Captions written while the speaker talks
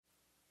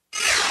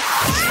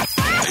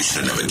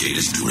should never gave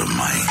this dude a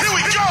mic. Here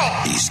we go!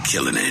 He's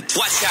killing it.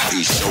 Watch out.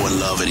 He's showing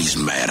love and he's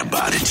mad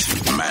about it.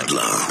 Mad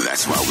love.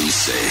 That's why we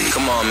say.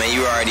 Come on, man.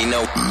 You already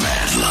know.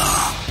 Mad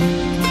love.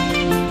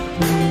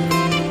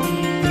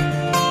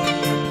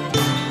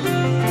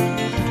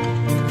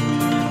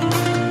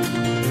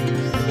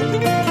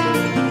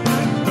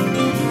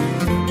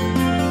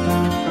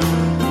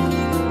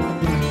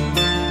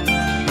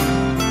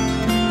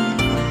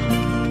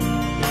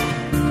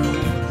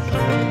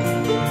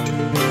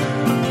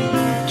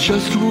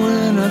 Just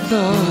when I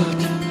thought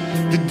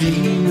the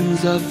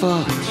demons I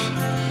fought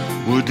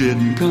were dead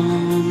and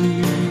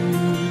gone,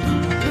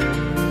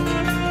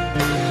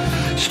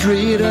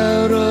 straight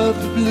out of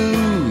the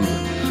blue,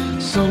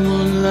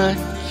 someone like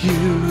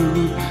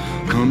you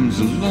comes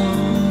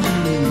along,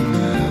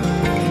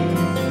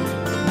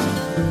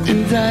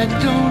 and I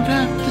don't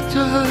have to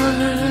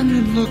turn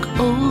and look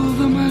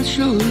over my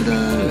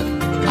shoulder.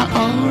 I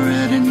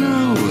already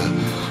know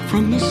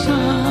from the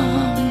song.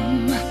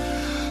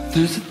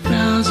 There's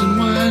 1,000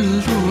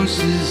 wild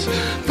horses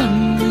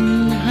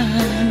thundering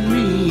behind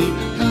me,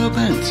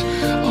 hell-bent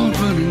on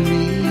running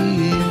me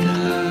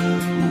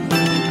down.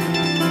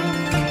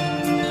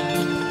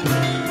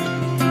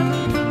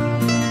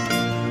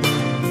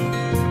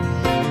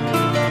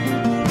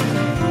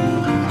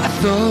 I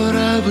thought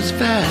I was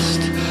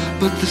fast,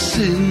 but the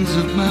sins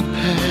of my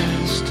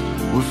past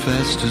were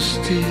faster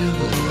still.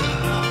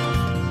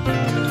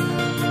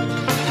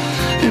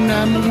 And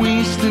I'm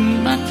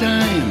wasting my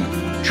time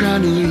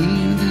trying to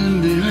leave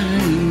them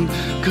behind,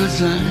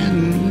 'cause I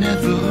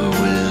never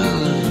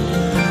will.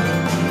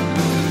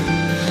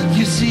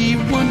 You see,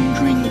 one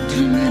drink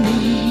too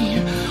many,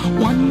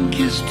 one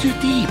kiss too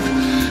deep,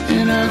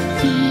 and I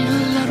feel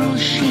a little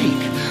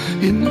shake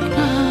in the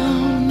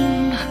ground.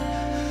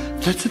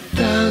 That's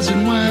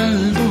 1,000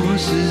 wild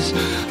horses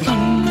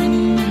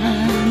thundering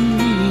behind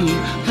me,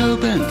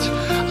 hell-bent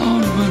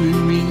on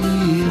running me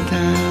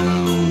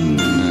down.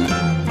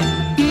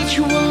 Each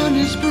one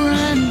is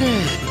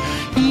branded,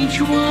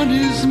 each one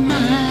is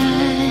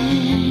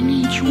mine,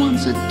 each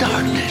one's a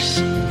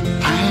darkness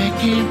I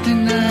can't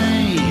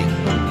deny.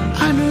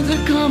 I know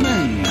they're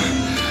coming,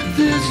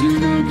 there's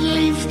no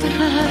place to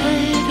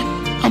hide.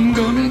 I'm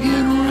gonna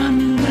get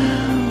run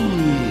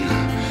down,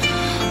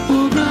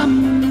 or I'm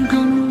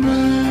gonna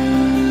run.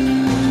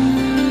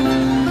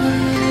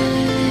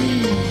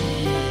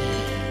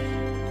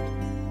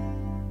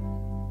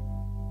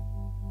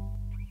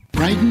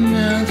 Right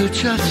now they're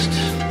just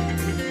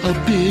a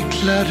big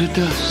cloud of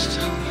dust,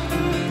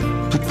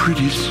 but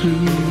pretty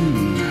soon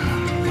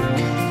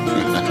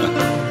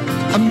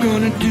I'm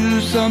gonna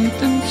do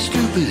something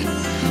stupid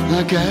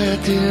like I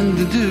tend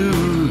to do,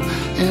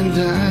 and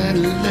I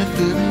let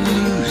them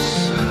loose.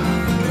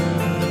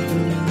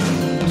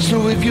 So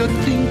if you're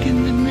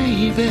thinking that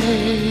maybe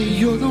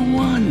you're the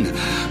one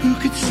who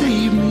could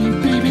save me,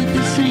 baby,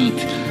 this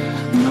ain't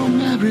no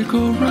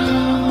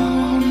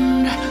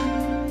merry-go-round.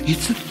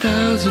 It's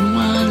 1,000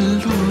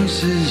 wild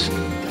horses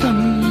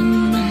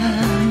thundering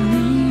behind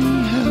me,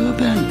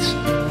 hell-bent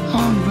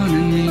on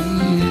running me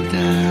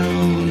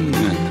down.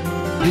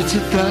 It's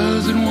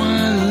 1,000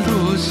 wild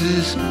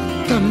horses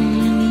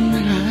thundering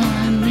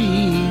behind me,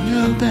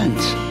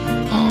 hell-bent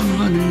on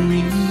running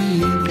me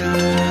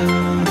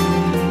down.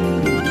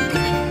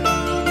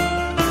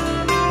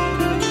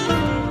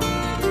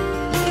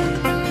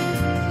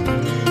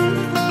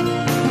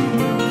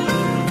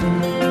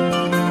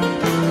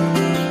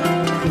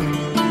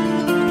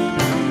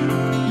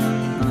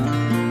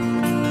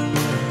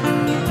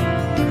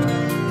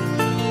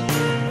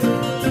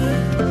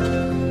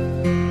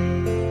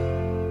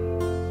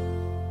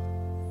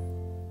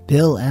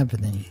 Bill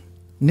Abernathy,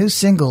 new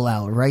single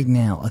out right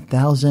now,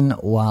 1,000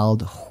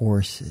 Wild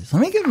Horses.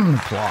 Let me give him an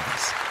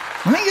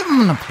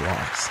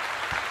applause.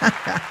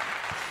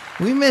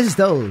 We miss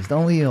those.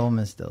 Don't we all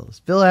miss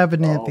those? Bill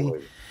Abernathy.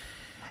 Always.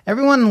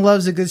 Everyone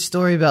loves a good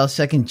story about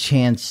second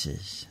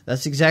chances.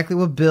 That's exactly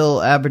what Bill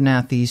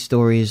Abernathy's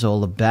story is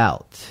all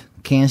about.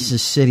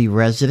 Kansas City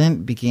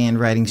resident, began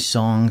writing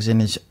songs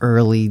in his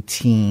early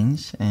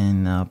teens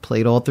and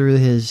played all through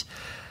his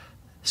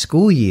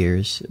school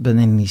years, but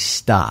then he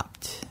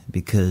stopped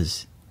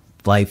because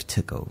life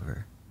took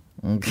over.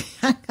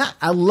 Okay.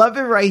 I love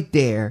it right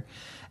there.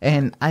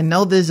 And I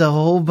know there's a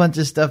whole bunch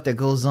of stuff that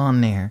goes on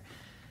there.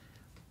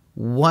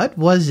 What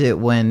was it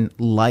when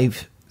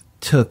life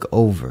took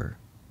over?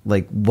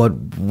 Like,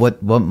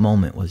 what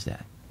moment was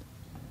that?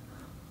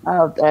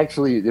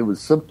 Actually, it was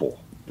simple,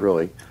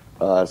 really.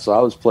 So I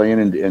was playing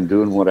and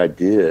doing what I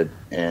did,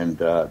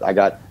 and I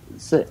got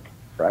sick,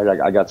 right?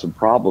 I got some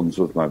problems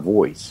with my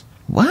voice.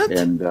 What?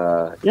 And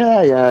I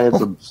had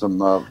some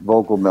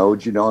vocal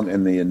nodes,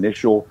 and the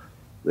initial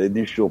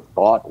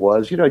thought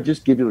was,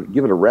 just give it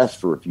a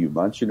rest for a few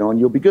months, and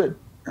you'll be good,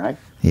 right?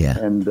 Yeah.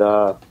 And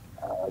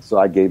so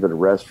I gave it a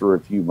rest for a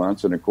few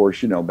months, and of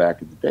course,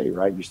 back in the day,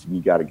 right? You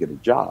got to get a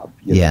job,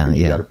 you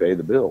got to pay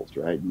the bills,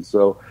 right? And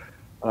so,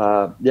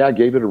 I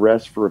gave it a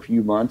rest for a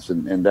few months,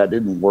 and that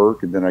didn't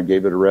work, and then I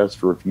gave it a rest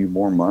for a few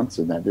more months,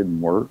 and that didn't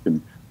work,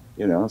 and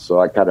so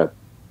I kind of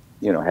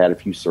had a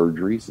few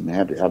surgeries and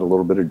had a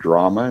little bit of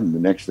drama. And the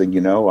next thing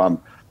you know, I'm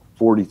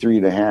 43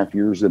 and a half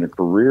years in a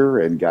career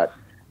and got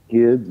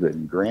kids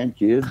and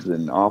grandkids,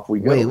 and off we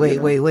go.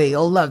 Wait.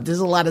 Hold up. There's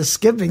a lot of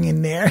skipping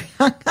in there.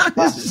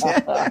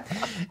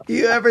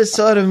 You ever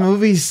saw the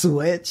movie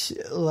Switch?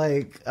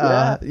 Like,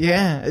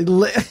 yeah.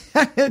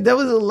 There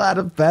was a lot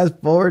of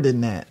fast forward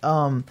in that.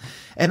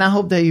 And I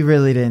hope that you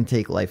really didn't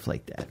take life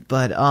like that.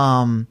 But,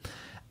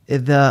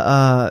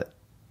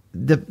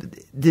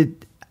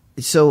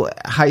 so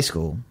high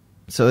school.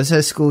 So it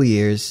says school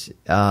years.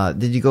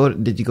 Did you go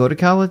to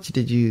college?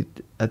 Did you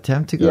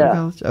attempt to go to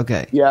college?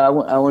 Okay. Yeah,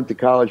 I went to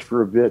college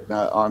for a bit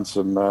on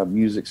some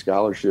music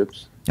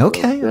scholarships.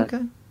 Okay.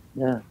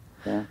 Yeah.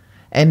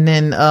 And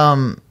then,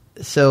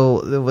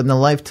 so when the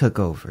life took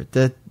over,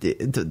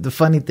 the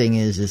funny thing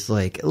is, it's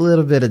like a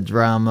little bit of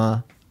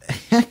drama.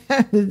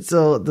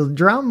 So the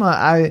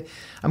drama,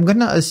 I'm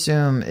gonna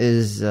assume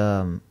is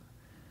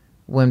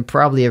when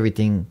probably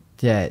everything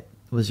that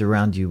was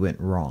around you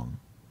went wrong,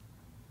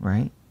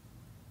 right?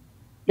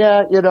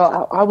 Yeah,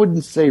 I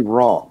wouldn't say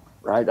wrong,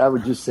 right? I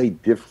would just say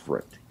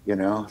different,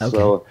 Okay.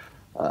 So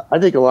I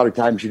think a lot of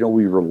times,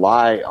 we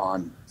rely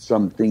on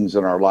some things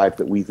in our life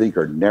that we think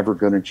are never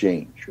going to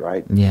change,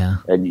 right? Yeah.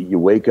 And you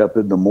wake up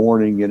in the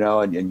morning, and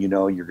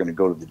you're going to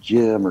go to the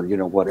gym or,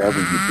 whatever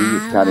you do.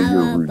 It's kind of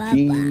your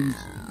routine,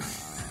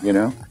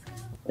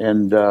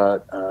 And,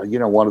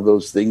 one of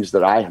those things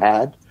that I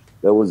had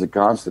that was a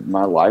constant in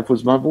my life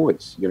was my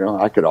voice.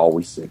 I could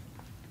always sing,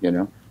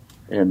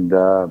 And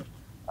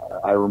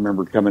I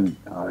remember coming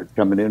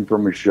in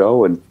from a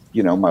show, and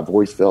my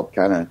voice felt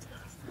kind of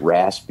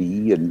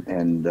raspy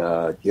and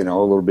a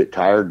little bit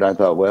tired. And I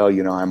thought, well,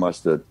 I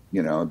must have,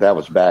 that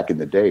was back in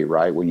the day,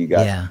 right, when you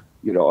got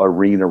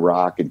arena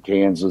rock in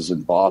Kansas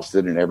and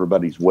Boston, and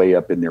everybody's way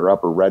up in their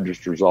upper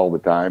registers all the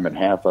time, and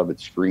half of it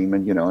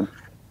screaming,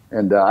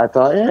 And I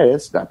thought, hey,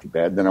 it's not too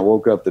bad. Then I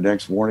woke up the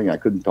next morning, I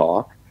couldn't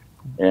talk,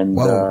 and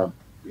that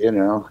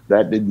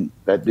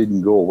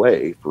didn't go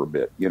away for a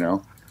bit,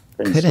 And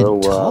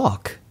couldn't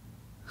talk.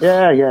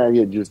 Yeah,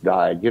 it just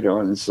died,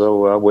 And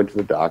so I went to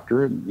the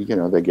doctor, and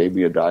they gave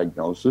me a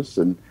diagnosis,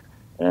 and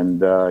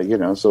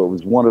so it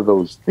was one of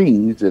those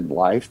things in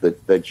life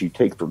that you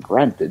take for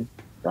granted,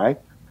 right?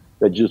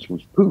 That just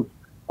was poof.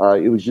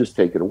 It was just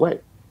taken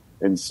away,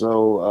 and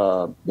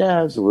so it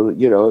was a little,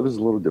 it was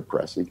a little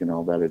depressing and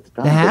all that at the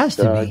time. It has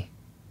to be.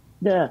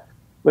 Yeah,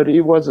 but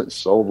it wasn't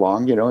so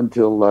long,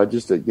 until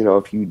just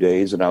a few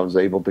days, and I was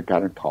able to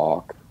kind of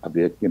talk a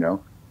bit,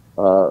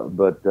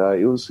 But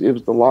it was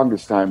the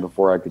longest time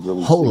before I could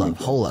really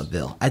hold up,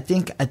 Bill. I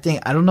think I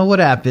don't know what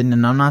happened,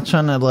 and I'm not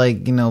trying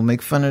to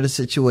make fun of the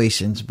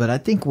situations, but I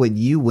think what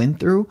you went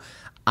through,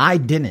 I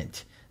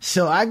didn't.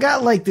 So I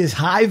got like this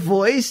high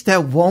voice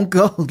that won't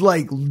go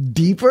like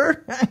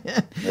deeper.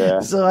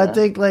 So I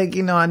think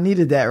I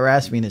needed that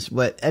raspiness.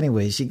 But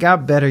anyways, you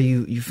got better.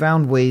 You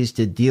found ways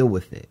to deal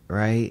with it,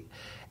 right?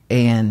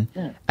 And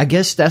I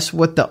guess that's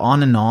what the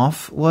on and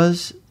off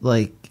was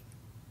like.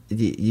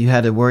 You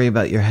had to worry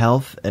about your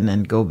health and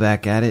then go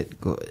back at it,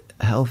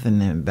 health and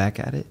then back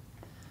at it.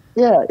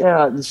 Yeah.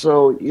 And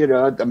so,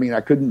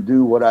 I couldn't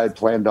do what I had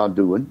planned on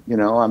doing.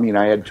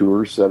 I had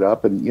tours set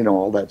up and,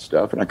 all that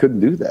stuff, and I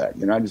couldn't do that.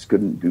 I just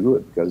couldn't do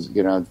it because,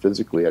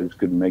 physically I just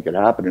couldn't make it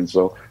happen. And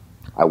so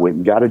I went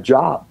and got a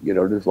job,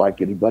 just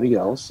like anybody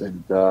else.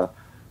 And,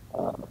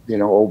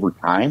 over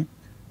time,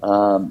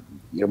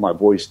 my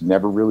voice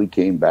never really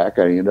came back.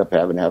 I ended up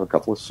having to have a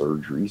couple of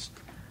surgeries.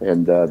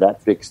 And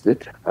that fixed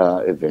it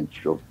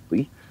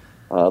eventually.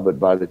 But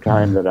by the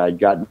time that I'd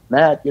gotten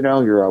that,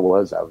 here I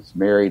was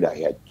married, I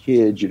had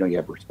kids, you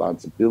have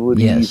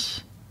responsibilities.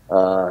 Yes.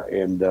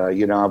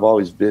 I've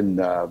always been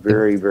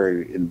very,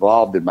 very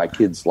involved in my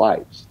kids'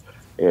 lives.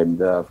 And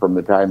from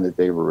the time that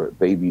they were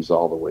babies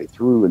all the way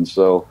through. And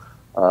so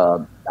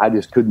I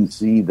just couldn't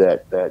see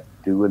that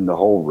doing the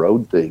whole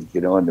road thing,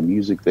 and the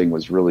music thing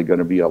was really going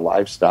to be a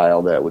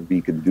lifestyle that would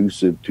be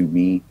conducive to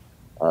me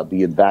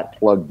being that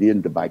plugged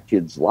into my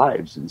kids'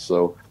 lives. And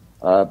so,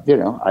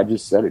 I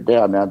just set it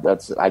down. Now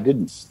I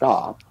didn't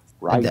stop,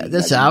 right?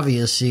 That's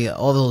obviously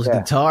all those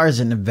guitars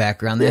in the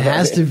background. There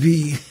has to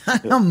be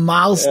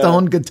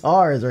milestone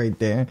guitars right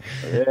there.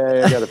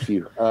 Yeah, I got a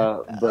few.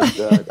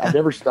 But I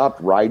never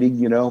stopped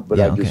writing, but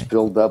I just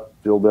filled up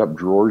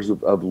drawers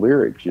of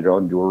lyrics,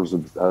 and drawers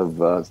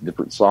of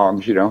different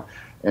songs,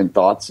 and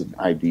thoughts and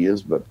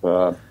ideas. But,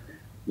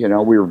 we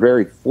were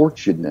very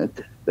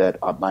fortunate that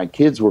my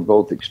kids were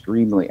both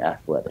extremely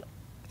athletic.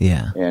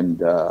 Yeah. And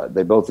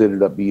they both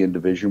ended up being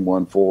Division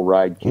I full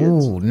ride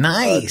kids. Ooh,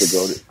 nice.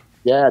 It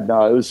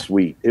was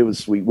sweet. It was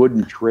sweet.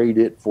 Wouldn't trade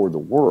it for the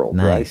world,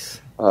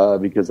 nice. Right?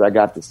 Because I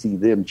got to see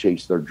them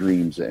chase their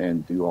dreams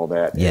and do all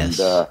that. Yes.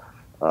 And,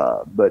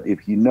 but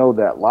if you know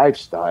that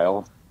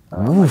lifestyle,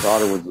 my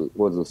daughter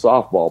was a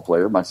softball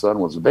player. My son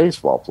was a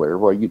baseball player.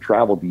 Well, you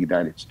traveled the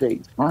United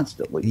States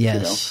constantly.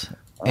 Yes.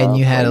 And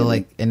you had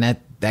to and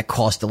that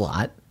cost a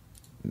lot.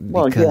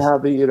 Well,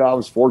 I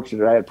was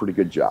fortunate. I had a pretty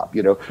good job,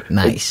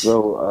 Nice. And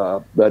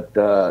so, but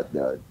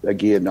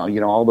again,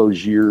 all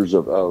those years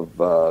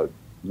of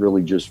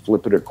really just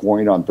flipping a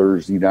coin on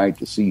Thursday night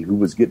to see who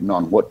was getting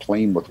on what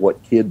plane with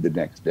what kid the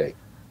next day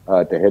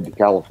to head to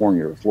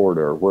California or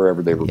Florida or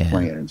wherever they were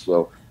playing. And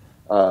so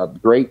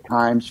great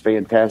times,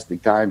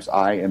 fantastic times.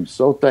 I am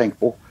so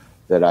thankful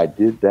that I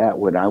did that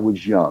when I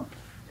was young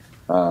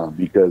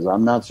because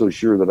I'm not so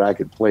sure that I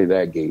could play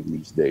that game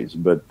these days.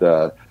 But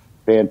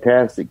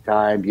fantastic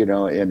time,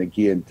 and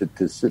again,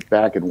 to sit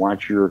back and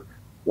watch your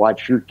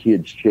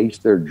kids chase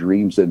their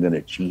dreams and then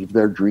achieve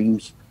their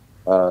dreams.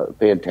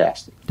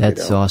 Fantastic.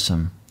 That's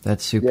awesome.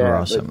 That's super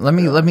awesome. Let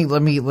me do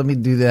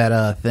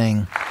that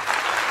thing.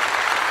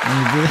 Let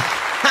me do that.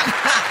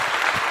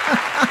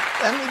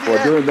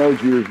 Well, during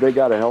those years, they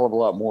got a hell of a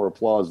lot more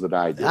applause than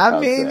I did.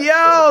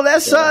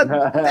 That's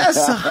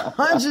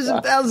hundreds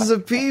of thousands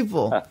of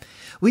people.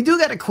 We do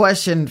got a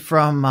question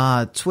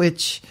from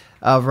Twitch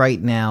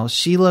right now.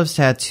 She loves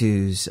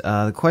tattoos.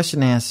 The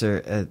question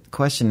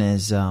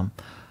is,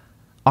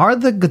 are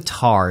the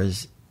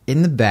guitars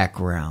in the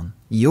background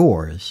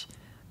yours,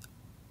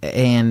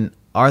 and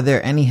are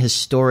there any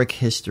historic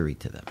history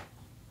to them?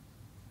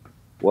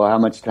 Well, how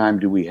much time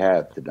do we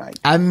have tonight?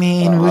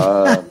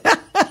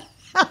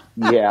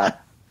 Yeah.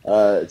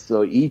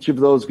 So each of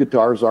those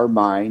guitars are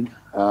mine.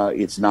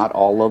 It's not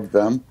all of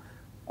them,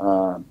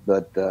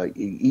 but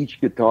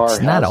each guitar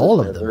has not all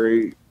of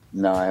them.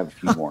 No, I have a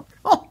few more.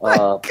 Oh my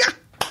God.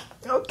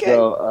 Okay.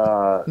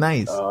 So,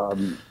 nice.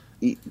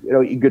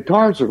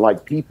 Guitars are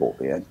like people,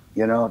 man.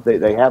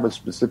 They have a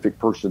specific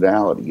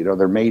personality.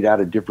 They're made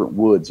out of different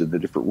woods, and the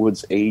different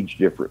woods age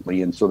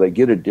differently, and so they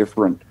get a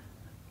different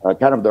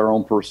kind of their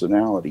own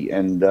personality.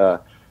 And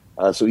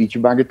so each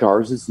of my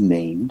guitars is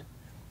named,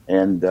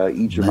 and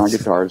each of my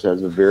guitars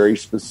has a very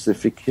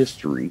specific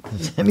history.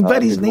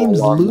 Anybody's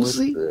name's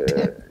Lucy?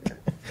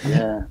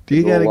 Yeah. Do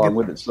you go along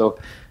with it? So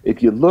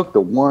if you look,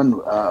 the one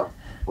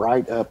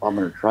right up, I'm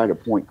going to try to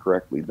point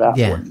correctly. That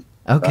one.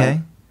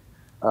 Okay.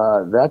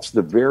 That's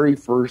the very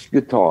first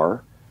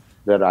guitar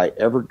that I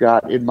ever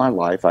got in my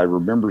life. I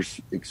remember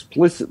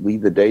explicitly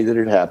the day that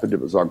it happened. It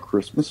was on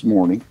Christmas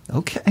morning.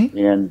 Okay.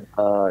 And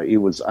it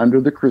was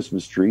under the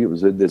Christmas tree. It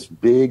was in this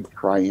big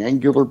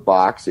triangular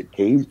box. It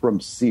came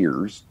from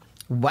Sears.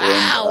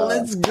 Wow, and,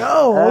 let's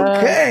go.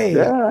 Okay.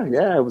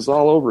 Yeah, it was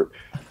all over it.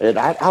 And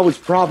I was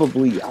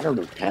probably,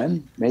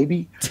 10,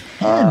 maybe.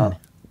 10.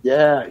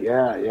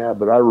 Yeah.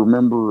 But I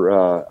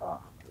remember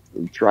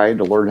trying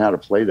to learn how to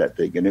play that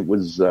thing. And it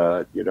was,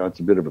 it's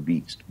a bit of a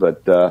beast.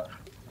 But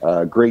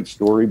great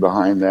story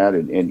behind that.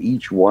 And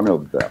each one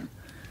of them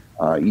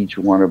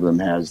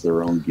has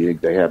their own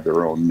gig. They have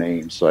their own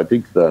name. So I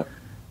think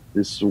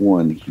this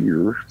one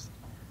here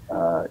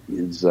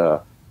is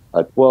a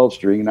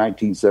 12-string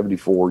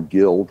 1974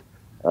 Guild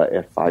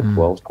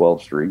F512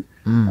 12-string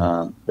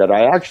that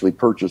I actually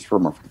purchased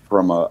from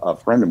a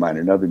friend of mine,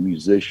 another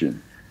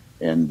musician.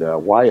 And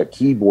why a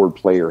keyboard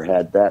player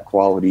had that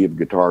quality of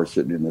guitar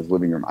sitting in his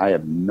living room, I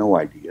have no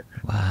idea.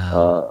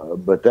 Wow.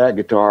 But that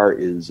guitar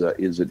is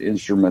an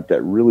instrument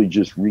that really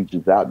just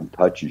reaches out and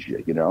touches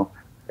you,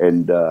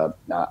 And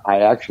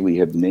I actually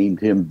have named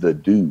him the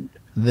Dude.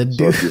 The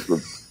Dude. So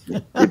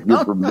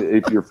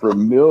if you're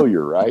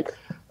familiar, right?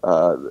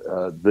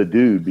 The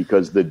Dude,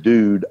 because the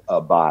Dude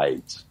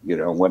abides.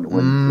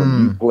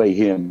 When you play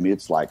him,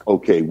 it's like,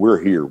 okay,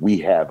 we're here. We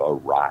have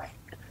arrived.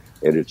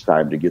 And it's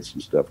time to get some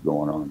stuff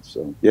going on.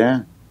 So,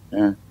 yeah.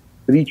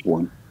 But each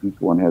one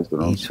has their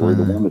own story.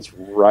 The one that's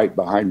right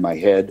behind my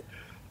head,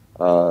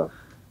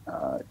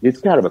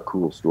 it's kind of a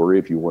cool story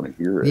if you want to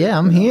hear it. Yeah,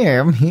 I'm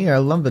here. I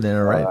love it.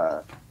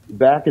 Right.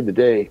 Back in the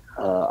day,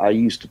 I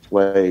used to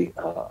play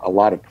a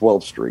lot of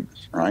 12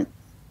 strings, right?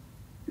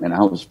 And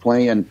I was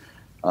playing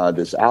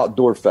this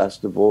outdoor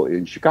festival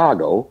in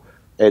Chicago,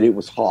 and it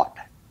was hot,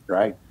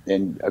 right?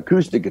 And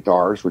acoustic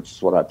guitars, which is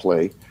what I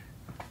play,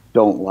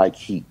 don't like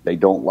heat. They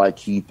don't like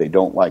heat. They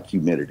don't like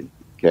humidity.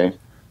 Okay.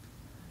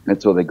 And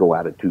so they go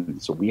out of tune.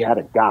 So we had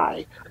a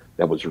guy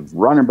that was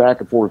running back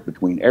and forth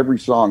between every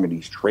song, and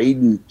he's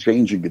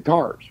changing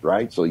guitars,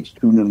 right? So he's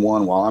tuning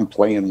one while I'm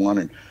playing one,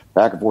 and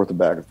back and forth.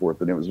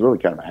 And it was really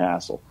kind of a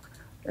hassle.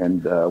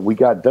 And we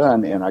got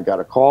done, and I got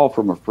a call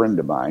from a friend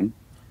of mine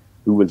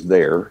who was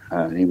there,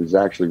 and he was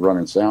actually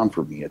running sound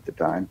for me at the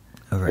time.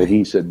 Right. And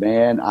he said,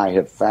 "Man, I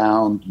have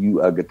found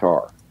you a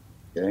guitar."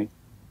 Okay.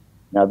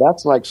 Now,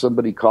 that's like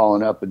somebody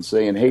calling up and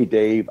saying, "Hey,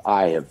 Dave,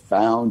 I have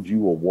found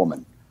you a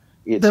woman."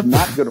 It's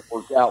not going to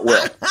work out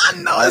well.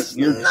 No, it's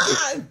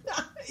not.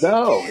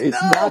 No,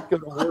 it's not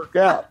going to work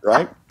out,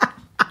 right?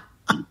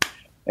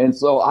 And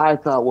so I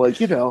thought,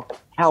 well,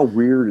 how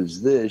weird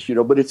is this?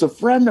 But it's a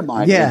friend of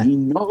mine, and he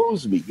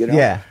knows me,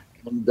 Yeah.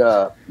 And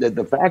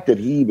the fact that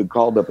he even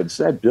called up and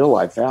said, "Bill,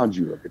 I found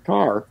you a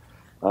guitar,"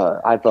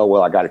 I thought,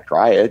 well, I got to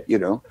try it,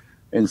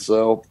 And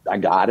so I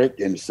got it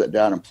and sat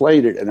down and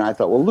played it. And I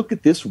thought, well, look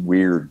at this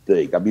weird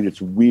thing. I mean, it's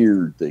a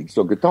weird thing.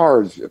 So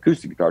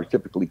acoustic guitars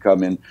typically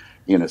come in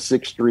a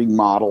 6-string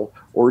model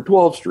or a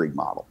 12-string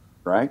model,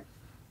 right?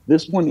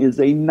 This one is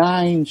a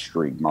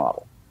 9-string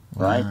model,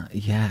 right?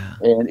 Yeah.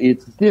 And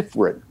it's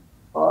different,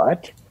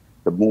 but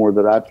the more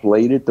that I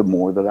played it, the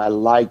more that I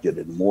liked it.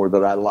 And the more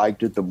that I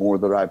liked it, the more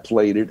that I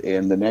played it.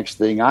 And the next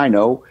thing I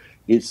know,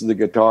 it's the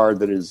guitar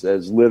that has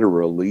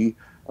literally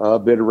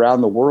been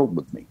around the world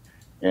with me.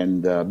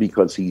 And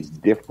because he's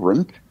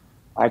different,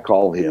 I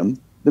call him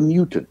the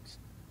Mutant.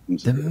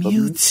 The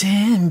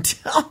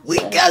Mutant. Oh, we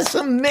got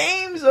some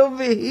names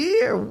over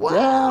here.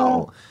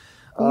 Wow.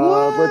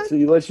 Let's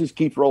see. Let's just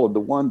keep rolling. The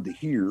one to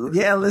hear.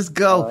 Yeah, let's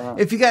go.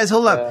 If you guys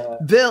hold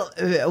up, Bill,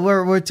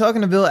 we're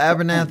talking to Bill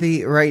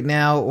Abernathy right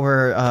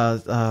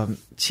now.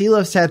 She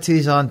Loves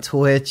Tattoos on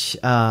Twitch.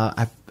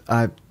 I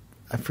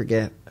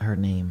forget her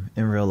name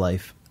in real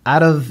life.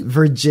 Out of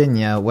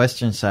Virginia,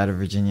 western side of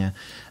Virginia.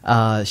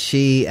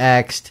 She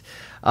asked,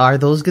 "Are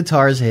those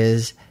guitars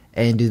his?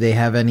 And do they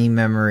have any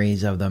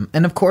memories of them?"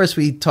 And of course,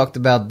 we talked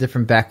about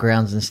different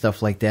backgrounds and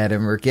stuff like that.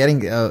 And we're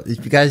getting,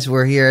 if you guys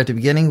were here at the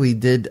beginning, we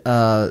did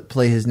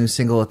play his new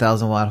single,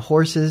 1,000 Watt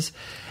Horses.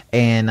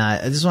 And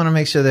I just want to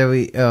make sure that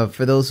we,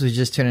 for those who are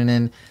just tuning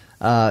in,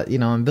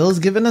 and Bill's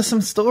giving us some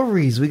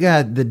stories. We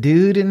got the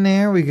dude in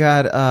there. We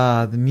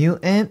got the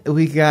Mutant.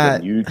 We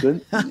got the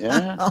Mutant.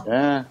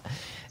 Yeah.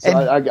 So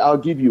I'll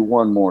give you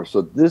one more.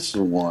 So this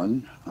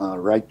one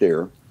right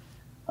there.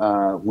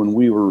 When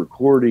we were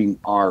recording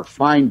our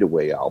Find a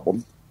Way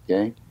album,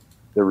 okay,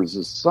 there was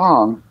a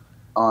song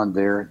on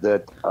there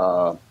that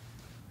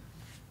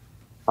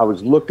I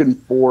was looking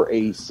for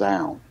a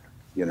sound,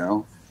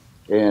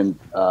 and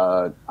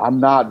I'm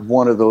not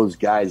one of those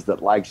guys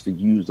that likes to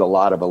use a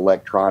lot of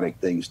electronic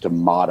things to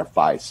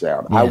modify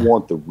sound. Yeah. I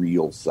want the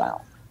real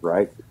sound,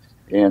 right?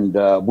 And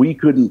we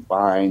couldn't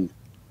find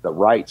the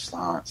right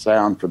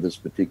sound for this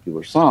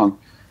particular song,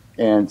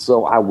 and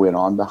so I went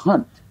on the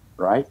hunt,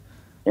 right?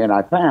 And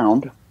I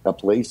found a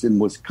place in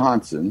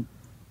Wisconsin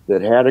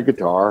that had a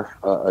guitar,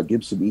 a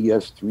Gibson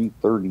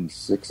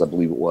ES336, I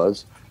believe it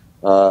was,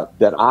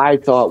 that I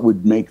thought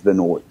would make the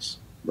noise,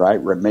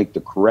 right? Make the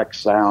correct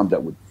sound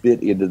that would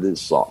fit into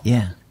this song.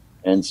 Yeah.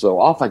 And so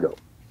off I go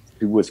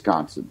to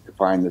Wisconsin to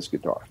find this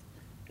guitar.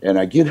 And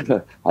I get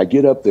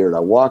up there and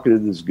I walk into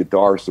this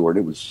guitar store, and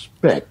it was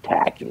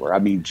spectacular. I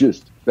mean,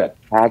 just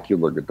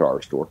spectacular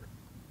guitar store.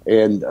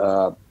 And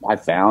I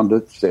found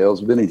a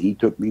salesman, and he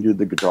took me to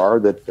the guitar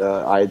that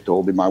I had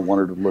told him I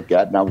wanted to look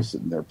at, and I was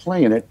sitting there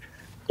playing it.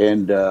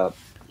 And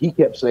he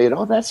kept saying,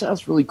 "Oh, that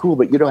sounds really cool,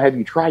 but, have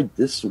you tried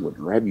this one,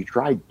 or have you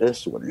tried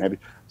this one?"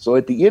 So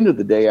at the end of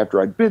the day,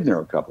 after I'd been there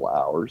a couple of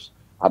hours,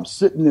 I'm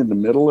sitting in the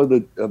middle of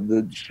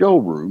the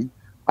showroom.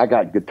 I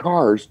got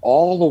guitars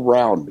all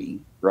around me,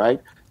 right?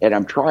 And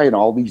I'm trying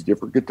all these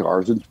different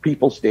guitars, and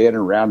people standing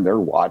around there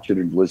watching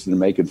and listening,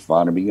 making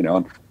fun of me,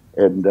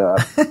 And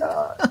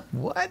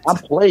what? I'm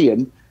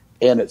playing,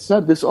 and it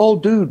said this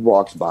old dude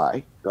walks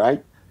by,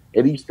 right?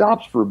 And he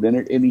stops for a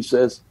minute, and he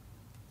says,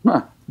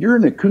 "You're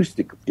an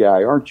acoustic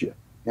guy, aren't you?"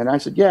 And I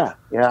said, yeah,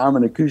 I'm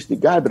an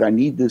acoustic guy, but I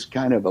need this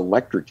kind of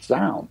electric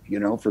sound,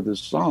 for this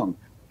song.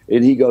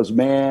 And he goes,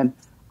 "Man,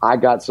 I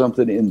got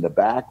something in the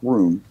back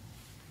room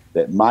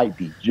that might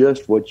be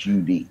just what you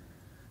need."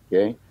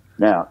 Okay?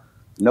 Now,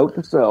 note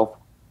to self,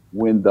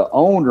 when the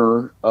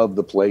owner of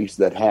the place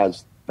that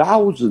has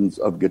thousands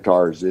of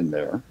guitars in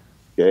there,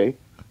 okay,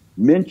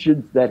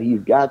 mentions that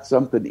he's got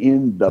something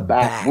in the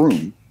back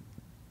room,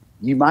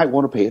 you might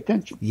want to pay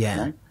attention.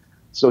 Yeah. Right?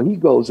 So he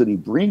goes and he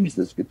brings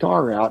this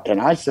guitar out, and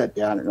I sat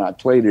down and I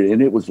played it,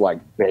 and it was like,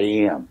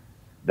 bam,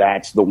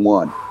 that's the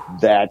one.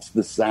 That's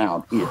the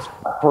sound. It's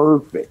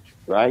perfect,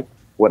 right?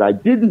 What I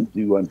didn't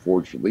do,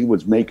 unfortunately,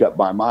 was make up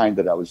my mind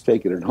that I was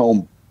taking it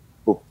home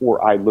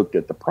before I looked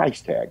at the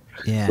price tag.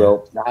 Yeah.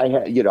 So I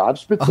had, I've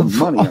spent some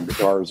money on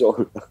guitars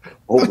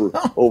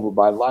over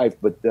my life,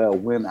 but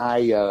when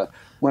I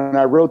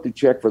wrote the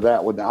check for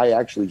that one, I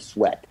actually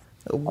sweat.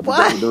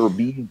 What? There were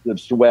beads of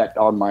sweat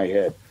on my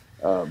head.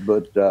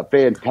 But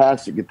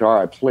fantastic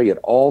guitar. I play it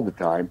all the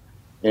time,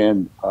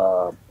 and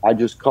I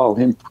just call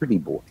him Pretty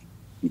Boy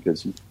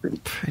because he's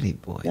pretty. Pretty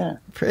Boy. Yeah.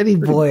 Pretty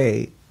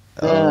Boy.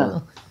 Yeah.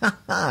 Oh.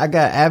 I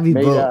got Abby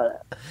Boo.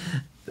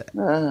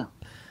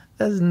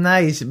 That's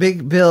nice.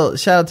 Big Bill,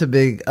 shout out to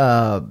Big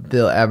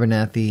Bill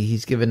Abernathy.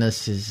 He's given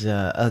us his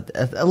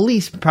at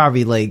least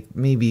probably like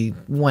maybe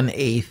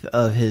 1/8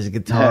 of his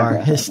guitar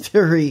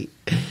history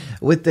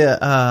with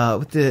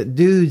the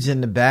dudes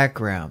in the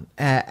background.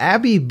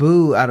 Abby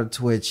Boo out of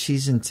Twitch,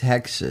 she's in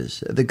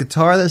Texas. The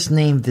guitar that's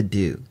named The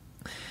Dude.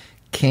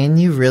 Can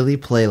you really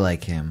play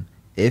like him?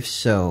 If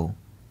so,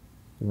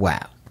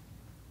 wow.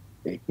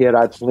 Yeah,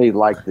 I play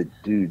like the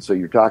dude. So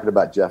you're talking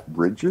about Jeff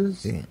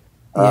Bridges? Yeah.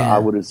 I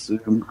would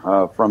assume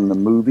from the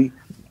movie.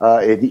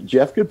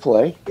 Jeff could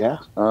play, yeah.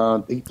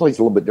 He plays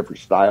a little bit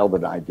different style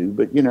than I do,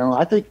 but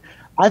I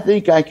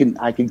think I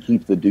can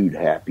keep the dude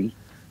happy,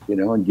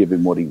 and give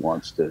him what he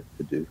wants to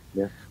do.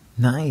 Yeah.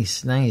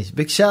 Nice.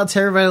 Big shout out to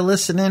everybody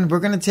listening.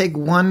 We're gonna take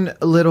one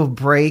little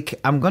break.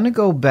 I'm gonna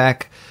go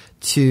back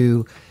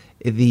to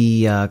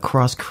the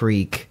Cross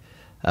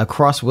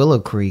Willow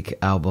Creek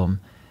album.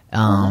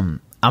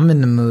 I'm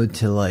in the mood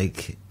to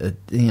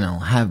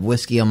have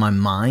whiskey on my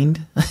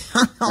mind.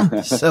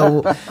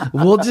 So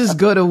we'll just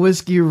go to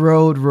Whiskey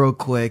Road real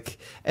quick,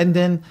 and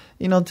then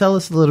tell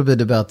us a little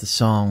bit about the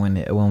song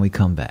when we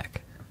come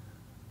back.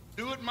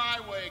 Do it my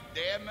way,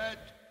 damn it.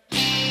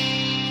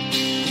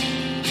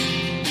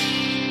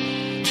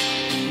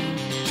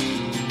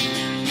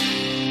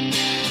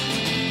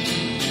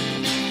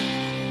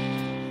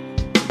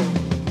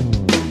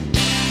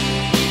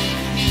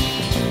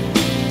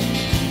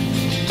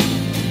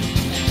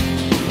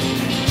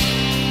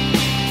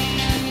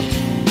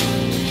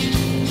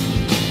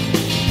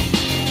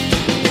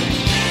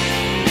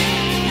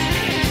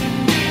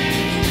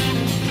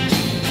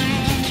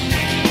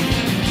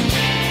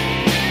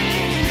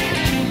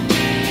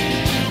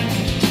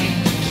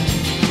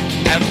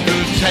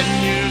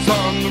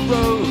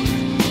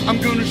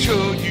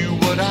 Show you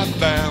what I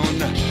found.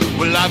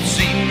 Well, I've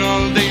seen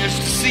all there's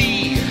to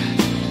see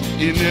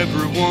in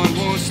everyone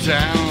was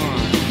town.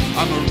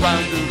 I'm a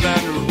rounder.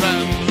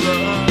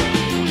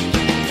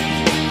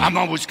 I'm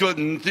always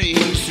cutting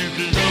things too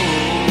close.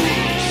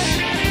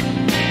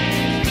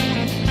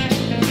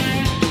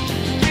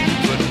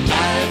 But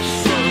life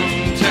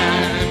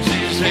sometimes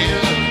is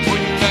hell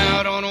when you're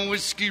out on a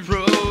whiskey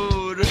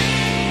road.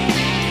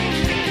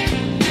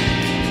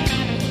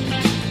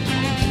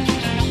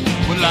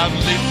 Well, I've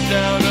lived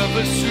out of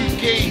a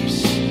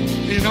suitcase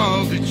in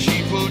all the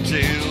cheap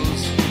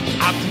hotels.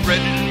 I've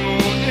threaded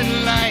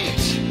morning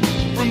light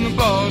from the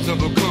bars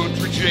of a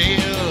country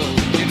jail.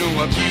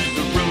 I've used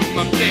the road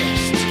my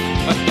best.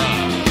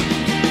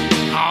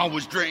 I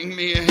always drank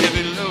me a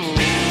heavy load.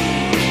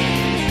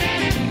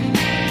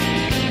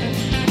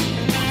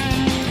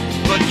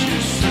 But you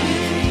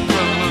soon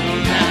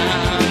run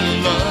out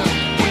of luck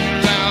when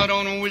you're out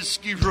on a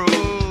whiskey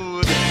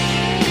road.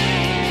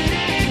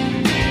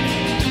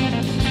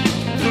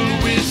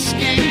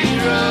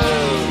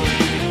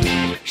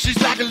 She's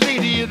like a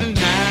lady of the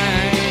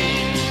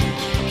night.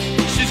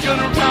 She's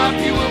gonna rob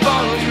you of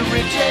all your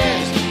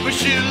riches, but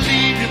she'll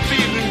leave you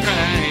feeling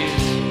right.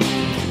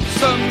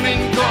 Some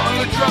men call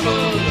her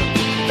trouble,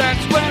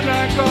 that's where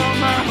I call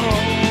my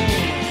home.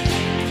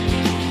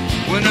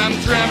 When I'm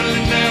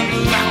traveling down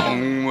the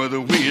long with a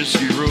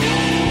whiskey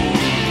road.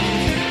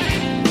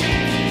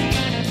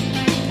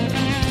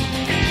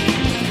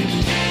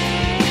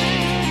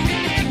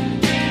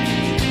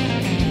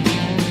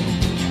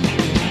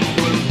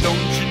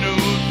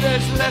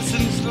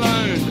 Lessons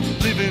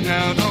learned living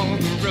out on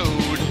the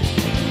road.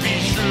 Be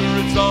sure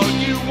it's all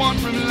you want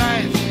from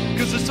life,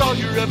 'cause it's all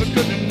you're ever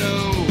gonna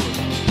know.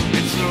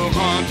 It's so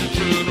hard to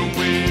turn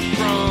away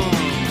from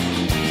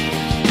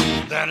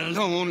that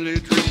lonely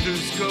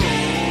drifter's cove.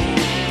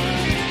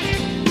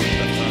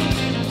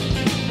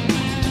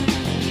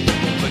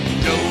 But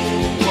no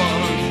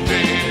one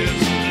dares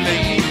to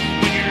blame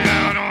when you're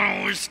out on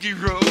a whiskey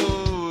road.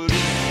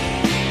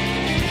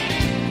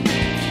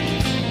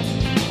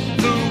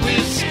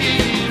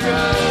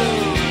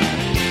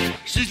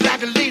 She's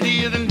like a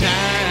lady of the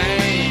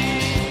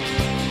night.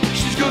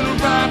 She's gonna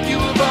rob you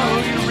of all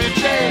your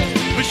riches,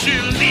 but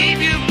she'll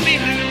leave you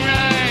feeling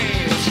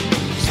right.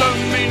 Some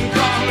men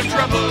call her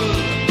trouble,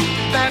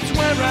 that's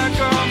where I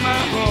call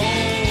my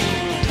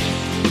home.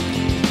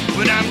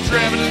 When I'm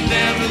traveling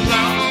down the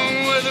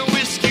long with a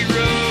whiskey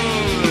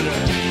road.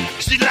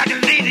 She's like a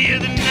lady of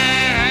the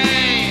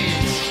night.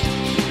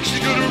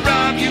 She's gonna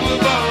rob you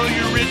of all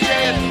your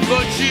riches,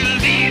 but she'll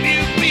leave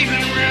you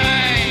feeling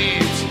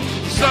right.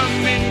 Some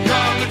men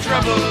call the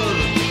trouble,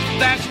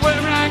 that's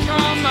where I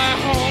call my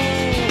home.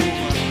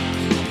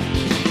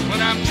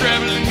 When I'm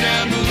traveling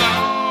down the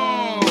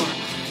long,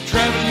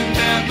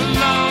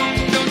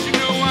 don't you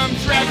know I'm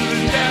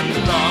traveling down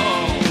the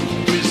long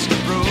whiskey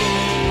road.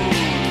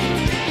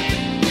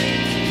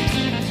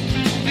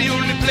 The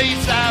only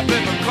place I've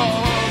ever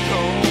called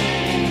home.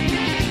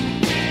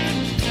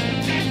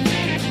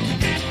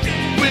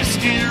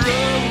 Whiskey road.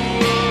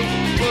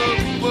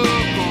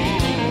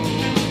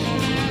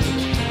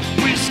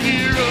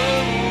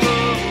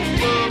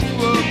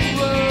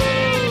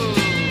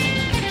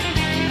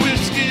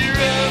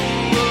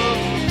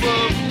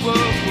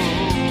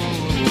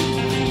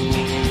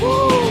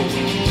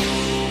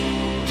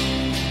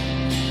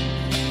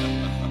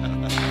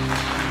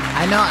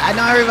 I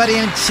know everybody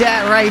in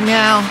chat right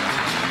now.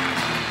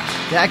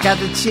 Jack got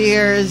the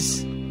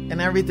cheers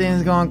and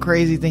everything's going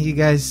crazy. Thank you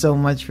guys so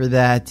much for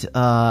that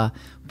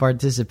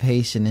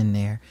participation in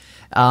there.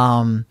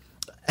 And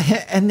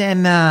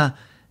then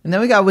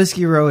we got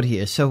Whiskey Road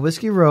here. So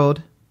Whiskey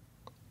Road,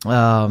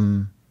 let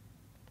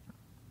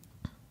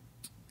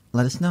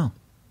us know.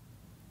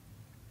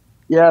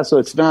 Yeah, so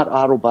it's not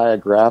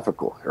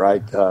autobiographical,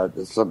 right?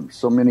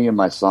 So many of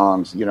my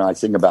songs, I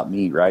sing about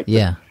me, right?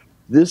 Yeah.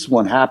 This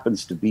one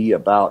happens to be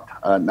about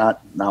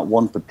not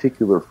one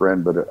particular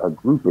friend, but a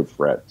group of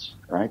friends,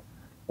 right?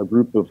 A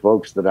group of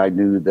folks that I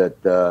knew that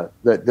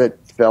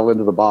fell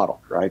into the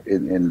bottle, right?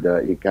 And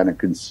it kind of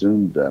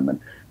consumed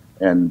them,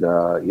 and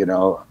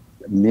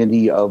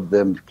many of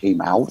them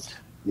came out.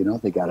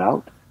 They got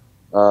out.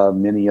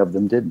 Many of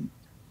them didn't,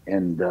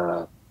 and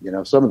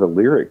some of the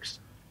lyrics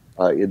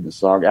in the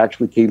song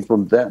actually came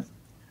from them.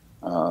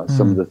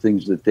 Some of the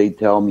things that they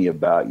tell me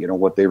about,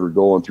 what they were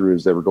going through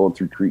as they were going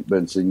through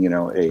treatments and,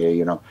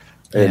 AA,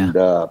 and,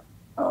 the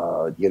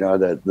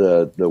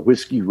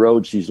Whiskey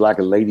Road, she's like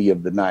a lady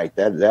of the night.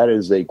 That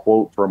is a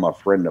quote from a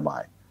friend of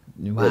mine.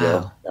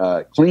 Wow.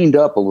 Cleaned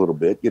up a little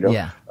bit,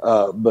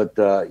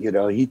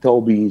 but he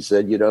told me, he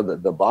said,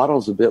 the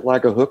bottle's a bit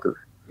like a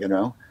hooker,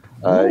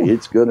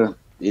 it's going to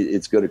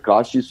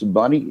cost you some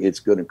money. It's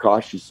going to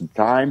cost you some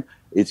time.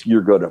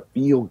 You're going to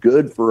feel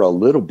good for a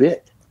little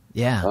bit.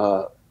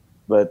 Yeah.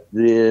 But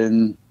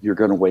then you're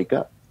going to wake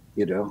up,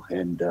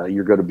 and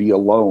you're going to be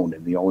alone.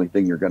 And the only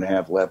thing you're going to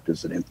have left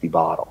is an empty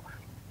bottle.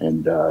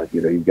 And,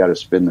 you've got to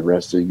spend the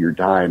rest of your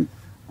time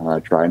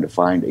trying to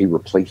find a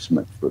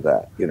replacement for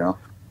that,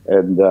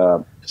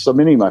 And so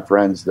many of my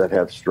friends that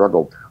have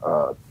struggled,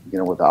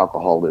 with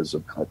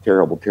alcoholism, a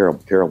terrible,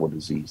 terrible, terrible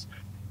disease,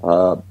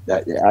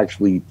 that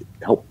actually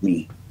helped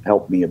me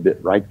a bit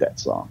write that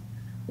song.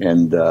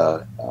 And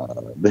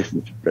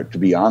to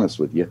be honest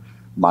with you,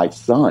 my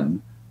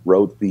son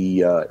wrote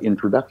the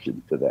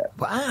introduction to that.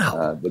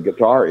 Wow. The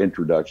guitar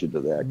introduction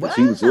to that. Because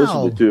he was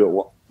listening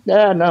to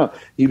it.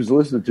 He was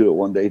listening to it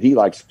one day. He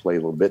likes to play a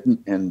little bit.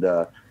 And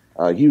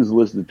he was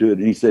listening to it.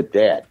 And he said,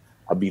 Dad,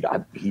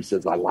 he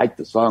says, I like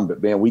the song,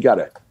 but man, we got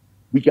to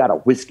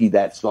whiskey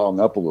that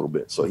song up a little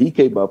bit. So he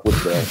came up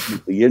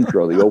with the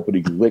intro, the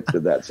opening lick to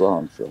that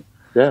song. So,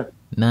 yeah.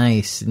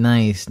 Nice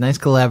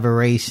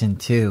collaboration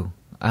too.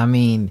 I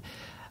mean,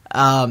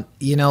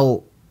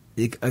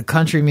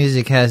 country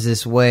music has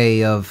this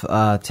way of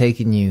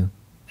taking you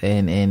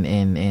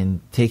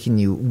and taking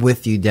you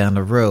with you down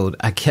the road.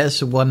 I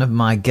guess one of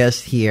my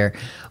guests here,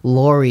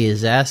 Lori,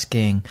 is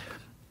asking,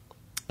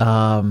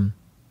 Bill,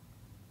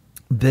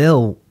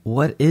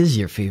 what is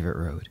your favorite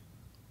road?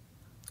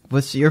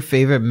 What's your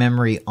favorite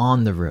memory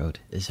on the road,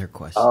 is her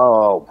question.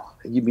 Oh,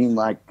 you mean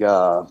like,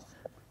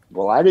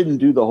 well, I didn't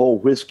do the whole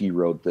Whiskey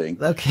Road thing.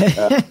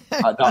 Okay.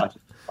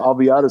 I'll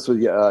be honest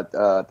with you.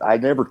 I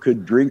never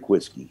could drink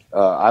whiskey.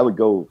 I would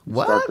go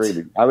start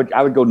crazy. I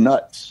would go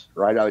nuts,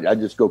 right? I'd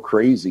just go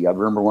crazy. I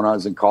remember when I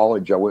was in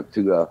college, I went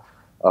to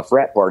a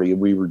frat party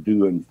and we were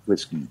doing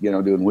whiskey,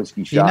 doing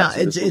whiskey shots.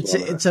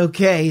 It's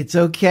okay. It's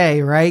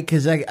okay, right?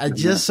 Because I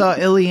just saw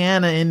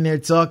Ileana in there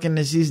talking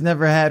that she's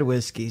never had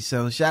whiskey.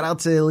 So shout out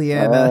to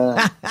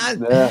Ileana.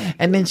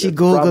 And then she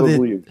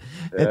Googled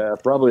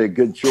it. Probably a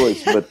good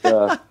choice,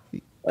 but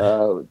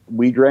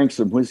we drank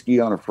some whiskey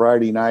on a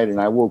Friday night, and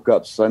I woke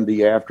up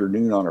Sunday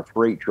afternoon on a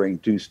freight train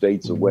 2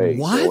 states away.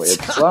 What?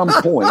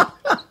 So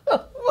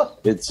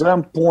at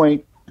some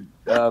point,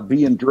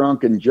 being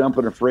drunk and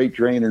jumping a freight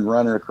train and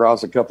running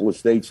across a couple of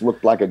states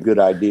looked like a good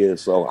idea.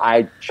 So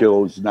I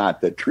chose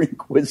not to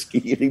drink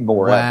whiskey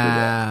anymore after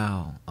that.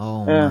 Wow.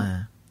 Oh,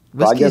 man.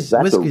 So I guess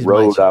that's the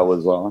road I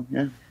was on.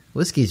 Yeah.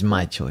 Whiskey's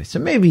my choice. Or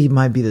maybe it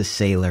might be the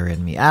sailor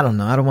in me. I don't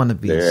know. I don't want to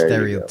be a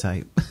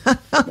stereotype.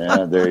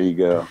 Yeah, there you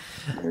go.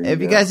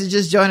 If you guys are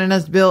just joining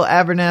us, Bill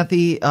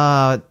Abernathy,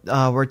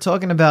 we're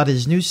talking about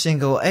his new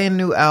single and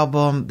new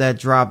album that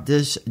dropped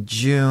this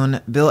June.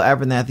 Bill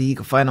Abernathy, you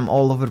can find him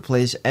all over the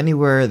place,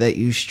 anywhere that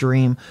you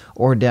stream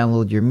or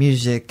download your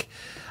music.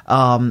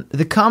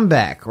 The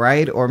comeback,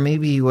 right? Or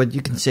maybe what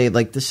you can say,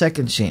 like the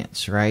second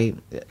chance, right?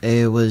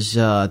 It was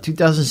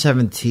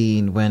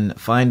 2017 when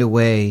Find a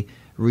Way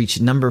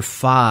reached number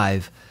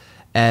 5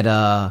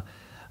 at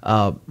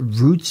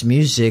Roots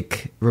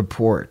Music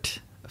Report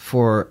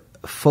for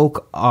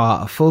folk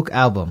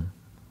album,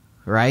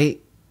 right?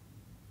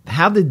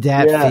 How did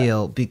that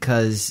feel?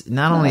 Because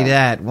not only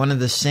that, one of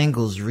the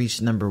singles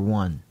reached number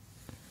 1.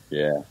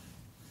 Yeah,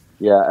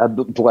 I'm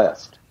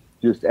blessed,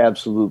 just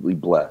absolutely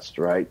blessed,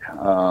 right?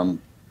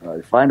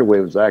 Find a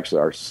Way was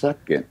actually our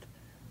second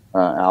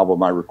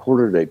album. I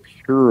recorded a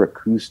pure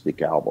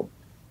acoustic album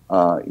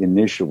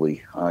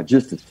initially,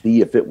 just to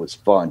see if it was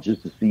fun,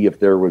 just to see if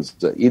there was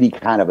any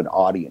kind of an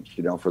audience,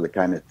 for the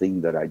kind of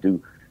thing that I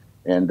do.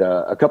 And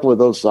a couple of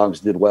those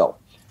songs did well.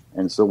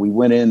 And so we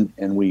went in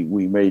and we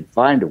made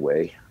Find a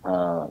Way,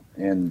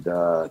 and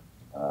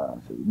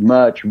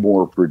much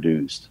more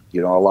produced,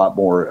 a lot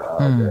more,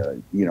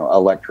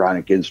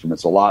 electronic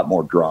instruments, a lot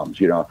more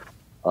drums, a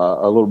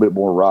little bit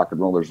more rock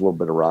and roll. There's a little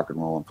bit of rock and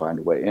roll in Find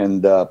a Way.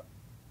 And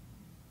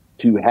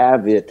to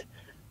have it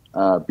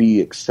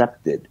be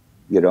accepted,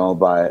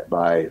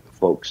 by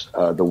folks,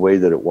 the way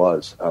that it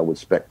was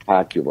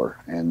spectacular.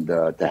 And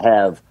to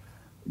have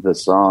the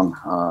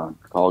song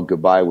called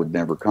Goodbye Would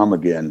Never Come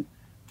Again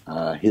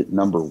hit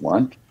number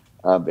 1.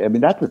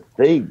 That's the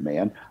thing,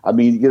 man.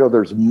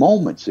 There's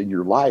moments in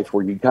your life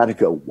where you got to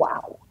go,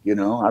 wow. I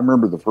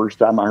remember the first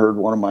time I heard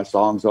one of my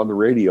songs on the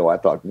radio, I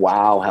thought,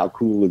 wow, how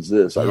cool is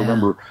this? Yeah. I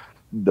remember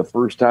the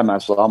first time I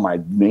saw my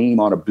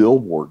name on a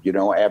billboard,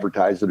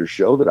 advertised at a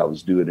show that I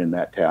was doing in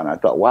that town. I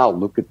thought, wow,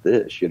 look at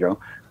this,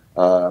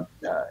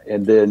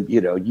 and then,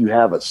 you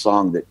have a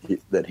song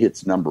that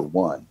hits number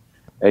 1.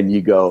 and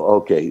you go,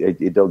 okay,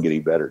 it don't get any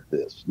better at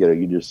this. You know,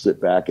 you just sit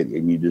back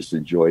and you just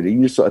enjoy it.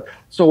 And you're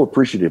so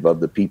appreciative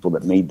of the people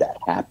that made that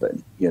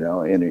happen, you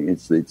know, and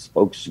it's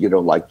folks, you know,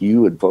 like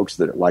you and folks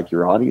that like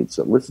your audience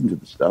that listen to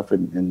the stuff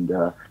and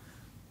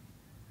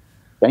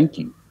thank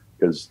you,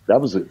 because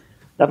that was a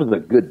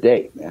good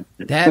day, man.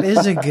 That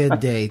is a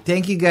good day.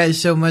 Thank you guys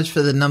so much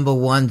for the number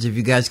ones. If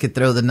you guys could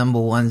throw the number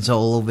ones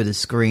all over the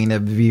screen,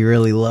 that'd be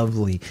really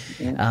lovely.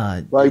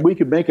 Well, we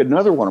could make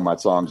another one of my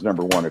songs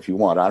number one if you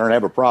want. I don't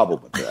have a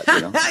problem with that.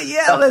 You know?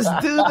 Yeah, let's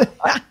do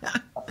that.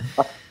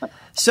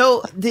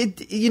 So,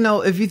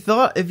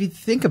 if you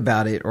think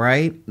about it,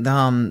 right?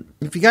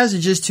 If you guys are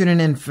just tuning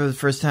in for the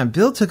first time,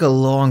 Bill took a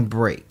long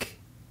break.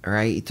 All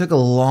right, he took a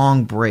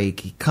long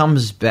break. He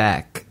comes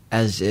back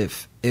as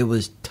if it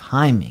was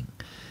timing.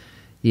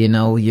 You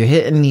know, you're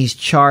hitting these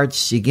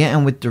charts, you're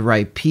getting with the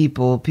right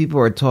people. People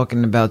are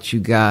talking about you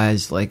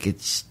guys like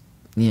it's,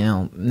 you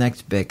know,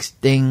 next best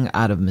thing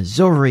out of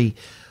Missouri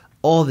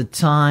all the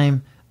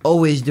time.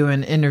 Always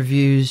doing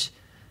interviews.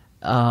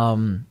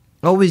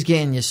 Always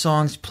getting your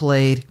songs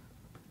played.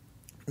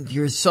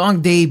 Your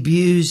song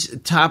debuts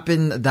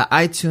topping the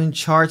iTunes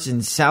charts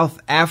in South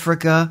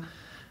Africa.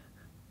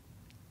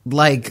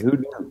 Like, who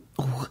knew?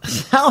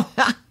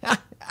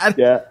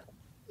 Yeah.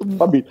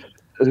 I mean,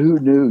 who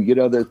knew? You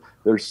know,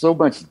 there's so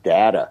much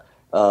data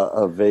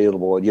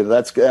available. You know,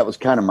 that was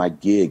kind of my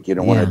gig. You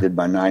know, when I did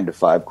my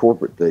 9-to-5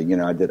 corporate thing, you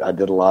know, I did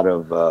a lot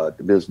of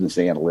business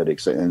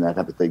analytics and that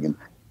type of thing.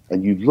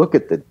 And you look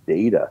at the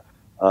data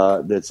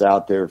that's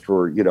out there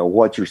for, you know,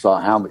 what your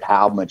song,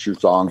 how much your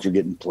songs are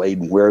getting played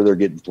and where they're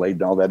getting played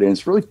and all that. And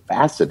it's really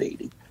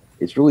fascinating.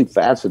 It's really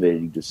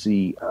fascinating to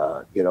see,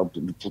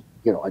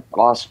 like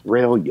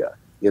Australia.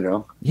 You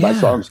know, my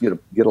songs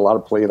get a lot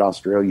of play in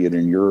Australia and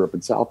in Europe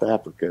and South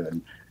Africa,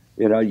 and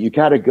you know, you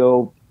kind of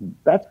go,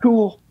 "That's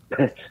cool."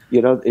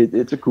 You know,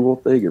 it's a cool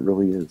thing. It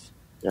really is.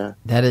 Yeah,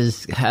 that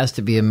has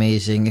to be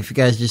amazing. If you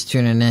guys just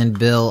tuning in,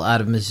 Bill out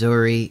of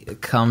Missouri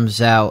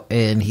comes out,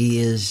 and he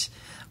is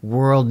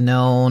world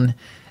known,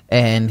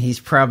 and he's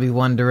probably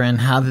wondering,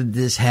 how did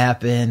this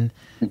happen?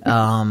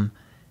 For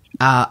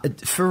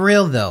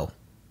real though,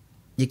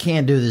 you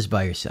can't do this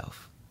by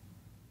yourself.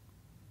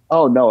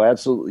 Oh no,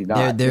 absolutely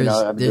not.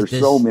 There's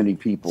so many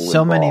people involved.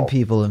 So many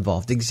people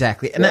involved,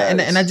 exactly. And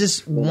I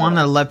just want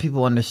to let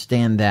people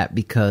understand that,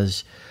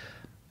 because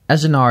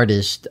as an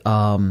artist,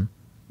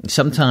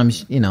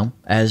 sometimes, you know,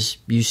 as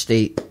you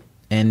state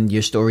and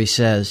your story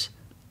says,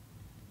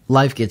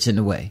 life gets in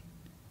the way.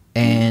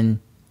 And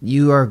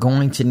you are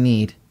going to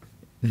need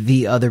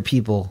the other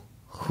people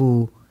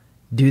who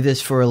do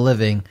this for a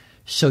living,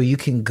 so you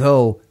can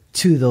go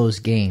to those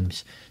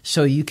games,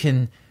 so you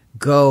can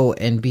go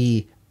and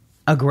be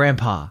a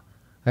grandpa,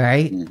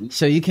 right? Mm-hmm.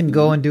 So you can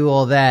go and do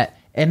all that,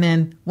 and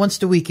then once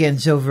the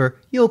weekend's over,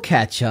 you'll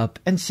catch up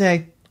and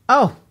say,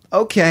 "Oh,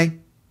 okay,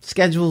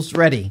 schedule's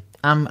ready.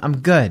 I'm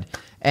good."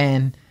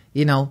 And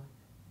you know,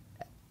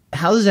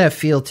 how does that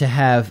feel to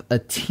have a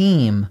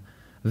team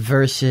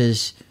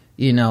versus,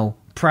 you know,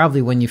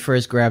 probably when you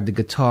first grabbed the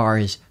guitar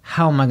is,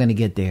 how am I going to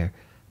get there?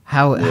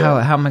 How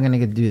am I going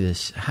to do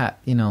this?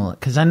 You know,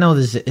 because I know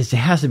it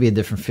has to be a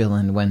different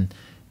feeling when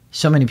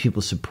so many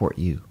people support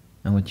you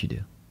and what you do.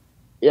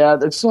 Yeah,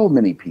 there's so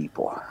many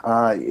people.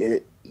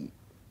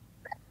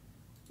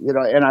 You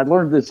know, and I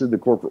learned this in the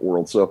corporate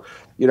world. So,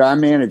 you know, I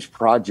manage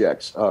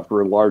projects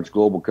for a large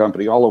global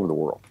company all over the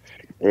world.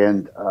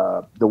 And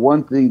the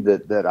one thing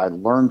that I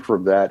learned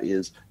from that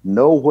is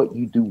know what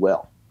you do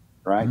well,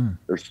 right?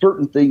 There's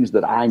certain things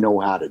that I know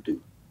how to do,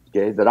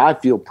 okay, that I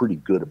feel pretty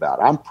good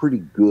about. I'm pretty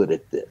good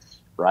at this,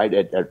 right?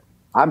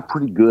 I'm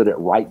pretty good at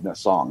writing a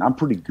song. I'm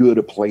pretty good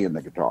at playing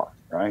the guitar,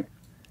 right?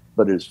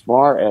 But as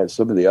far as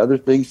some of the other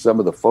things, some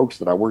of the folks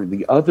that I work with,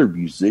 the other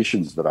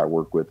musicians that I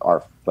work with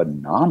are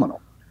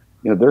phenomenal.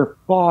 You know, they're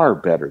far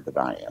better than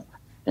I am.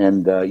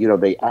 And, you know,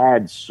 they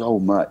add so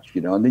much,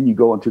 you know, and then you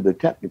go into the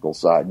technical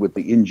side with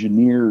the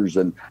engineers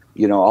and,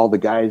 you know, all the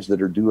guys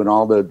that are doing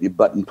all the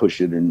button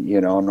pushing and,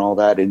 you know, and all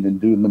that, and then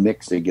doing the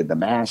mixing and the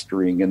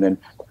mastering. And then,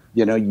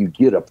 you know, you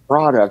get a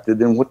product, and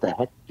then what the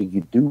heck do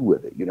you do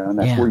with it? You know, and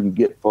that's where you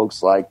get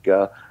folks like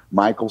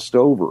Michael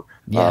Stover,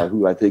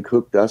 who I think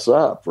hooked us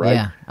up, right?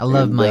 Yeah, I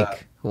love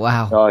Mike.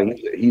 Wow.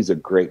 He's a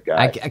great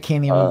guy. I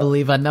can't even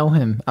believe I know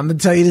him. I'm going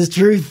to tell you the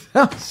truth.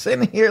 I'm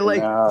sitting here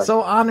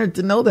so honored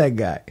to know that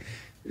guy.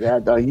 Yeah,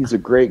 no, he's a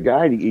great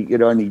guy, you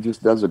know, and he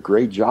just does a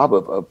great job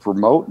of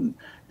promoting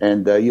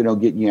and, you know,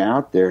 getting you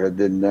out there.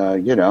 Then,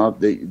 you know,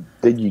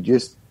 then you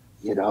just,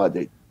 you know,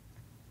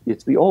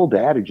 it's the old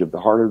adage of the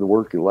harder the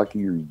work, the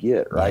luckier you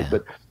get, right? Yeah.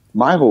 But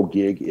my whole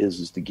gig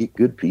is to get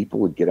good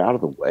people and get out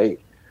of the way.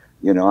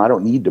 You know, I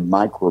don't need to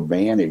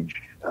micromanage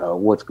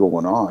what's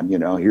going on. You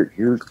know,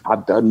 here's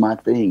I've done my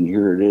thing.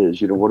 Here it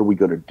is. You know, what are we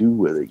going to do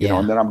with it? You know,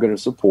 and then I'm going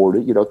to support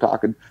it. You know,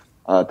 talking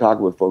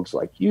with folks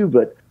like you.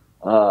 But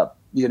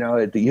you know,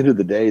 at the end of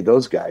the day,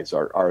 those guys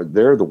are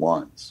they're the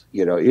ones.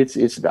 You know,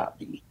 it's not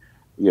me.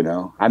 You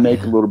know, I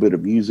make a little bit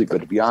of music,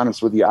 but to be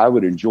honest with you, I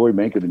would enjoy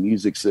making the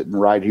music sitting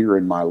right here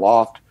in my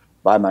loft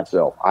by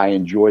myself. I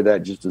enjoy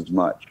that just as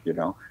much. You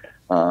know.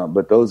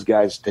 But those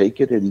guys take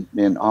it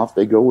and off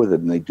they go with it,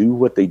 and they do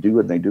what they do,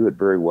 and they do it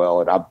very well.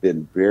 And I've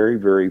been very,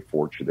 very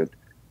fortunate.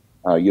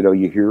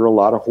 You hear a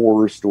lot of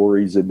horror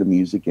stories in the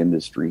music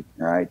industry,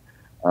 right?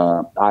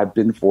 I've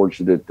been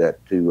fortunate to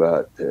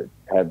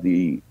have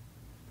the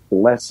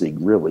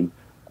blessing, really,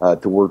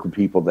 to work with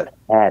people that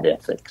had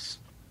ethics,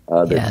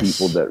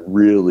 people that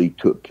really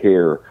took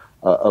care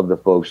of the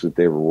folks that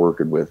they were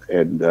working with.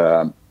 And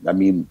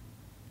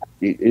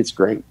it's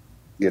great.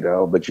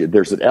 But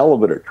there's an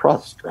element of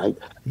trust, right?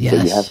 Yes.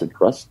 So you have to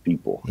trust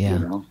people,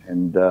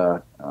 and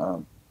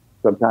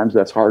sometimes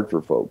that's hard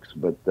for folks,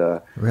 but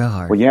real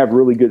hard. When you have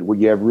really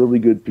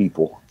good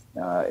people,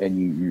 and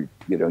you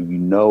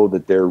know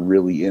that they're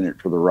really in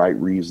it for the right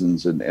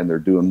reasons, and they're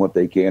doing what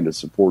they can to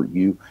support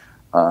you,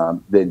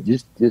 then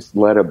just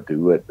let them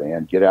do it,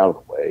 man. Get out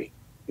of the way,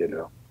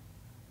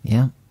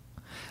 Yeah.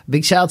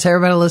 Big shout out to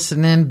everybody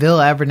listening. Bill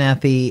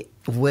Abernathy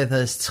with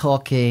us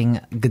talking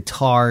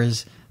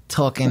guitars,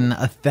 talking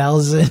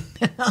 1,000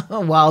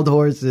 wild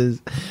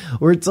horses.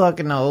 We're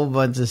talking a whole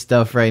bunch of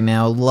stuff right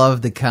now.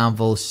 Love the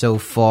convo so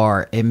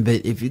far.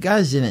 But if you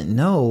guys didn't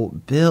know,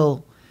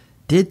 Bill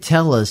did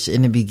tell us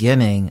in the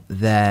beginning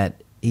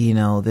that,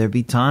 there'd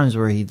be times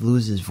where he'd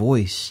lose his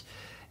voice.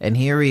 And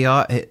here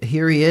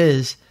he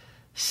is,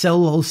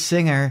 solo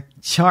singer,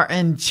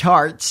 charting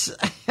charts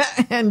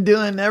and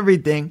doing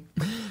everything.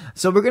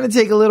 So we're going to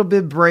take a little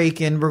bit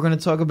break, and we're going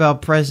to talk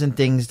about present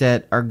things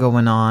that are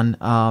going on,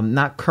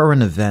 not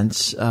current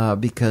events,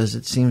 because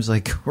it seems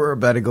like we're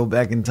about to go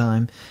back in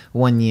time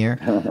 1 year.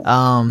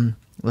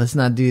 Let's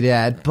not do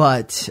that.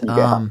 But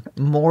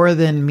More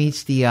Than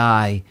Meets the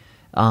Eye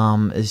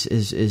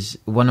is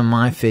one of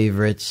my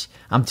favorites.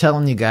 I'm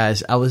telling you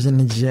guys, I was in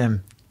the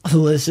gym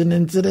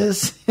listening to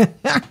this.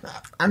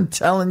 I'm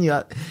telling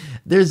you,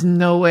 there's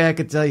no way I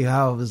could tell you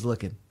how I was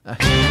looking.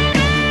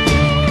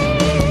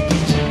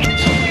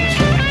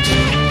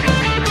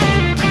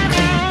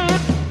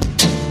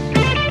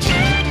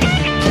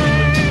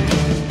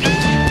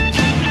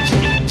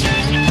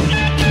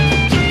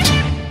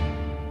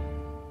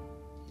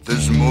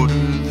 There's more to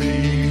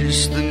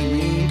this than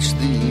meets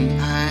the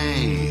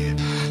eye.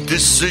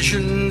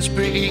 Decisions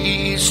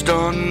based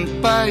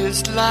on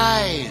biased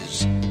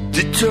lies,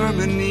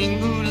 determining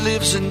who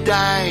lives and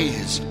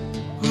dies,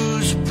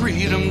 whose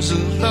freedoms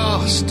are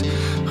lost,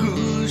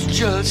 whose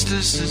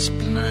justice is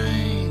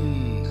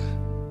blind.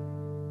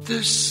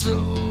 There's so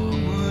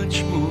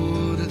much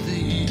more to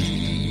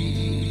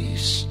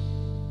this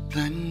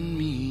than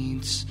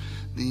meets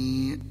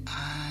the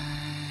eye.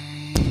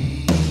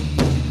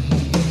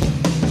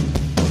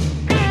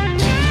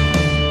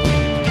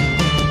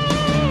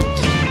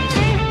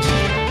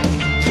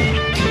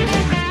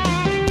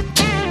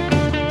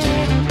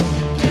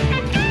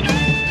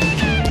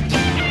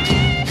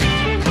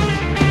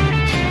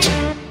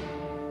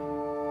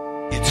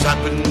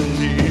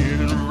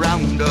 Happening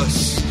around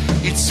us,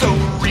 it's so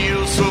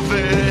real, so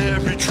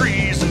very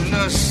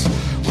treasonous.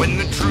 When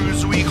the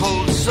truths we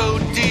hold so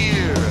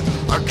dear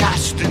are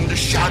cast into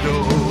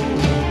shadow,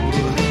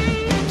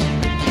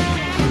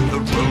 the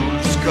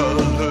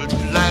rose-colored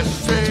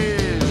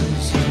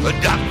glasses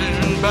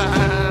adopted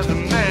by the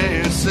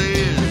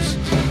masses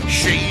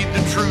shade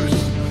the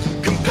truth,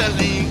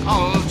 compelling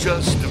all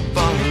just to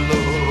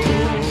follow.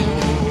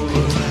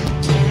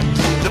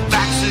 The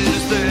facts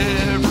is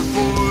there,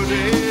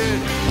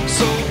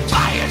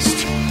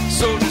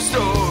 so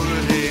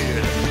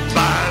distorted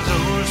by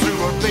those who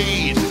are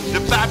paid to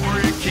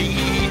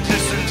fabricate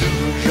this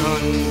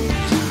illusion.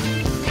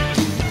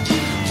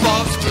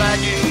 False flag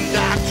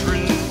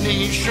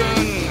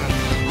indoctrination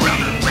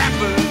running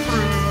rampant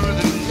through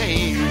the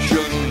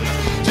nation,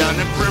 down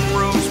a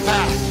primrose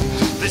path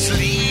that's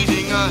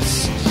leading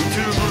us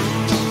to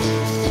ruin.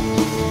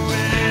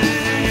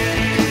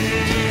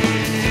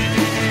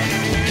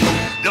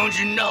 Don't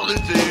you know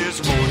that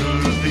there's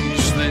more to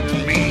this than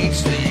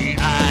meets the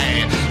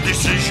eye?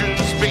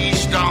 Decisions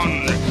based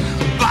on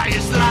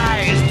biased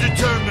lies,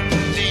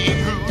 determining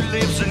who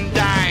lives and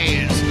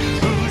dies,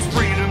 whose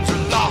freedoms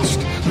are lost,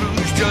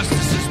 whose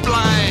justice is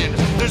blind.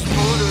 There's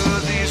more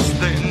to this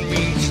than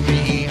meets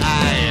the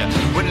eye.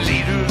 When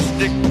leaders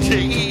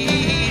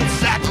dictate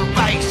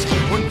sacrifice,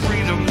 when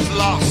freedom's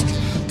lost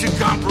to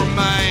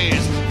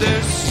compromise,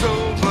 there's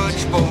so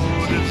much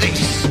more to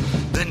this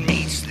than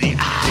meets the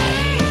eye.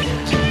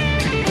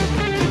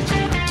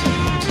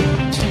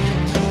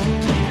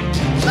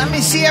 Let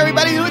me see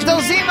everybody with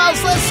those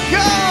emails. Let's go!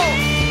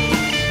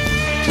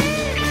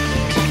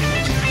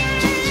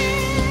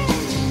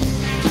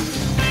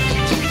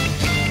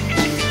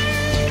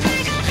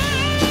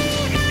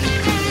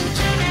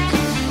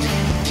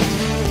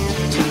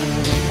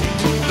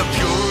 The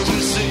pure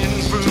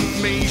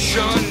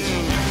misinformation,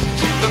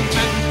 the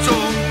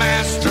mental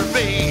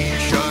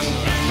masturbation,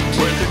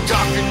 where the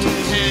talking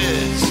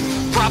heads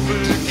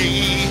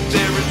propagate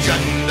their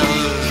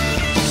agendas.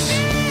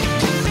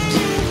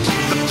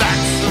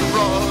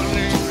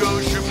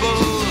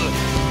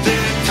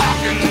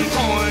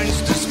 Points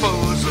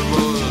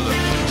disposable,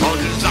 all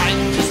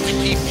designed just to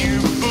keep you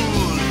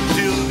fooled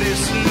till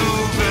this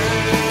November.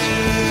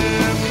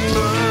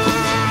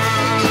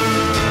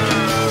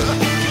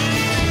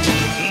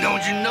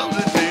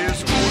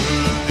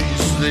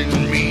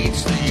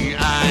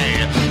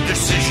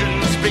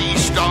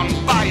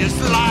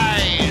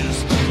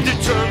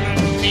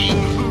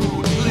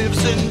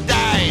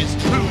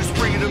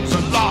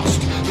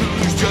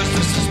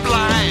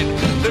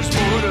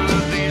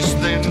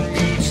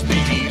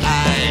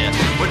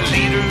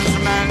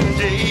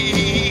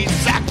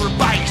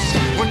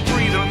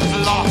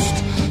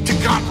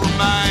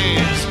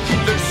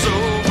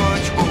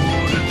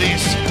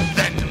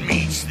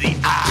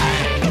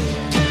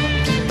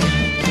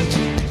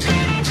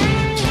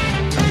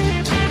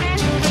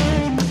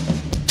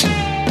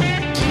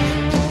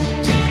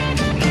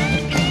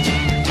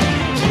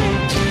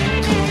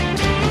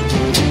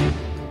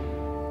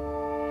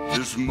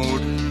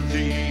 of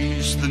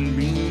these than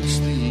meets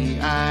the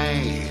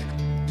eye.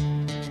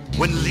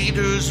 When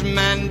leaders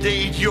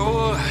mandate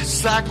your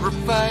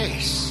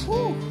sacrifice,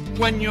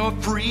 when your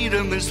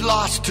freedom is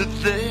lost to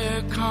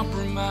their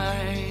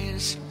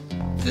compromise,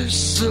 there's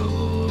so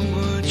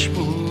much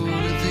more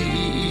to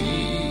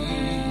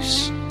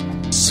these,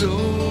 so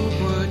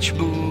much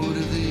more to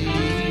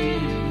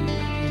these,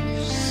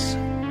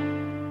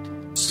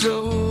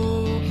 so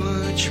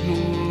much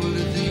more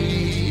to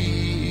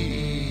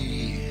these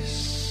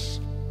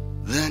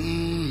than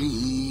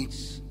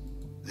meets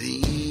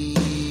the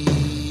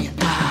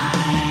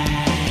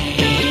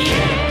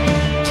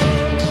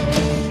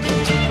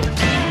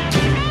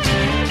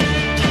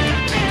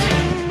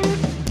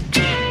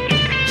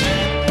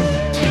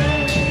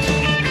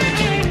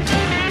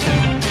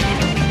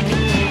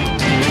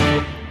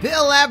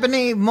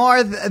Abney,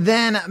 More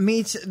Than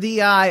Meets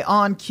the Eye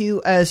on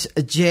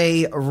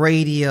QSJ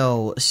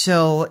Radio.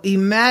 So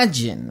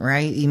imagine,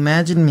 right?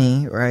 Imagine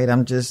me, right?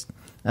 I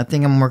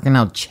think I'm working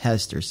out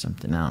chest or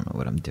something. I don't know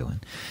what I'm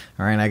doing.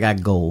 All right, I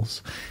got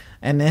goals.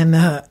 And then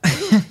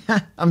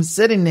I'm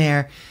sitting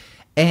there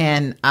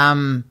and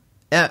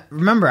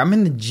remember, I'm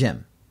in the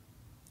gym.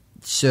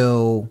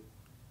 So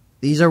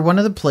these are one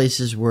of the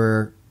places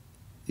where,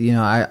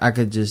 I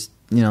could just,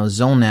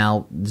 zone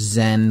out,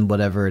 zen,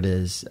 whatever it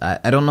is.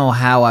 I don't know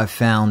how I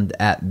found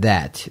at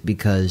that,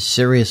 because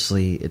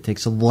seriously, it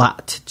takes a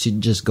lot to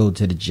just go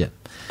to the gym.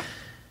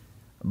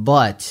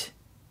 But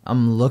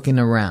I'm looking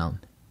around.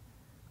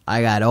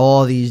 I got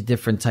all these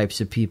different types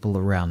of people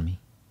around me.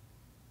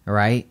 All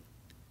right?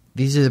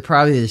 These are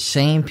probably the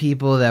same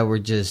people that were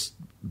just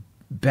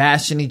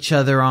bashing each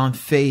other on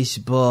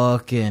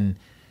Facebook and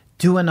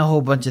doing a whole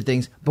bunch of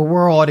things. But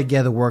we're all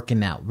together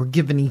working out. We're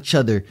giving each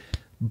other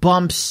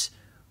bumps.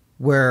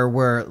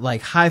 We're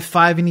like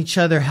high-fiving each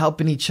other,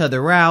 helping each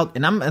other out,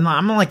 and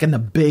I'm like in a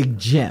big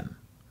gym,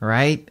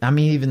 right?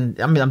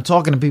 I'm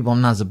talking to people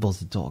I'm not supposed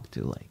to talk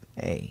to, like,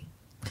 hey.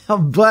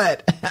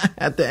 But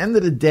at the end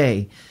of the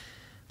day,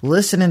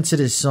 listening to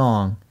this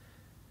song,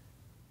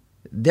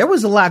 there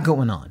was a lot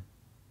going on,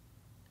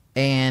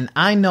 and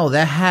I know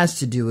that has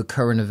to do with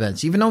current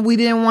events. Even though we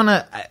didn't want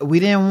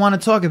to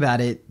talk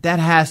about it, that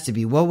has to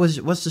be.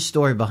 What's the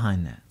story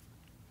behind that?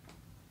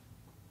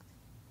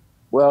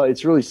 Well,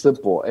 it's really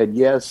simple. And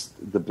yes,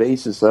 the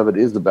basis of it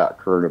is about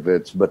current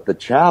events, but the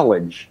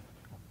challenge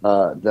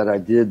that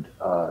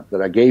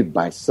I gave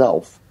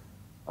myself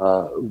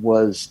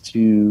was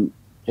to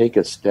take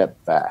a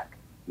step back.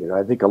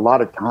 I think a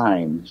lot of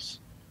times,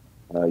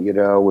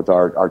 with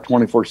our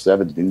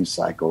 24/7 news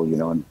cycle,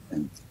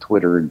 and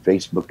Twitter and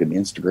Facebook and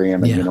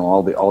Instagram and,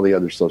 all the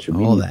other social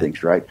media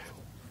things, right?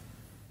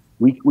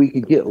 We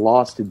could get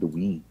lost in the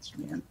weeds,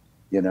 man,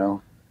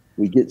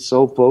 We get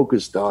so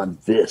focused on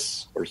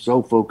this or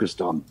so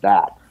focused on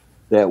that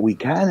we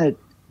kind of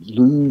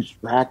lose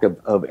track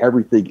of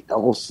everything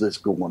else that's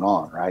going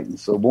on, right? And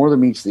so More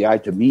Than Meets the Eye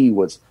to me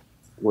was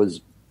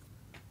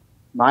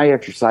my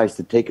exercise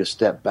to take a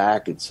step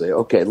back and say,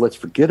 okay, let's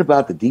forget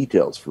about the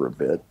details for a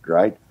bit,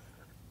 right?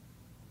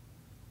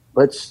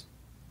 Let's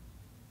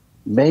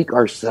make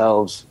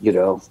ourselves,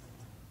 you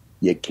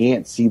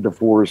can't see the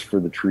forest for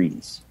the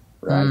trees,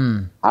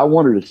 right? I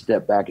wanted to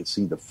step back and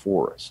see the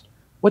forest.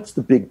 What's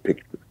the big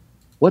picture?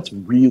 What's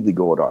really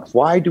going on?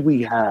 Why do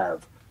we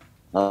have,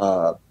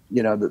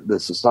 the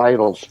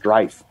societal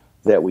strife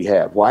that we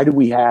have? Why do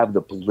we have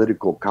the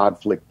political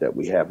conflict that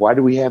we have? Why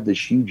do we have this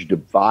huge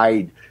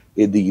divide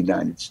in the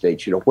United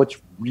States? What's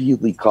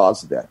really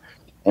caused that?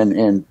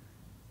 And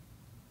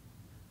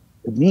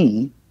to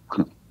me,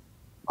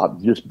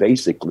 just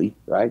basically,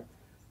 right,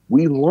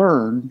 we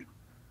learned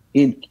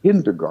in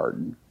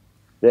kindergarten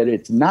that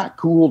it's not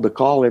cool to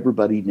call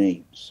everybody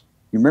names.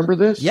 You remember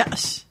this?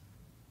 Yes.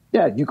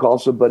 Yeah, you call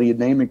somebody a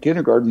name in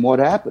kindergarten, what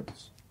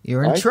happens?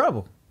 You're in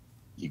trouble.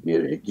 You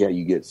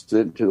get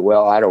sent to,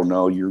 I don't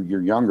know,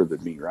 you're younger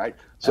than me, right?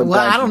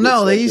 Sometimes I don't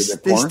know. They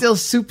still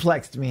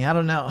suplexed me. I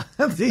don't know.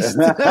 I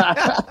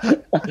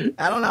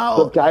don't know.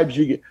 Sometimes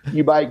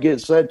you might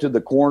get sent to the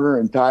corner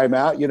and time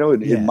out.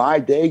 In my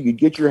day, you'd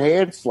get your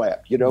hand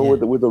slapped,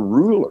 with a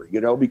ruler,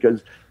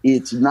 because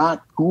it's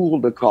not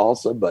cool to call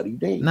somebody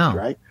names,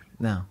 right?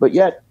 No. But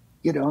yet,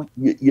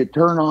 you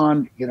turn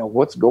on,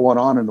 what's going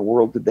on in the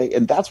world today,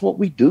 and that's what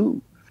we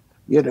do.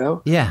 Yeah.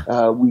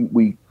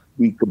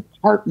 We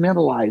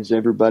compartmentalize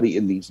everybody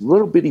in these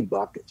little bitty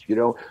buckets.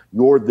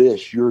 You're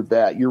this, you're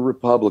that, you're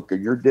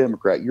Republican, you're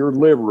Democrat, you're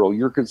liberal,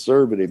 you're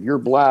conservative, you're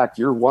black,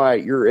 you're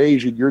white, you're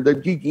Asian, you're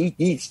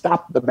you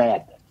stop the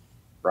madness,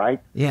 right?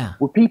 Yeah.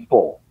 We're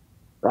people,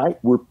 right?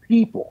 We're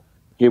people.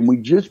 Can we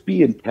just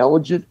be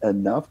intelligent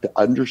enough to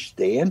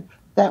understand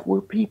that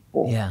we're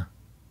people? Yeah.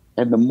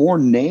 And the more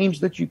names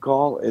that you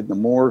call and the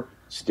more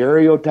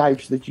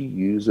stereotypes that you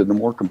use and the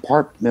more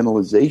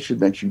compartmentalization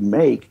that you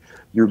make,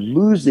 you're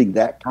losing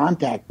that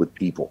contact with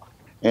people.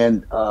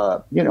 And,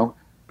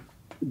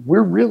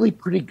 we're really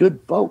pretty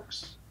good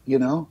folks,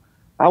 I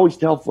always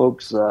tell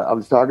folks, I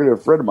was talking to a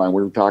friend of mine,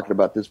 we were talking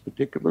about this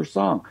particular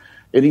song.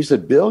 And he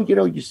said, Bill,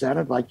 you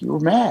sounded like you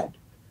were mad.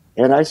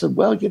 And I said,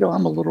 well,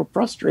 I'm a little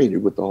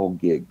frustrated with the whole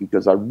gig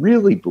because I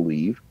really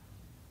believe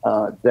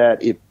that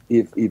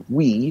if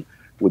we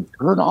would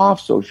turn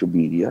off social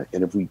media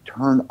and if we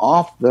turn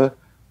off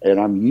and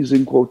I'm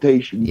using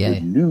quotation, the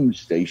news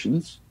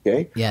stations,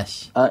 okay?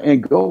 Yes.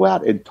 And go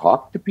out and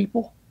talk to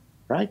people,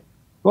 right?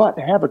 Go out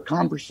and have a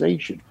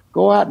conversation.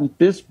 Go out and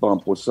fist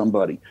bump with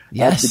somebody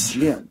at the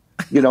gym.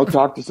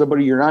 Talk to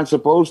somebody you're not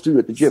supposed to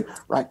at the gym,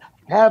 right?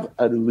 Have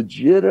a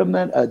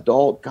legitimate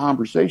adult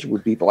conversation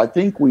with people. I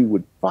think we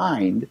would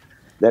find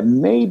that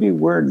maybe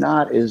we're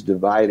not as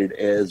divided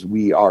as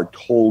we are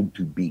told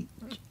to be,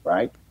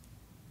 right?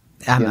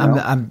 I don't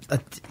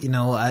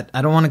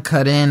want to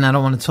cut in. I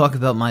don't want to talk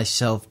about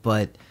myself,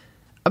 but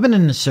I've been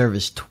in the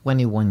service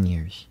 21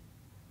 years.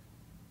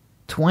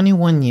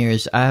 21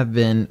 years I have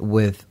been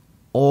with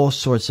all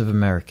sorts of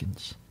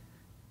Americans.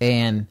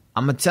 And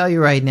I'm going to tell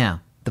you right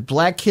now, the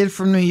black kid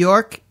from New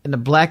York and the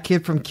black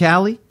kid from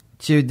Cali,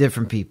 two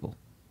different people.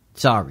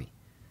 Sorry.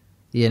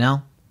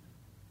 The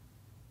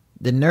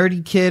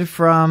nerdy kid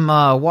from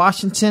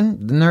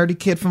Washington, the nerdy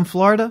kid from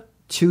Florida,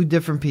 two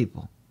different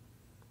people.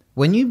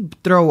 When you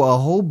throw a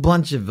whole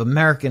bunch of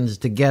Americans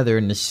together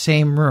in the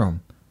same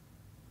room,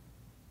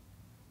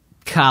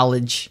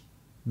 college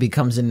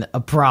becomes a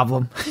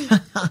problem.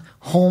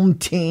 Home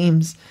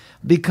teams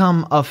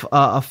become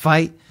a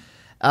fight.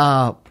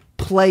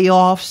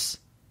 Playoffs.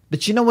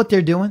 But you know what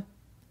they're doing?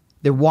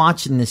 They're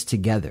watching this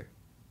together.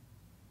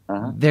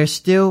 Uh-huh. They're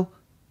still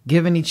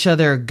giving each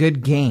other a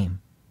good game.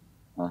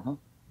 Uh-huh.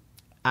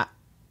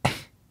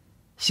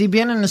 See,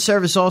 being in the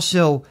service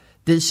also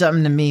did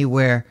something to me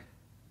where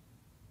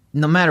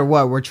no matter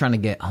what, we're trying to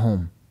get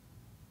home.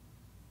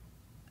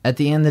 At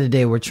the end of the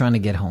day, we're trying to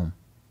get home.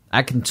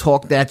 I can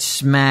talk that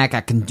smack.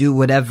 I can do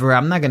whatever.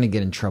 I'm not going to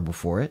get in trouble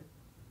for it.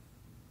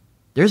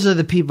 There's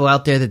other people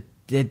out there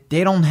that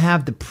they don't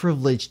have the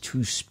privilege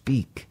to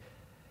speak.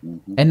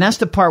 Mm-hmm. And that's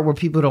the part where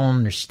people don't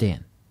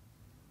understand.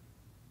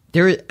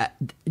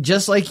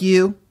 Just like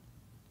you,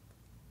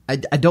 I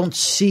don't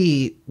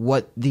see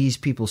what these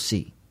people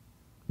see.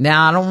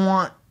 Now, I don't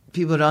want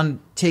people to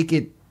take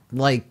it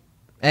like,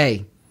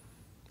 hey,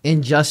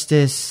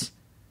 injustice,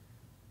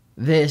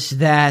 this,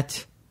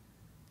 that,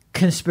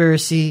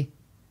 conspiracy.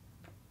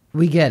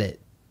 We get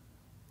it.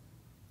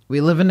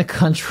 We live in a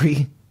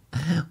country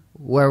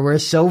where we're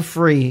so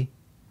free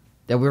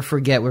that we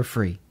forget we're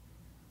free.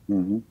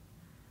 Mm-hmm.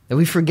 That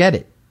we forget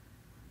it.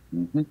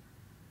 Mm-hmm.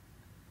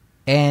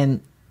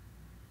 And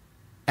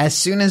as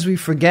soon as we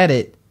forget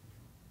it,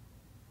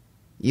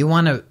 you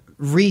want to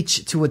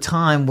reach to a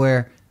time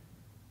where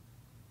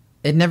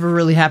it never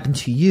really happened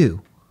to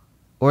you.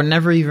 Or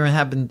never even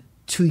happened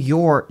to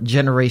your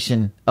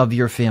generation of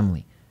your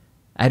family.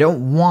 I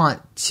don't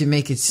want to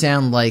make it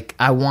sound like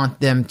I want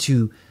them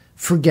to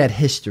forget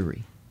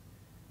history.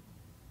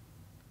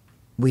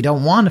 We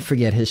don't want to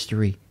forget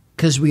history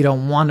because we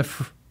don't want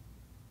to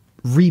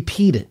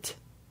repeat it.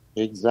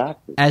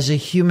 Exactly. As a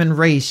human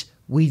race,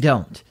 we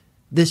don't.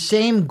 The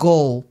same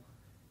goal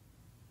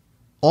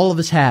all of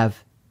us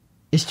have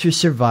is to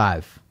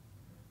survive,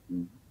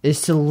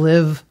 is to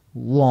live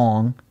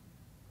long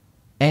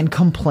and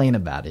complain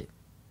about it.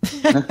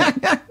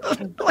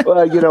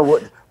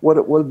 Well,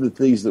 one of the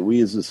things that we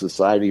as a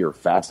society are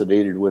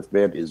fascinated with,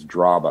 man, is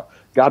drama.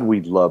 God,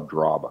 we love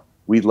drama.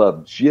 We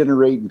love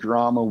generating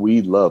drama.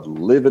 We love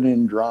living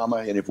in drama.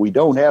 And if we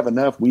don't have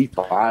enough, we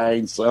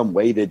find some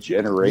way to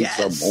generate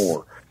some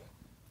more.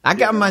 I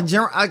got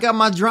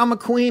my drama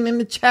queen in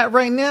the chat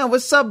right now.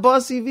 What's up,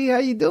 Bossy V? How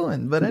you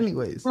doing? But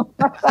anyways.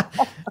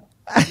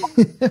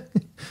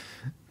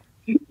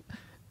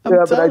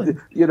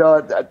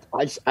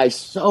 I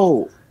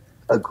so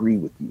agree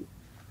with you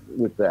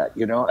with that.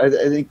 I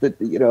think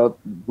that,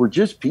 we're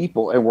just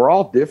people and we're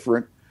all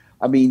different.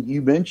 I mean,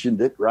 you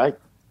mentioned it, right?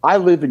 I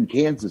live in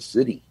Kansas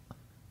City.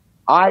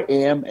 I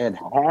am and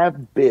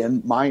have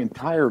been my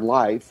entire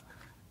life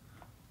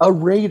a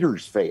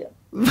Raiders fan.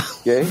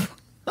 Okay?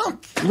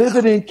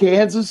 Living in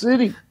Kansas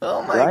City.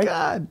 Oh, my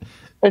God.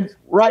 And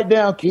right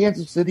now,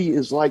 Kansas City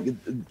is like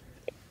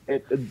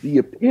the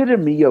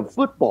epitome of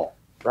football.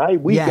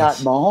 Right? We've got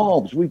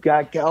Mahomes. We've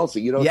got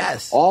Kelsey.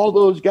 All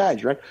those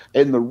guys, right?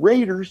 And the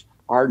Raiders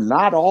are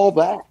not all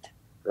that,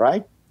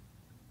 right?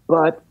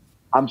 But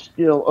I'm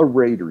still a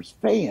Raiders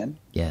fan.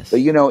 Yes. But,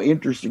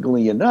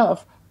 interestingly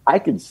enough, I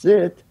can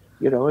sit,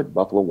 at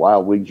Buffalo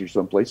Wild Wings or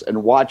someplace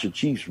and watch a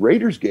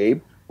Chiefs-Raiders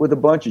game with a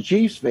bunch of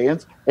Chiefs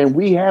fans, and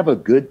we have a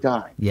good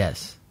time.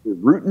 Yes. We're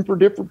rooting for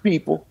different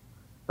people,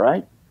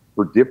 right?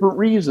 For different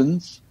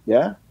reasons,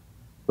 yeah?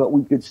 But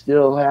we could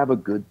still have a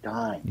good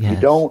time. Yes.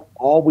 You don't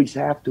always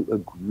have to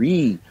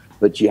agree,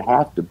 but you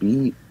have to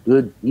be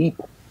good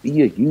people.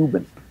 Be a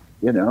human.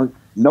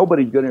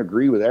 Nobody's going to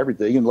agree with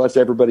everything unless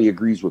everybody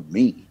agrees with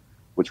me,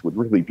 which would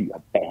really be a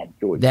bad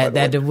choice.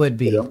 That it would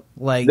be. That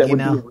would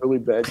be a really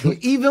bad choice.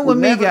 Even with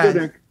me,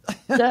 guys.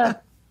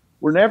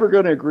 We're never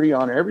going to agree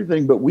on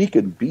everything, but we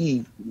can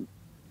be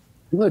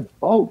good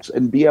folks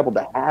and be able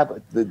to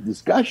have the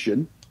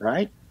discussion,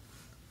 right?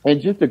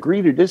 And just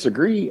agree to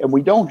disagree, and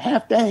we don't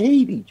have to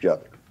hate each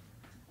other,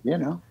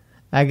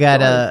 I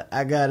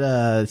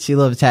got She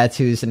Loves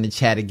Tattoos in the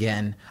chat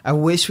again. I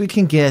wish we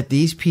can get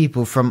these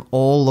people from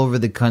all over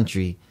the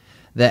country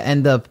that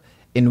end up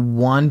in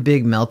one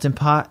big melting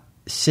pot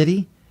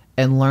city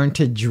and learn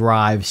to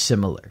drive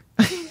similar.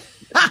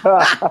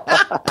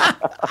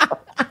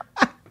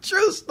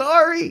 True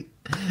story.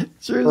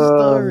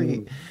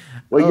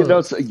 Well,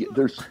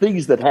 there's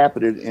things that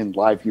happen in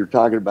life. You're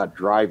talking about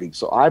driving.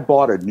 So I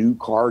bought a new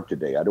car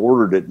today. I'd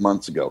ordered it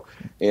months ago,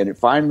 and it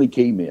finally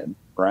came in,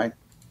 right?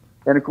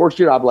 And, of course,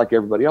 I'm like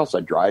everybody else.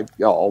 I drive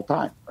all the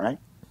time, right?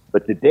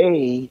 But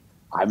today,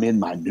 I'm in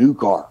my new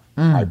car,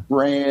 my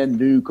brand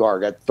new car.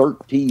 Got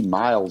 13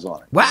 miles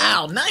on it.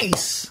 Wow,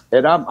 nice.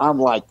 And I'm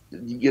like,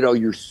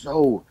 you're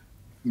so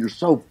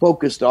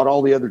focused on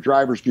all the other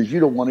drivers because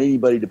you don't want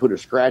anybody to put a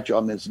scratch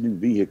on this new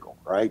vehicle,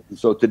 right? And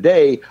so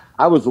today,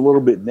 I was a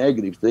little bit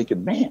negative,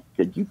 thinking, man,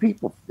 could you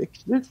people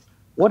fix this?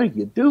 What are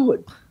you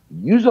doing?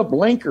 Use a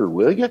blinker,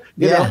 will you?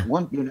 Yes.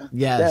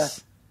 Yeah.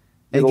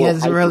 It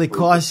gets really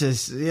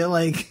cautious. You're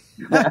like,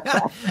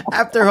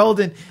 after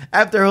holding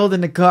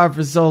the car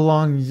for so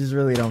long, you just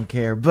really don't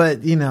care.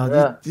 But,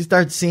 you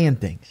start seeing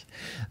things.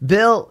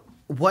 Bill,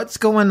 what's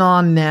going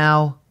on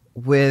now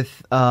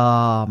with,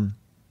 COVID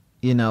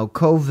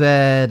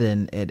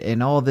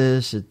and all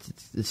this?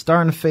 It's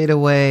starting to fade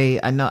away.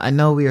 I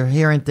know we are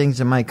hearing things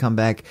that might come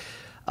back.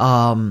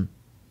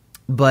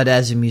 But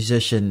as a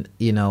musician,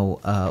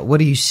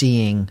 what are you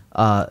seeing?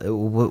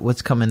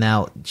 What's coming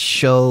out?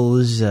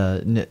 Shows,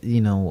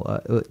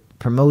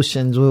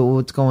 promotions.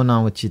 What's going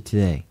on with you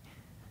today?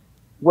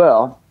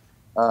 Well,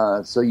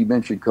 so you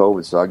mentioned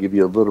COVID, so I'll give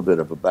you a little bit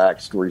of a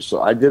backstory.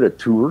 So I did a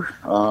tour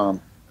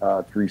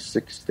through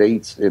 6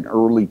 states in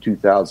early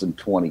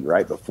 2020,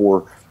 right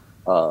before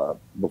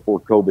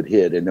COVID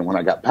hit, and then when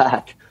I got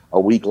back a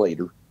week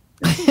later,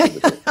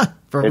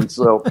 and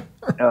so.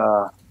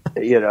 I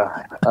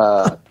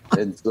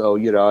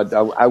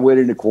went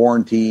into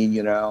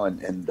quarantine,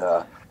 and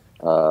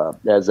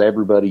as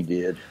everybody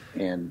did,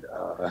 and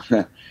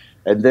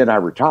and then I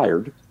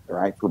retired,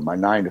 right, from my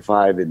 9 to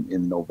 5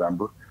 in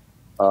November.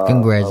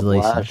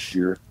 Congratulations. Of last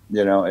year,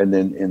 and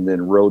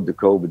then rode the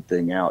COVID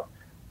thing out.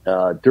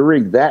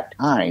 During that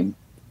time,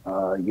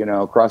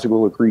 Crossing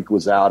Willow Creek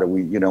was out, and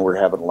we're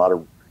having a lot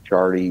of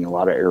charting, a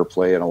lot of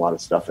airplay, and a lot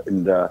of stuff,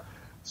 and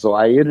so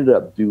I ended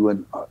up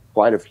doing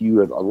quite a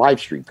few live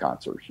stream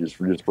concerts just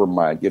for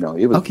my, it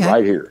was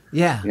right here,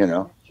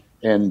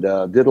 and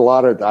did a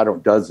lot of,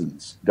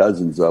 dozens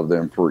of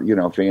them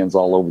for, fans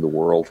all over the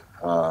world.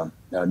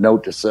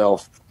 Note to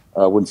self,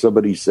 when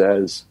somebody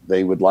says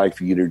they would like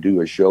for you to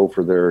do a show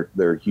for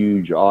their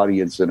huge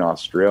audience in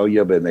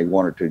Australia, but they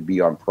want it to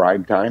be on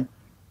prime time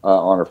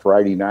on a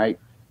Friday night,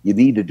 you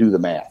need to do the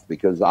math,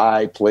 because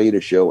I played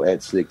a show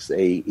at 6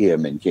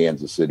 a.m. in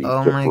Kansas City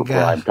for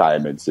prime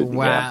time in Sydney.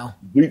 Wow.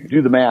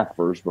 Do the math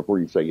first before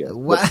you say yes.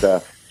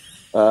 But,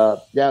 so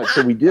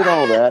we did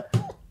all that.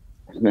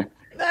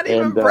 Not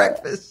even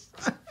breakfast.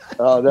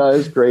 Oh, no,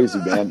 it's crazy,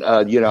 man.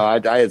 I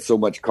had so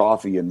much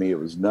coffee in me, it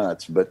was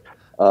nuts. But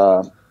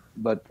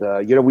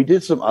we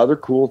did some other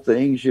cool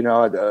things.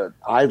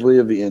 I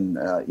live in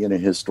a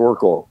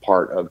historical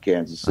part of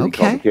Kansas City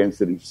called the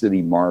Kansas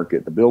City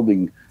Market. The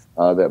building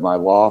that my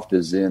loft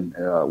is in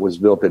was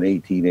built in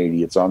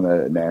 1880. It's on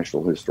the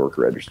National Historic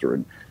Register,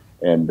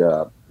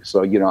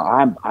 so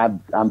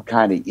I'm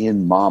kind of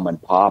in mom and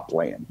pop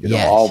land.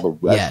 All the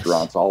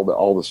restaurants,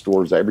 all the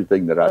stores,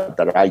 everything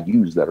that I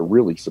use that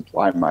really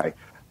supply my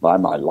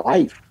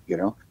life.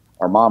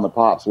 Are mom and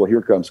pops. Well,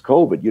 here comes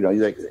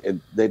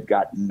COVID. They've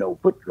got no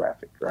foot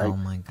traffic, right? Oh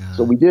my God!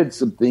 So we did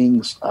some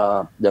things.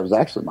 That was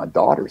actually my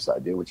daughter's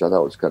idea, which I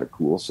thought was kind of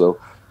cool. So.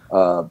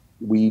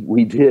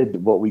 We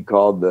did what we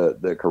called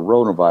the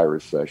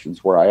coronavirus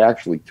sessions, where I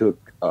actually took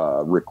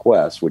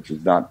requests, which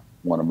is not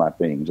one of my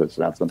things. It's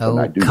not something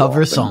I do.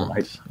 Cover often, songs.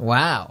 Right?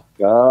 Wow.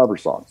 Cover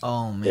songs.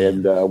 Oh,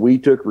 man. And we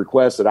took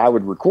requests that I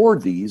would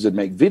record these and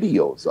make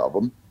videos of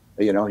them,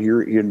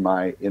 here in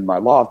my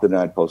loft, and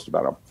I'd post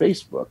about it on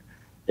Facebook.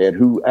 And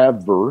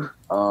whoever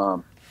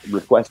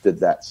requested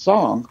that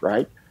song,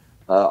 right,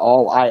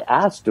 all I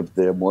asked of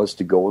them was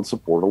to go and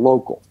support a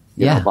local.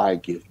 Buy a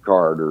gift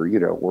card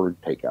or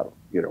take out,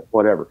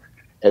 whatever.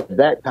 And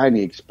that kind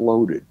of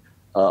exploded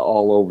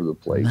all over the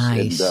place.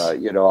 Nice.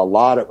 And, a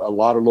lot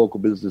of local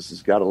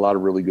businesses got a lot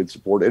of really good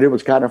support. And it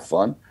was kind of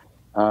fun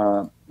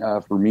for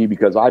me,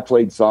 because I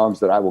played songs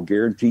that I will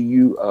guarantee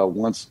you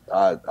once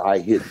I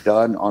hit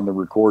done on the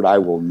record, I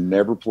will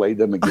never play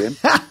them again.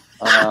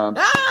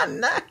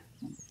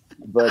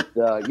 But,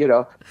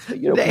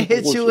 they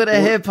hit you with a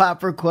hip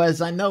hop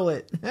request. I know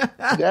it.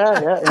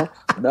 Yeah.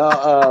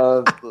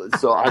 No,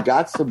 so I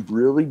got some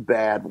really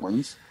bad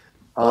ones.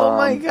 Oh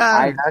my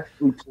God. I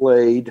actually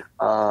played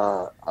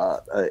an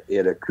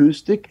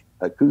acoustic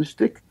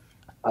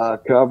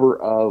cover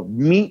of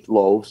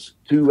Meatloaf's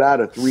 2 Out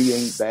of 3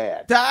 Ain't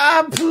Bad.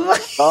 Stop.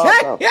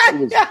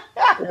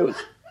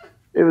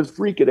 It was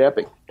freaking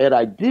epic. And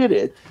I did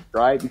it,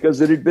 right, because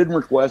it had been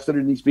requested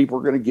and these people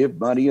were going to give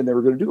money and they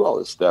were going to do all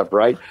this stuff,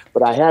 right?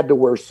 But I had to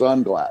wear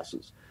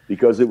sunglasses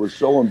because it was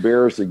so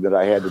embarrassing that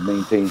I had to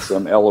maintain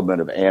some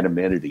element of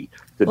anonymity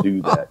to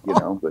do that, you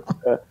know.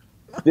 But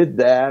did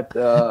that.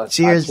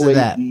 Cheers to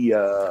that.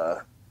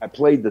 I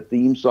played the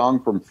theme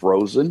song from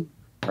Frozen,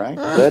 right?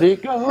 Let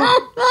it go.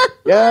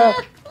 Yeah.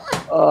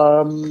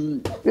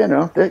 You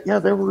know,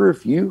 there were a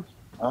few.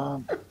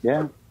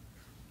 Yeah.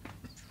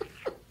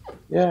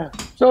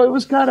 So it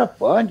was kind of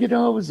fun, you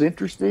know. It was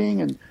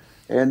interesting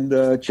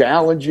and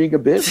challenging a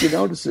bit, you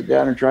know, to sit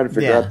down and try to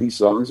figure out these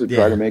songs and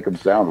try to make them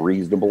sound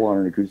reasonable on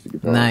an acoustic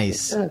guitar.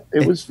 Nice. Yeah,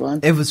 it was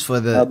fun. It was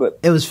for the.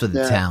 It was for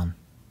the town.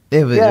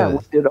 It was. We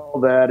did all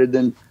that, and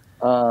then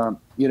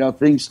you know,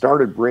 things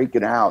started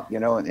breaking out. You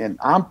know, and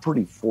I'm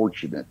pretty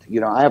fortunate.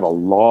 You know, I have a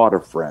lot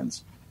of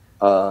friends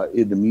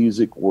in the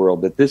music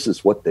world that this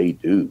is what they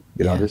do.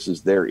 You know, this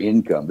is their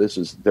income. This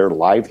is their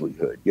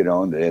livelihood. You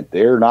know, and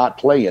they're not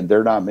playing,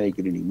 they're not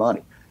making any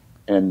money.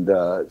 And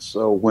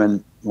so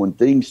when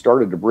things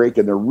started to break,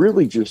 and they're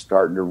really just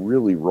starting to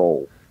really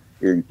roll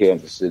here in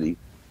Kansas City,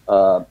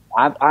 I'm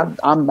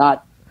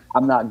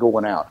not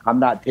going out. I'm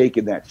not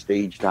taking that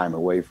stage time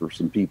away for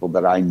some people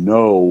that I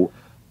know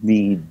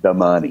need the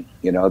money.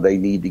 You know, they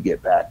need to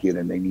get back in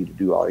and they need to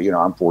do all, you know,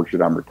 I'm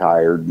fortunate I'm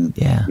retired and,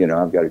 you know,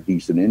 I've got a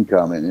decent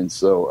income. And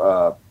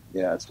so,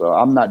 so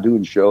I'm not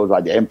doing shows. I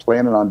am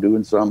planning on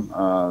doing some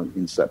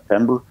in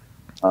September.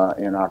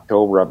 In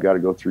October, I've got to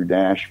go through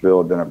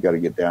Nashville, then I've got to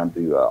get down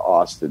to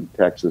Austin,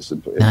 Texas,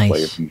 and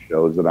play a few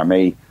shows. And I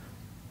may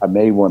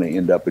want to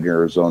end up in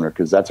Arizona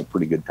because that's a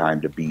pretty good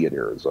time to be in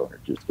Arizona.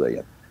 Just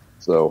saying.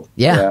 So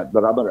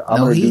but I'm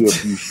gonna do a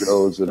few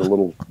shows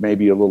and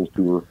maybe a little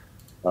tour.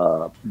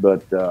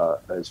 But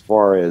as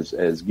far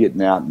as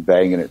getting out and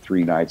banging it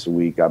 3 nights a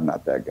week, I'm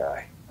not that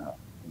guy.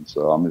 And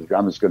so I'm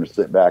just going to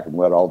sit back and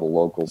let all the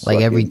locals.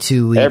 Like every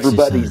 2 weeks.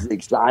 Everybody's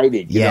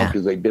excited, you know,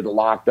 because they've been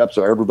locked up.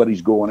 So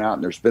everybody's going out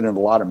and they're spending a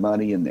lot of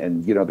money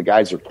and you know, the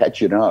guys are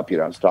catching up. You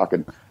know, I was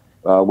talking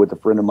with a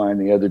friend of mine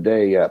the other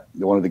day,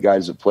 one of the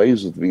guys that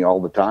plays with me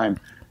all the time.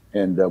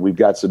 And we've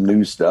got some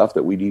new stuff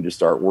that we need to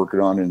start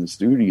working on in the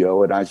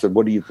studio. And I said,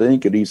 what do you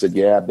think? And he said,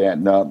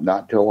 no,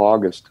 not till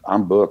August.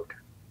 I'm booked.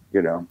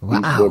 You know,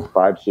 he's booked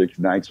 5-6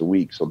 nights a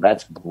week. So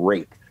that's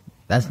great.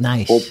 That's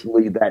nice.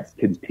 Hopefully that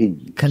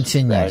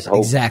continues. Right?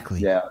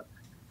 Exactly. Yeah.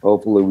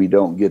 Hopefully we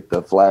don't get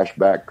the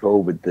flashback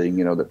COVID thing,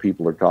 you know, that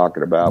people are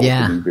talking about with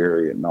the new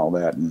variant and all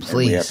that. And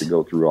we have to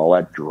go through all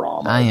that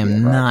drama. I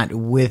am not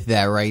with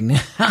that right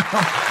now.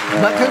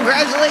 But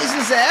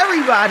congratulations to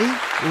everybody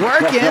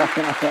working.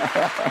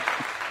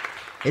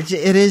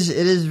 It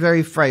is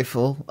very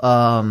frightful.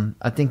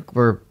 I think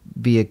we're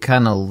be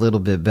kind of a little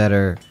bit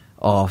better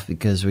off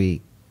because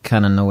we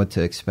kind of know what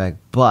to expect.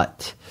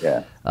 But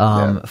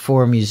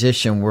for a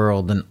musician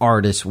world, an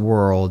artist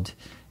world,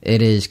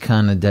 it is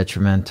kind of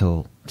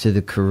detrimental to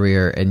the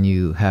career, and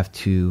you have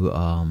to,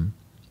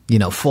 you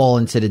know, fall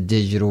into the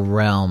digital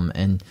realm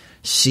and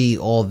see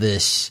all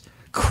this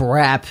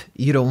crap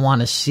you don't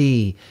want to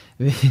see.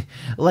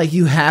 Like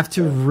you have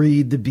to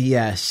read the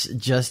BS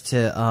just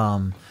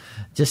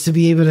to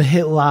be able to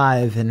hit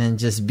live and then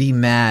just be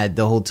mad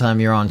the whole time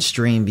you're on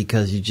stream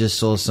because you just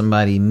saw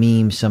somebody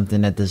meme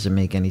something that doesn't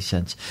make any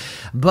sense.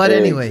 But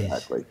anyways.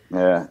 Exactly.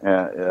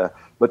 Yeah.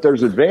 But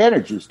there's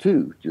advantages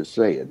too, just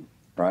saying,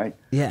 right?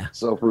 Yeah.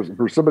 So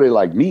for somebody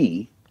like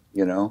me,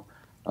 you know,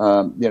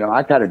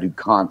 I kind of do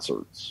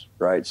concerts,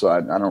 right? So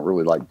I don't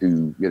really like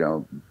do, you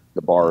know,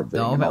 the bar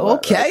thing.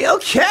 Okay.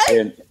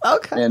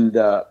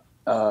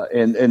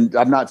 And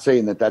I'm not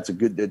saying that's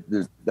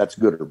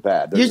good or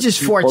bad. You're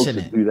just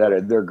fortunate to do that,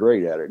 and they're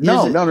great at it.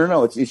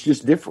 No. It's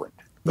just different.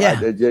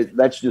 Right? Yeah,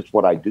 that's just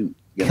what I do.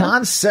 You know?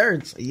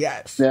 Concerts,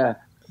 yes. Yeah,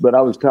 but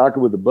I was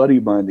talking with a buddy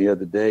of mine the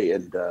other day,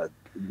 and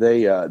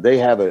they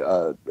have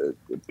a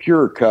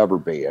pure cover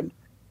band,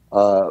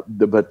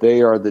 but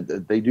they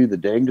do the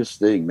dangest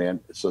thing,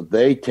 man. So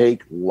they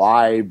take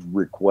live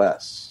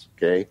requests.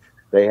 Okay,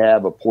 they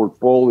have a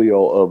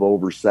portfolio of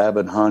over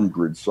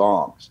 700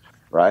 songs,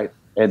 right?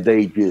 And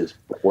they just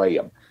play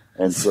them.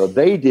 And so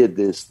they did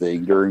this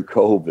thing during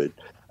COVID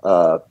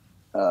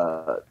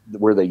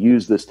where they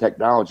used this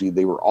technology.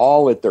 They were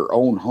all at their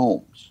own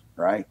homes,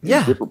 right? Yeah.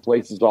 In different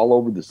places all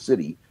over the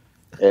city.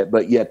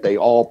 But yet they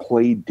all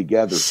played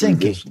together. Syncing.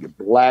 This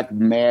black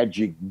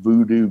magic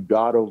voodoo,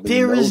 God only knows what.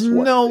 There is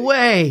no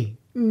way.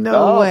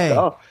 No way.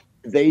 No.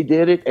 They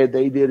did it, and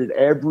they did it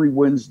every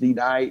Wednesday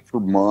night for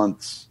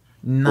months.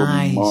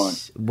 Nice. For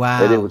months.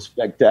 Wow. And it was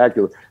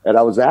spectacular. And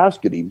I was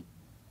asking him,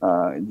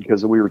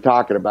 because we were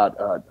talking about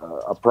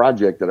a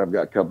project that I've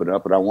got coming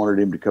up, and I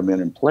wanted him to come in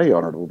and play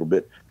on it a little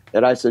bit.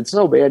 And I said,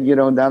 so, man, you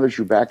know, now that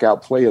you're back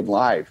out playing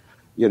live,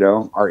 you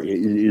know,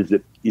 is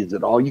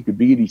it all you could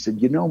be? And he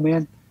said, you know,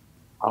 man,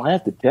 I'll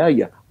have to tell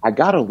you, I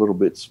got a little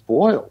bit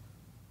spoiled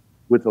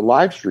with the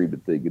live streaming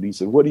thing. And he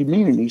said, what do you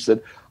mean? And he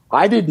said,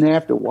 I didn't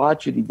have to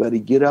watch anybody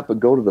get up and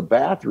go to the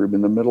bathroom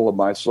in the middle of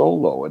my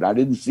solo. And I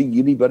didn't see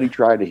anybody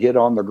try to hit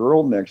on the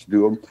girl next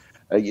to him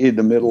in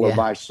the middle of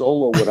my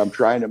solo when I'm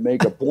trying to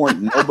make a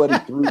point. Nobody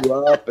threw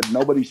up and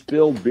nobody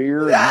spilled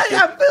beer. And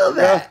I feel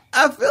that.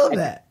 I feel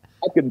that.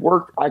 I could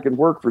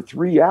work for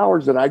 3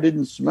 hours and I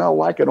didn't smell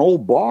like an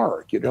old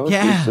bar.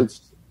 Yeah.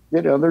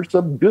 There's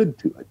some good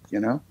to it.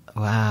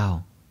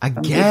 Wow, I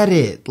get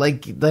it.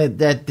 Like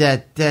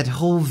that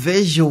whole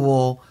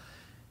visual.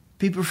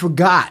 People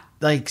forgot.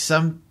 Like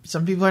some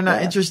people are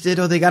not interested,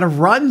 or they got to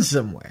run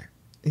somewhere.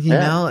 You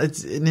know,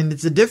 it's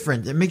a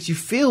different. It makes you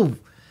feel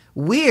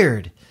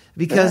weird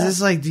because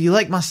it's like, do you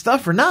like my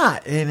stuff or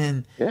not?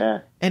 And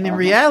in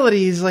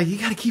reality, it's like you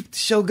got to keep the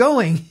show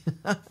going.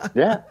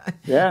 Yeah.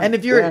 And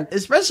if you're,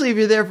 especially if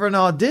you're there for an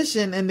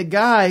audition, and the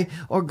guy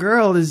or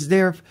girl is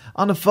there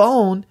on the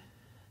phone,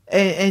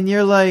 and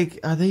you're like,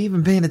 are they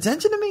even paying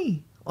attention to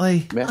me?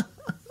 Like, oh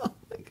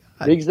my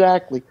God.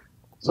 Exactly.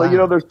 So,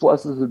 there's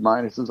pluses and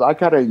minuses. I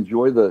kind of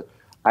enjoy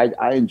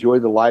I enjoy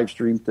the live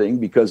stream thing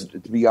because, to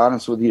be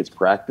honest with you, it's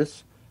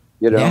practice.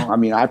 I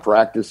mean, I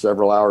practice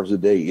several hours a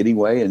day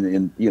anyway.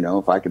 And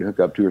if I can hook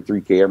up 2 or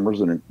 3 cameras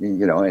and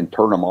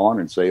turn them on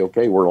and say,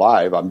 okay, we're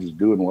live, I'm just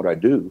doing what I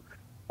do.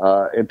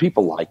 And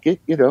people like it,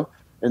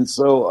 And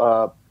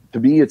so, to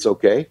me, it's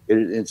okay.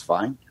 It's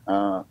fine.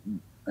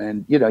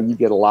 And, you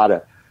get a lot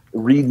of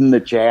reading the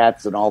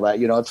chats and all that.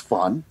 It's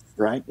fun,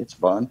 right? It's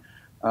fun.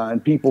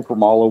 And people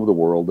from all over the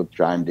world have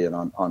chimed in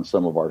on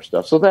some of our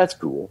stuff. So that's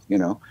cool,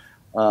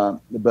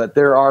 But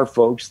there are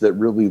folks that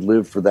really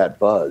live for that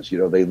buzz.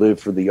 They live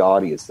for the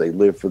audience. They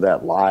live for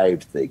that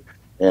live thing.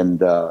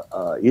 And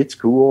it's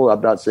cool. I'm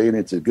not saying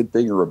it's a good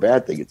thing or a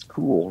bad thing. It's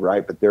cool,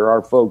 right? But there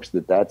are folks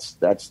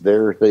that's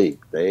their thing.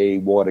 They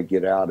want to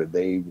get out and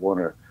they want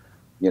to,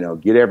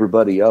 get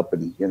everybody up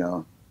and,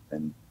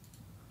 and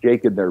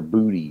shaking their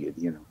booty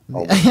and,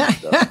 all that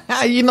stuff.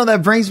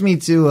 That brings me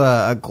to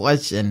a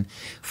question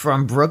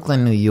from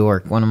Brooklyn, New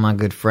York. One of my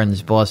good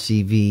friends, Boss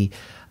CV.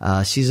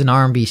 She's an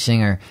R&B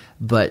singer,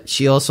 but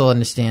she also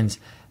understands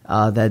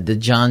that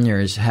the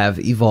genres have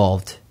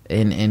evolved,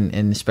 in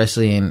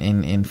especially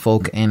in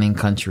folk and in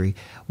country.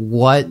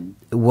 What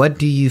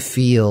do you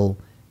feel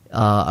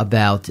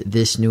about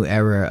this new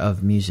era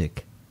of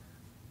music?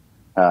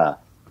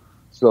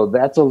 So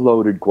that's a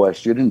loaded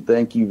question, and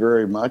thank you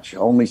very much.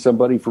 Only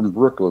somebody from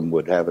Brooklyn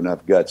would have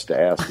enough guts to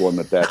ask one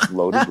that's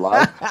loaded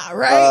live.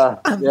 Right?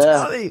 I'm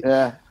telling you.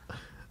 Yeah.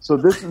 So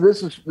this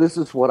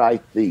is what I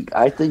think.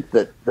 I think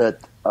that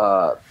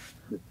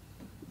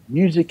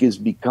music is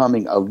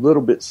becoming a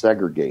little bit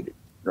segregated,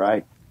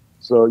 right?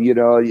 So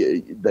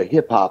the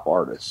hip hop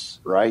artists,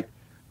 right,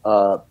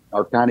 are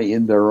kind of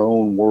in their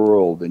own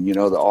world, and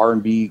the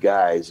R&B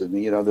guys, and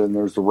then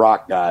there's the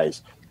rock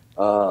guys.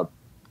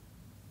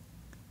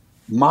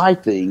 My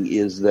thing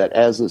is that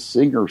as a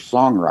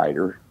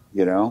singer-songwriter,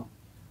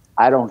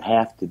 I don't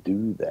have to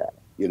do that.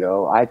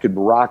 I could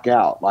rock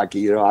out like,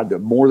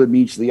 More Than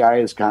Meets the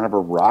Eye is kind of a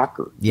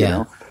rocker,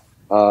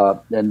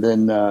 and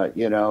then,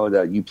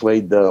 you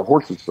played the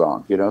Horses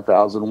song,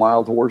 1,000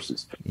 Wild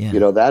Horses.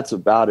 Yeah. That's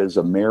about as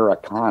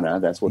Americana.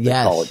 That's what they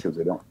call it because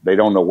they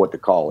don't know what to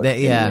call it.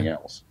 Anything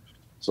else.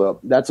 So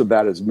that's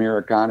about as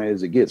Americana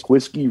as it gets.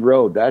 Whiskey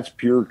Road, that's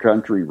pure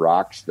country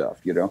rock stuff,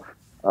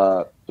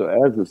 So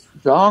as a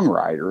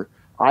songwriter,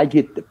 I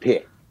get to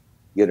pick,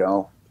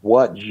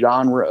 what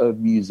genre of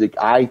music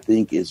I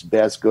think is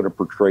best going to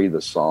portray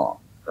the song,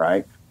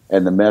 right?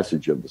 And the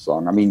message of the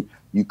song. I mean,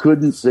 you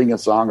couldn't sing a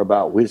song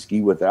about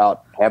whiskey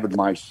without having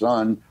my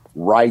son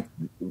write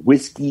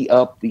whiskey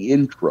up the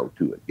intro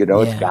to it.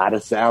 It's got to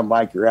sound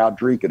like you're out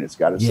drinking. It's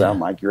got to sound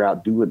like you're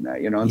out doing that,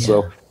 And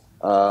so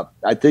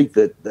I think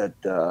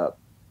that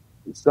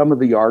some of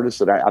the artists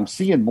that I'm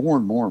seeing more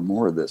and more and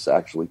more of this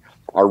actually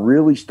are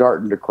really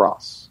starting to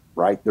cross,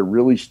 right? They're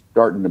really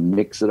starting to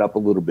mix it up a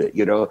little bit.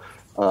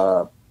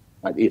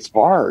 It's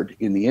hard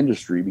in the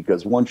industry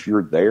because once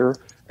you're there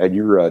and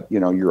you're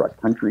a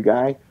country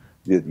guy,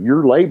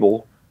 your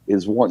label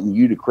is wanting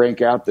you to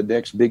crank out the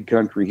next big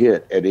country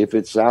hit. And if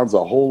it sounds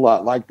a whole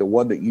lot like the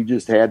one that you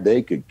just had,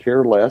 they could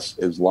care less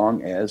as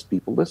long as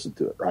people listen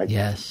to it, right?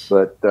 Yes.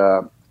 But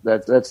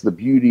that's the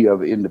beauty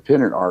of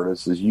independent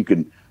artists is you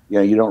can,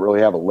 you don't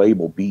really have a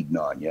label beating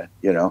on you,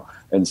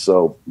 and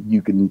so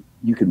you can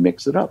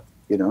mix it up,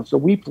 So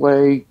we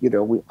play,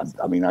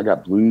 I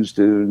got blues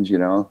tunes,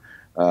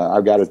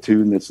 I've got a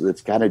tune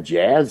that's kind of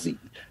jazzy,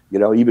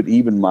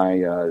 even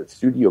my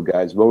studio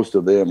guys, most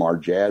of them are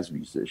jazz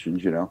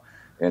musicians,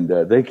 and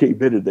they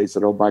came in and they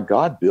said, "Oh my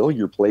God, Bill,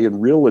 you're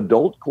playing real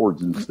adult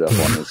chords and stuff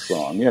on this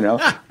song," So, you know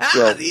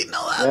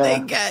how they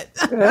get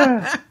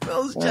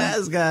those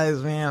jazz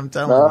guys, man. I'm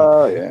telling you.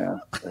 Oh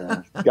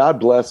yeah. God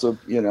bless them,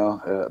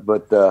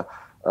 but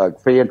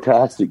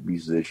fantastic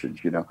musicians,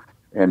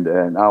 and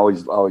I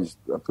always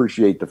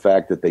appreciate the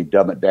fact that they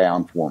dumb it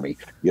down for me,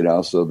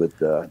 so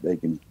that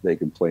they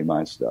can play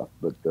my stuff.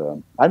 But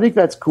I think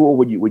that's cool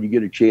when you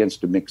get a chance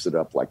to mix it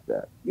up like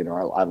that.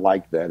 I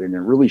like that, and it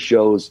really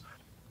shows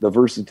the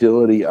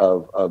versatility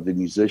of the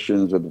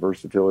musicians and the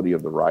versatility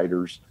of the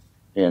writers,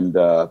 and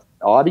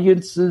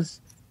audiences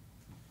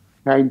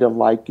kind of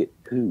like it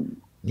too.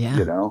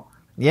 Yeah,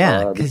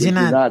 yeah, because you're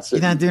not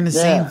doing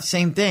the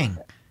same thing.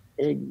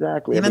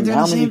 Exactly. You're not doing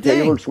the same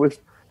thing.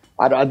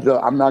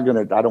 I'm not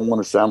going to, I don't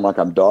want to sound like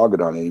I'm dogging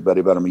on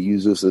anybody, but I'm going to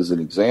use this as an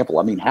example.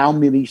 I mean, how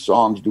many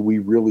songs do we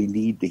really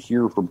need to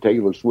hear from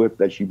Taylor Swift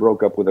that she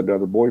broke up with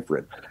another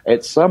boyfriend?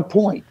 At some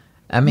point,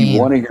 you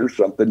want to hear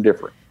something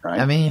different, right?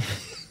 I mean,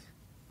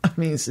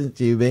 since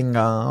you've been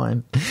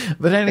gone.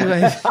 But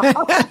anyway.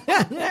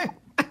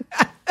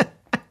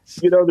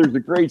 There's a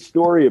great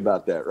story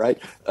about that,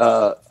 right?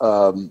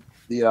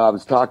 I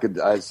was talking,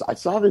 I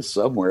saw this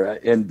somewhere,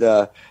 and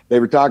they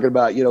were talking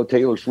about,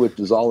 Taylor Swift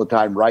is all the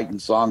time writing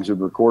songs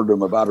and recording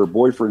them about her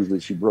boyfriends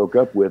that she broke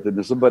up with.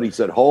 And somebody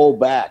said,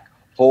 hold back,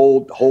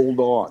 hold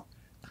on.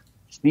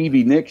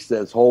 Stevie Nicks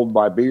says, hold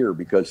my beer,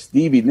 because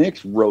Stevie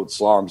Nicks wrote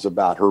songs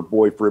about her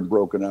boyfriend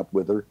breaking up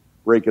with her,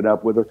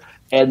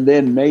 and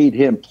then made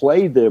him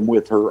play them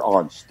with her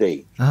on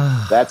stage.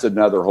 That's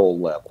another whole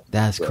level.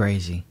 That's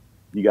crazy.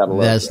 You got to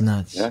love That's that.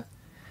 Nuts.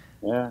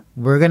 Yeah.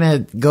 We're going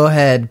to go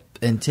ahead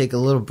and take a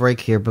little break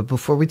here. But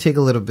before we take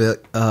a little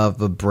bit of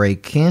a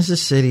break,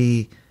 Kansas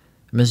City,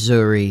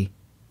 Missouri,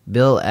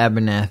 Bill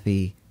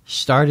Abernathy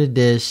started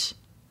this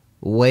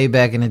way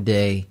back in the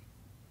day.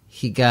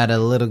 He got a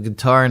little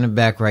guitar in the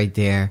back right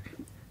there.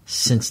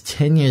 Since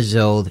 10 years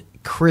old,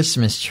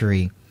 Christmas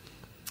tree.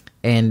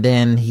 And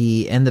then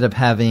he ended up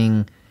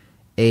having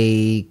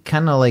a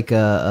kind of like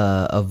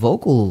a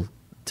vocal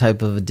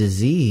type of a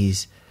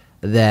disease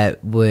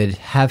that would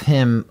have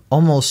him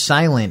almost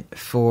silent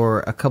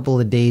for a couple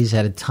of days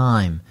at a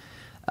time.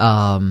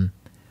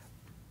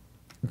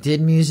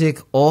 Did music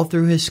all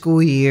through his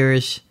school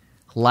years.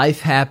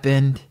 Life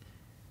happened.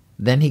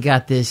 Then he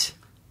got this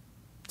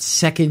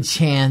second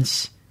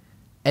chance,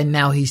 and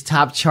now he's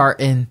top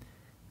charting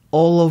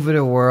all over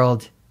the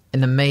world.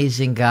 An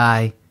amazing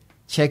guy.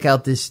 Check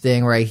out this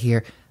thing right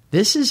here.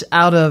 This is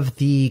out of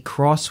the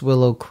Cross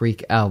Willow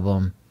Creek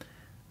album.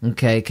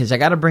 Okay, because I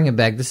got to bring it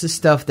back. This is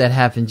stuff that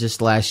happened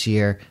just last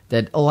year,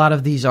 that a lot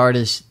of these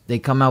artists, they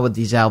come out with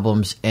these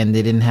albums and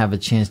they didn't have a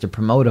chance to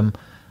promote them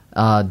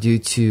due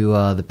to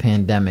the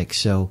pandemic.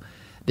 So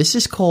this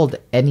is called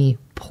Any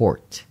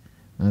Port.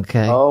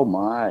 Okay. Oh,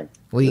 my.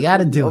 We got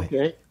to do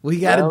it. We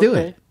got to do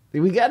it.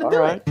 We got to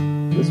do it.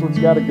 This one's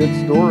got a good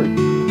story.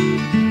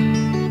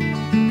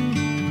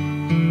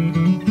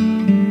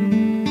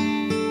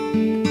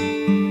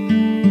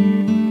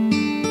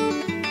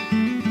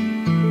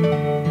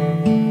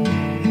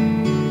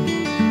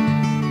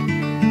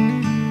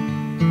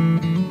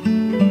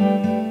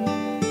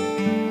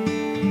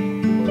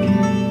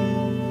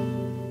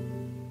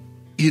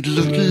 It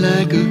looked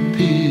like a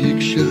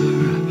picture,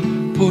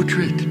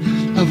 portrait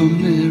of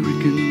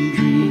American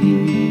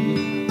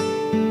dream.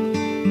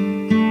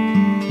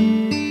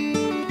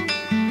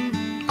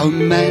 A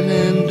man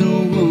and a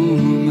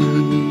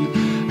woman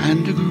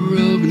and a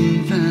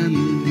growing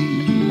family.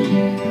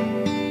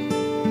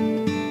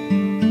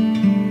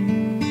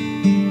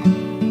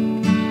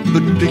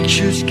 But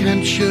pictures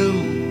can't show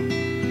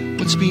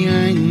what's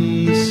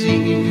behind the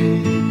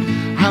scene.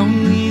 How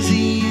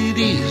easy it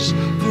is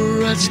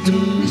for us to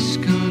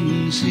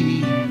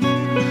misconceive.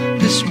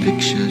 This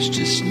picture's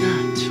just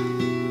not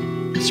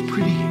as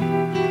pretty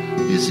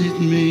as it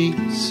may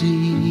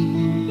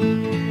seem.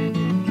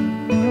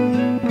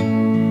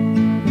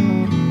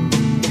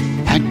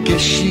 I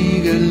guess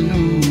she got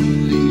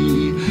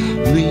lonely,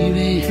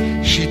 maybe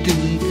she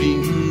didn't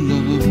feel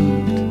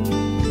loved.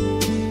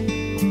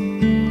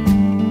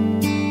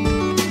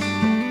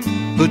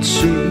 But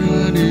soon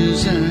her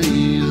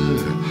desire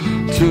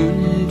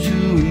turned to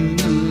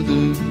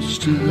another's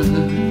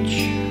touch.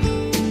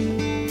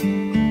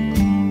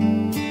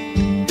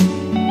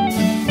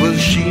 Well,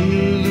 she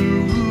knew the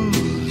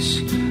rules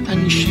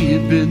and she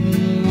had been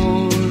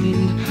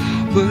warned,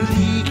 but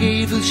he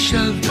gave her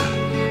shelter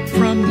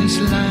from this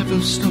life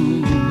of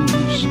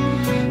storms.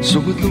 So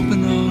with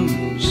open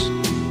arms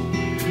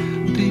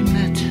they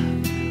met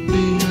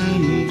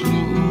behind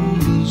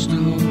closed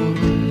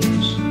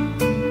doors.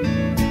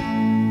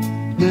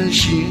 Now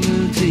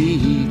she'll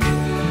take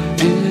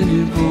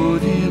any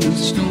port in a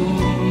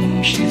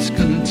storm. She's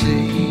gonna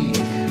take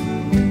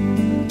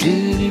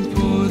any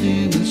port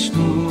in a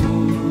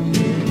storm.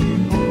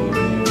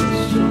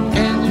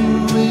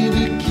 Any way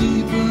to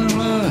keep her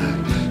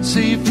heart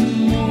safe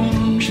and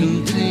warm,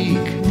 she'll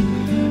take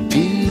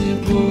any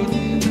port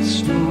in a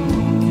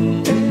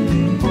storm.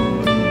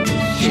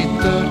 She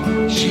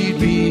thought she'd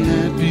be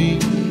happy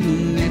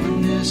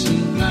living this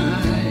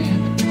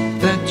life.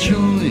 That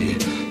joy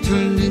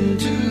turned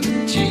into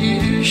the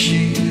tears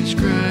she is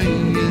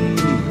crying.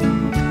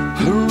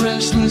 Her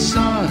restless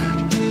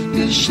heart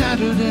is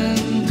shattered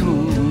and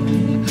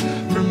torn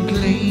from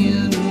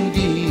playing a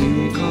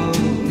game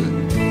called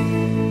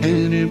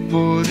Any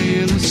Port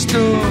in a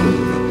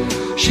Storm.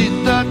 She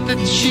thought that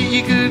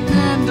she could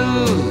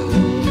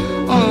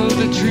handle all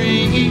the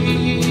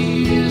treason.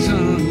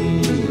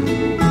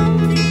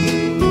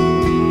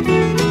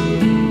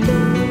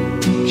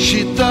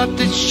 She thought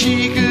that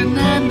she could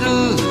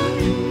handle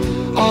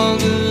all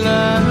the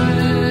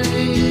lies.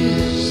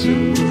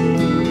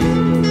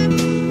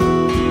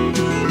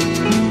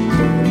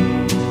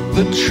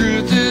 The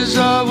truth is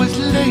always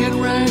laying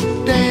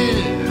right there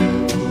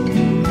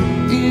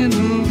in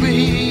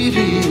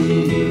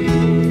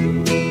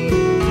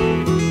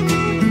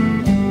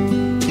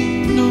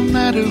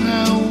matter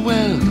how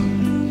well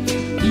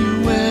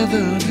you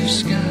weather the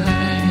skies.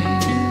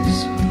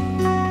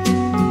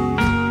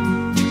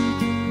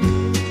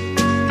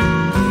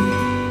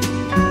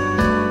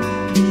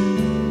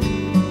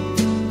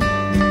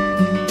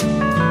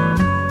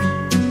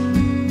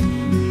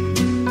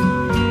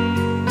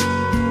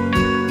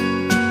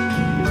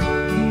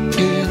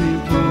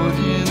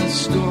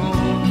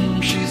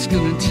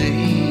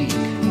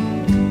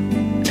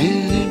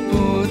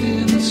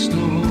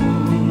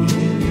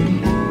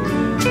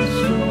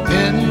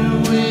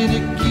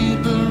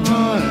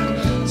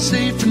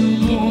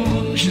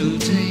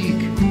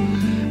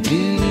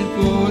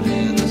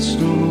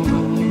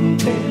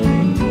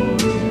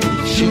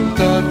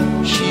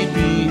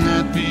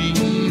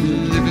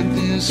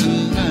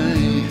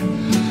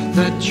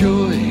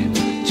 Joy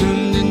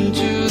turned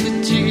into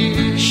the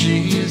tears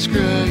she is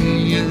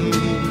crying.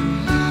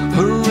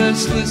 Her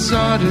restless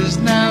heart is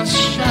now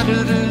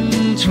shattered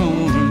and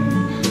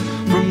torn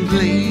from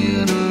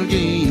playing a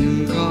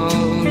game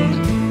called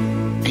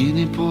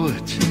Any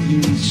Port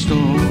in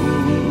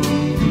Storm.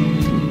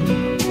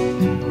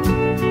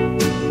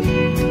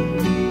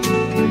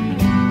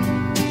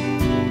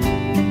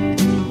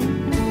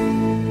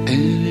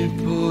 Any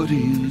port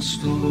in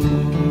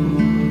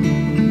storm.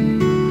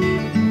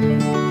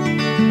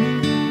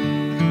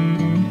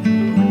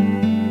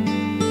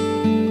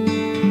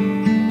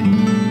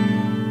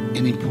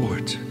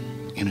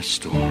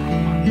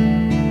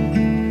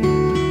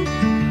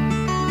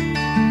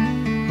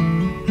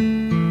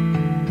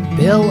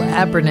 Bill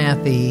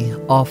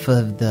Abernathy off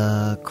of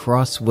the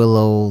Cross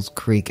Willows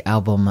Creek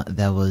album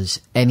that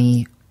was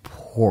Any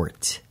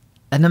Port.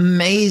 An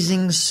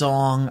amazing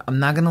song. I'm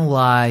not going to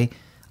lie.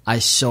 I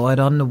saw it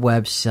on the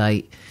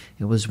website.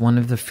 It was one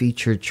of the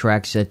featured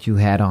tracks that you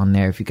had on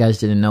there. If you guys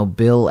didn't know,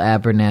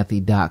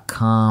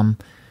 BillAbernathy.com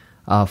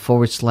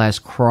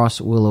 /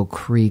 Cross Willow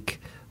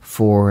Creek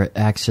for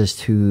access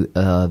to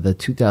the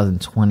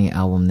 2020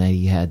 album that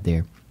he had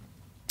there.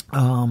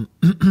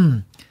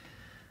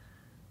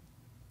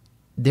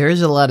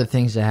 There's a lot of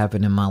things that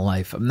happen in my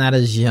life. I'm not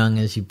as young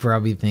as you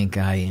probably think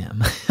I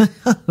am.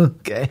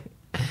 Okay.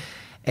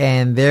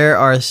 And there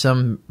are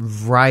some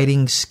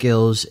writing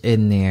skills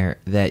in there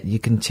that you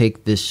can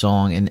take this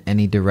song in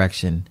any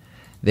direction.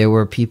 There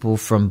were people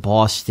from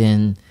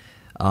Boston,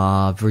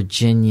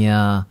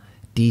 Virginia,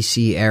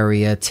 DC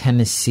area,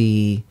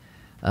 Tennessee,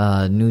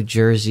 New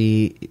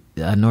Jersey,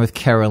 North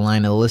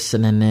Carolina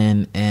listening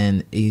in,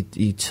 and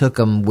you took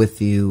them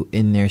with you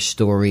in their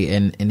story,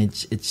 and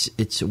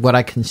it's what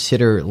I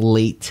consider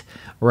late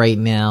right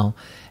now.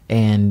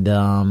 And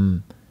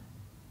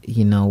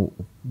you know,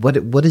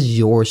 what is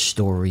your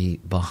story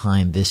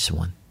behind this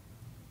one?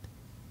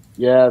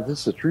 Yeah,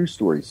 this is a true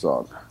story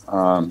song.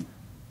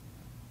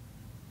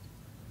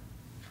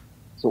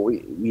 So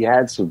we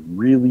had some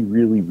really,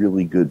 really,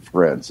 really good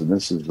friends, and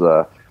this is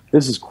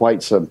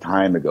quite some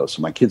time ago.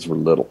 So my kids were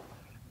little,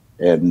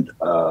 and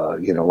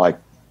you know, like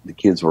the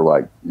kids were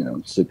like, you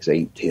know, 6,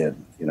 8,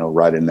 10, you know,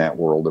 right in that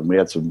world. And we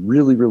had some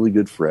really, really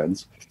good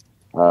friends,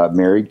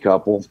 married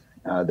couple.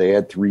 They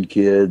had 3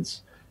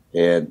 kids,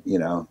 and you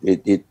know,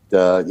 you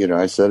know,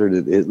 I said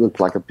it looked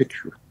like a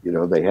picture. You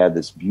know, they had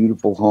this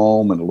beautiful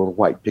home and a little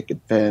white picket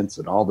fence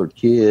and all their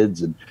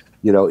kids, and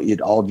you know,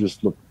 it all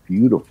just looked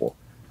beautiful.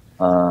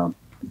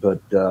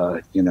 But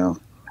you know,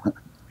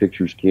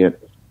 pictures can't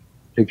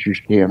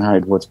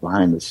hide what's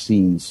behind the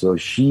scenes. So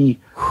she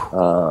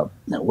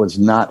was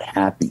not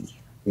happy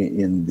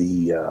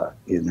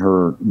in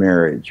her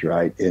marriage,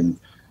 right? And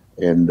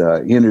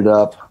ended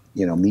up,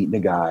 you know, meeting a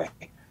guy,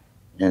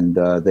 and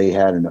they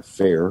had an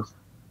affair,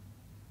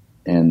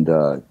 and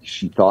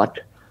she thought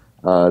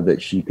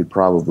that she could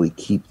probably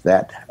keep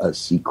that a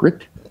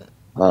secret,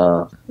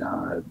 but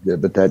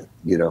that,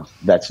 you know,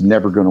 that's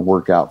never going to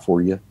work out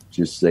for you.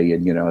 Just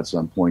saying, you know, at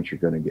some point you're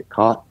going to get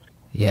caught.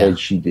 Yeah. And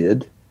she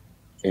did.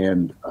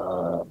 And,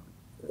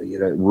 you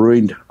know,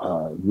 ruined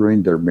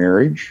their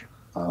marriage,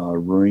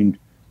 ruined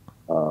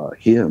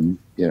him.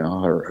 You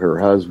know, her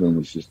husband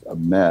was just a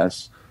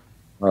mess.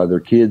 Their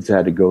kids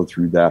had to go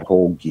through that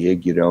whole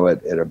gig, you know,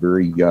 at a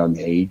very young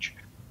age,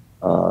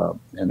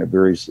 and a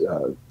very,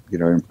 you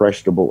know,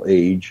 impressionable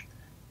age.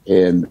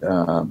 And,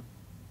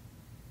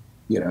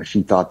 you know,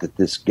 she thought that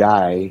this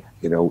guy,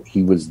 you know,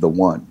 he was the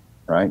one,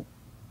 right?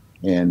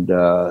 And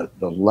the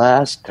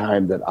last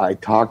time that I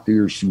talked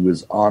to her, she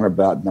was on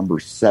about number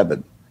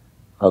 7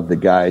 of the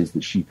guys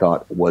that she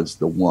thought was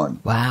the one.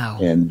 Wow.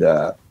 And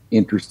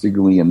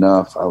interestingly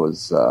enough, I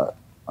was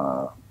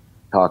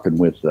talking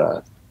with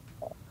a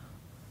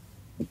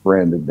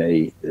friend,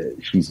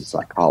 and she's a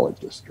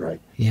psychologist,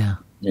 right? Yeah.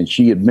 And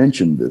she had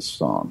mentioned this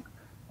song,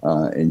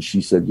 and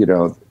she said, you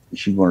know,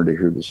 she wanted to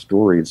hear the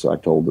story. And so I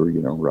told her,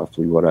 you know,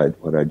 roughly what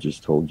I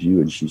just told you.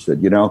 And she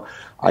said, you know,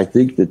 I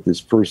think that this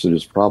person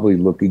is probably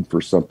looking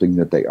for something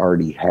that they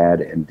already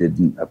had and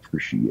didn't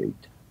appreciate.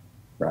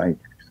 Right.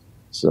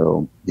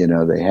 So, you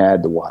know, they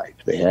had the wife,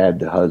 they had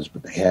the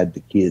husband, they had the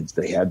kids,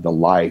 they had the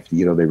life,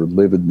 you know, they were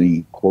living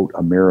the quote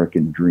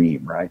American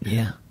dream. Right.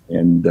 Yeah.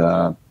 And,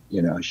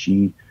 you know,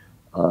 she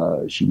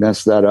she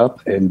messed that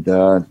up, and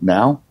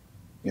now,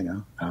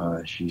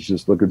 she's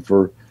just looking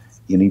for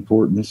any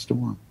port in the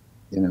storm.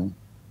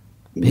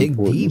 Big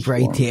deep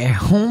right there.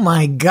 Oh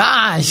my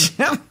gosh!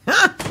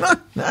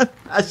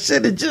 I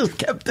should have just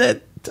kept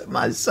that to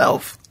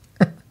myself.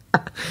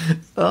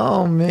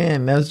 Oh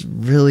man, that's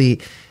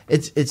really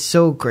it's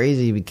so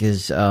crazy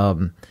because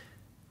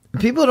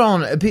people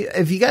don't.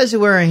 If you guys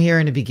weren't here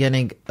in the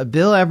beginning,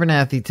 Bill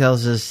Abernathy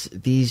tells us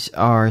these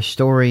are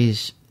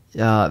stories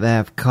that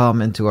have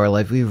come into our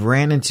life. We've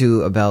ran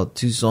into about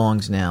 2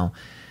 songs now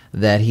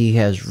that he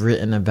has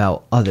written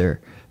about other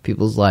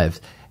people's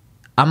lives.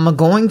 I'm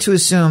going to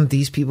assume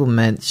these people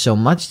meant so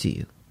much to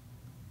you,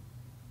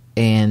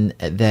 and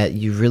that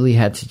you really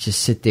had to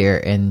just sit there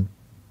and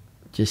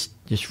just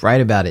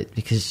write about it,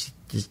 because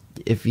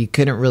if you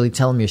couldn't really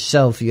tell them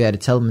yourself, you had to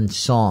tell them in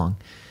song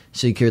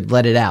so you could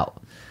let it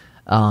out.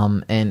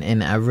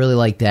 And I really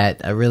like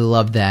that. I really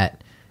love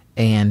that.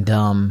 And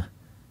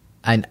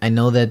I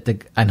know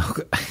that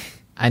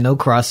I know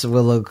Cross the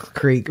Willow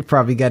Creek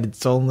probably got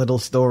its own little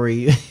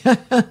story,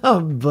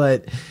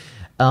 but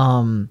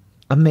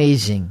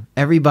amazing.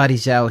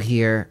 Everybody's out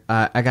here.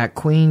 I got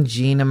Queen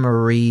Gina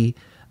Marie.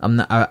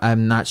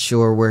 I'm not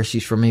sure where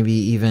she's from. Maybe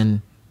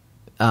even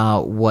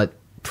what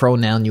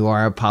pronoun you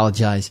are. I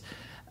apologize.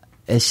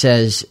 It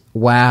says,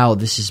 "Wow,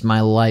 this is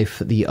my life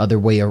the other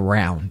way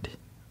around."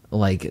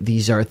 Like,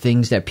 these are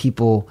things that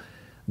people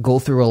go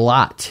through a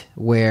lot,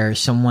 where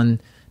someone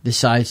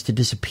decides to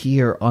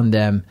disappear on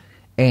them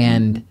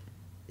and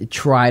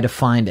try to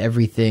find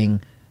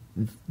everything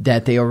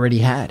that they already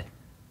had.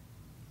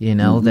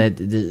 That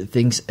the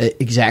things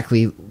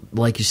exactly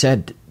like you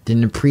said,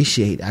 didn't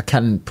appreciate. I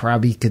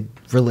probably could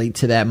relate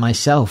to that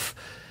myself.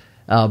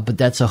 But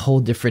that's a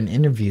whole different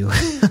interview.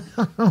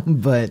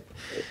 But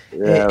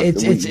yeah,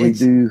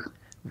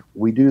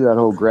 we do that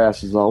whole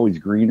grass is always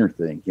greener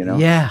thing,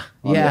 Yeah,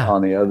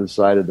 on the other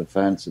side of the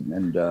fence,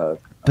 and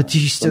but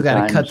you still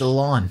got to cut the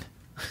lawn.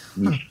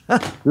 You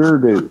sure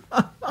do.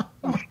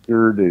 You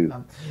sure do.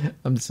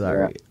 I'm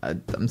sorry. Yeah.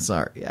 I'm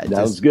sorry. That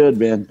was good,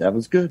 man. That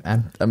was good.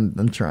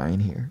 I'm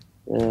trying here.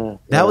 Yeah,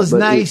 that was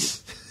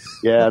nice.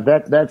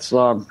 That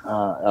song.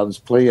 I was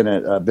playing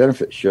at a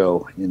benefit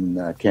show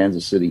in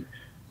Kansas City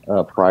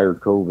prior to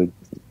COVID,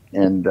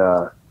 and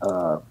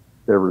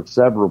there were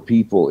several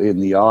people in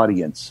the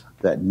audience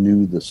that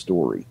knew the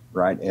story,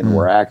 right? And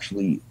were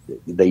actually,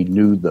 they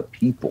knew the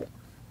people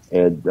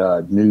and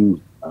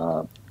knew,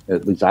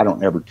 at least I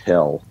don't ever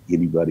tell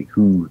anybody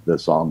who the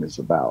song is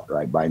about,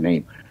 right, by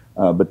name.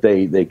 But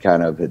they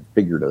kind of had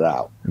figured it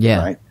out,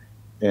 right?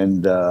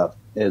 And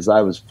as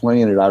I was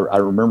playing it, I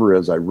remember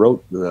as I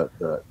wrote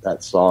that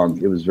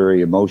song, it was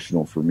very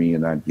emotional for me,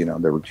 and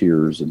there were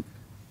tears and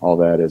all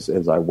that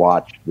as I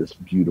watched this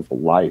beautiful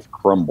life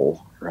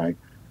crumble, right?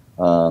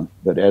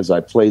 But as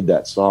I played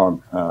that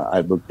song,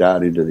 I looked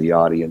out into the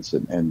audience,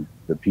 and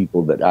the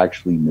people that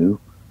actually knew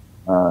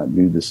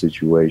the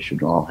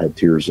situation all had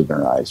tears in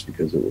their eyes,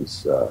 because it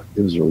was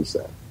really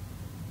sad.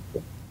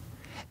 If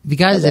you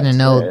guys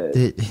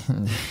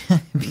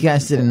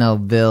didn't know,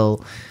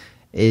 Bill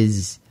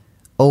is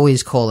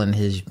always calling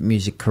his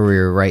music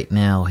career right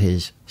now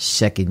his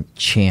second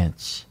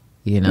chance.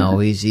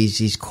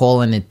 He's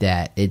calling it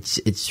that.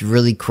 It's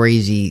really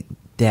crazy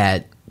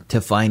that to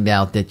find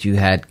out that you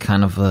had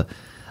kind of a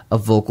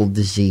vocal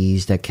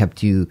disease that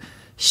kept you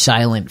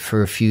silent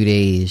for a few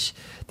days.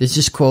 There's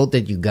this quote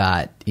that you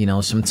got,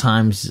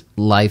 sometimes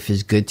life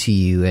is good to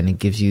you and it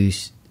gives you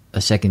a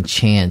second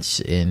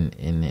chance.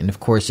 And of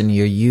course, in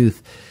your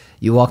youth,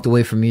 you walked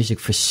away from music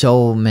for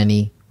so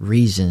many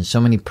reasons, so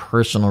many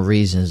personal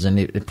reasons. And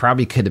it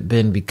probably could have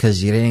been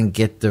because you didn't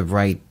get the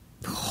right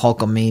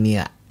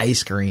Hulkamania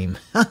ice cream.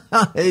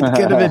 It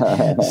could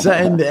have been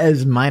something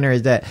as minor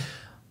as that.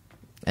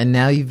 And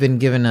now you've been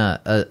given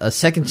a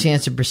second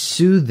chance to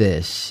pursue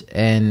this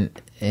and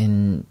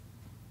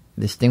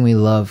this thing we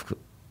love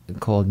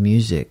called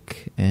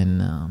music,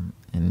 and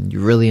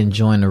you're really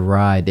enjoying the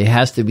ride. There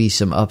has to be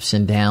some ups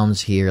and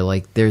downs here.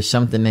 Like, there's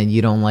something that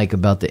you don't like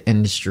about the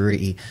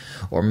industry,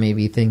 or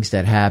maybe things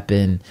that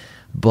happen,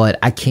 but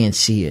I can't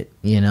see it,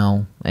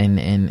 and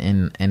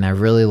I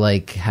really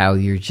like how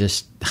you're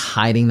just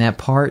hiding that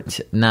part,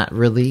 not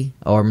really,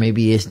 or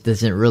maybe it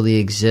doesn't really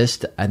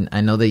exist.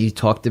 I know that you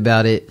talked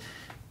about it.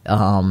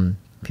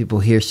 People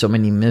hear so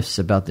many myths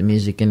about the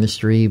music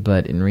industry,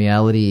 but in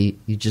reality,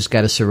 you just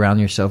got to surround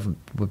yourself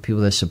with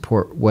people that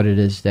support what it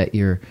is that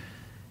you're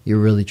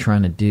really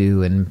trying to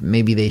do, and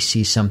maybe they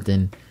see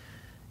something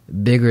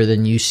bigger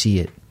than you see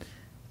it,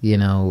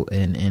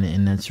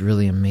 and that's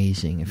really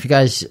amazing. If you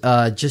guys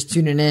just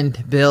tuning in,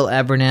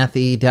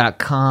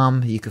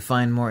 BillAbernathy.com, you can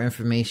find more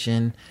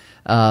information.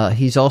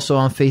 He's also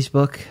on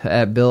Facebook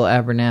at Bill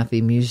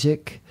Abernathy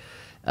Music.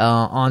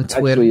 On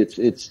Twitter,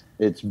 actually,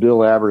 it's Bill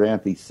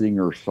Abernathy,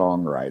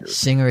 singer-songwriter.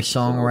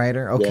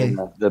 Singer-songwriter, okay.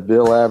 Yeah, the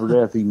Bill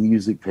Abernathy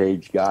music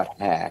page got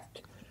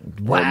hacked.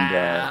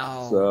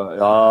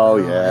 Wow.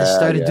 And, I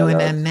started doing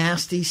that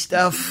nasty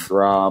stuff.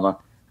 Drama.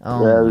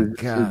 Oh my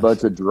gosh. A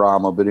bunch of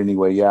drama, but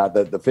anyway, yeah.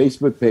 The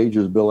Facebook page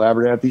is Bill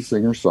Abernathy,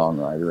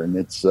 singer-songwriter, and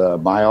it's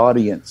my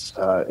audience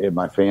and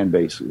my fan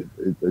base.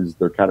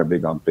 They're kind of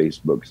big on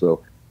Facebook,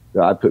 so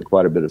I put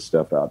quite a bit of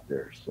stuff out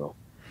there. So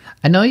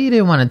I know you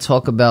didn't want to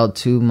talk about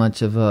too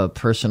much of a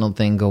personal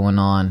thing going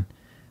on,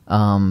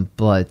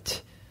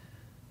 but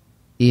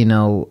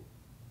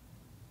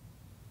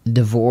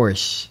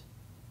divorce,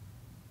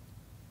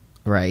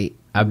 right?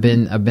 I've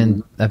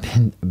been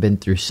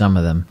through some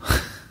of them.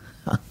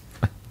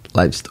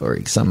 Life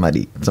story.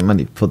 Somebody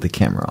put the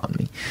camera on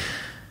me.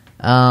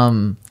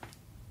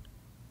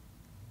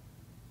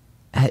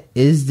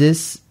 Is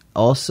this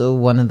also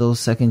one of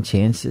those second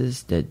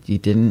chances that you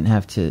didn't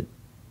have to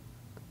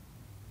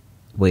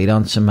wait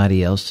on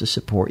somebody else to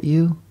support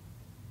you?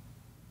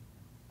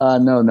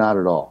 No, not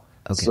at all.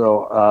 Okay.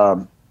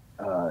 So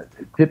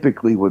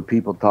typically when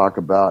people talk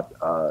about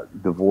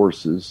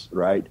divorces,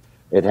 right,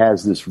 it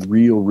has this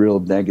real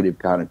negative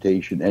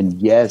connotation.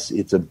 And yes,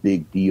 it's a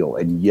big deal.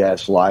 And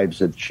yes, lives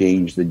have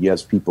changed. And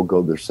yes, people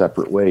go their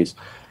separate ways.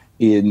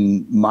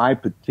 In my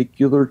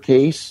particular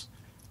case,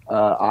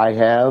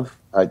 I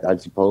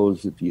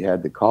suppose if you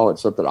had to call it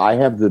something, I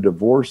have the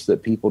divorce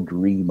that people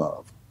dream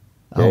of.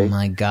 Okay? Oh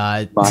my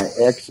God. My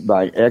ex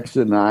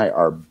and I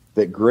are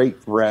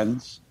great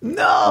friends.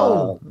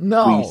 No.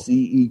 We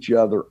see each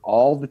other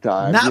all the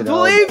time. Not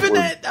believing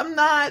it. I'm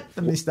not.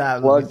 Let me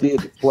stop.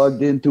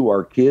 Plugged into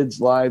our kids'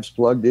 lives,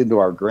 plugged into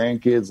our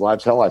grandkids'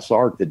 lives. Hell, I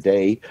saw her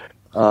today.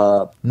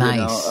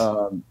 Nice.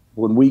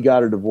 When we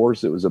got a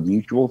divorce, it was a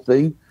mutual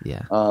thing.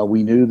 Yeah.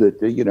 We knew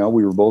that,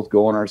 we were both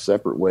going our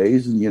separate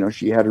ways. And,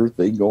 she had her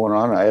thing going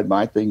on. I had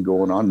my thing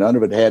going on. None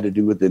of it had to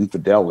do with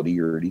infidelity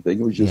or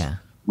anything. It was just... Yeah.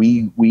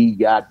 We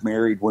got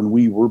married when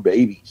we were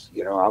babies.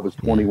 I was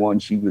 21,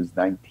 she was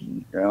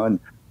 19.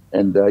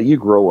 And you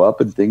grow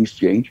up and things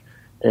change.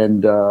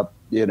 And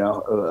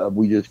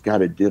we just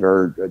kind of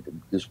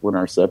just went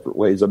our separate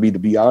ways. I mean, to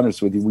be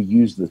honest with you, we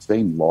used the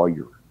same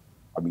lawyer.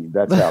 I mean,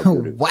 that's how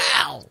good it was.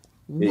 Wow.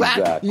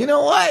 Exactly. You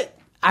know what?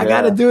 I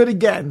got to do it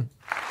again.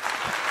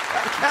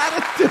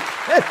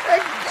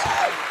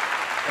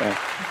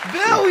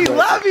 Bill, we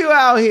love you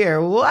out here.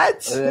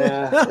 What?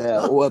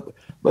 Yeah.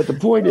 But the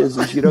point is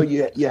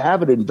you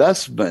have an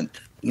investment.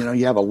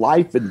 You have a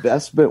life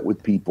investment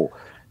with people.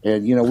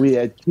 And, we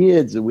had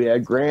kids and we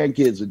had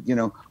grandkids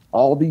and,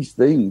 all these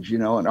things,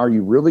 and are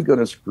you really going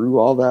to screw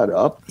all that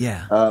up?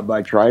 Yeah.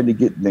 By trying to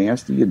get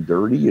nasty and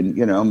dirty and,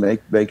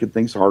 making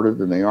things harder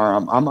than they are?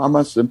 I'm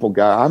a simple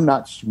guy. I'm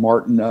not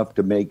smart enough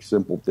to make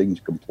simple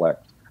things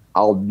complex.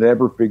 I'll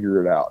never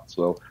figure it out.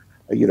 So,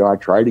 I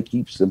try to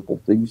keep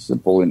simple things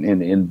simple. And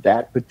in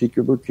that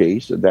particular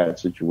case, in that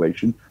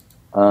situation,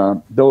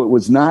 though it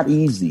was not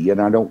easy,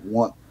 and I don't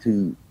want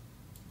to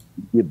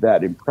give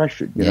that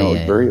impression,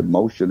 it's very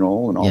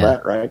emotional and all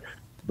that, right?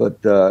 But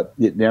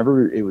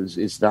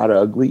it's not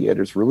ugly, and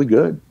it's really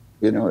good.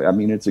 I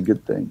mean, it's a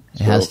good thing.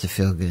 It has to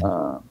feel good.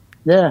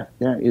 Yeah,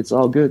 it's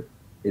all good.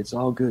 It's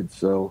all good.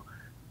 So,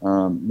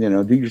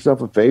 do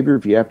yourself a favor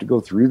if you have to go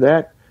through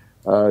that.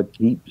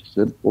 Keep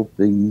simple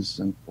things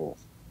simple.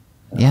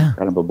 Yeah. I'm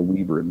kind of a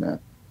believer in that.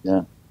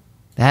 Yeah.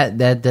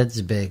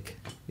 That's big,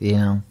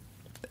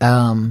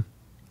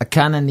 I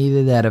kind of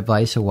needed that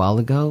advice a while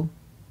ago.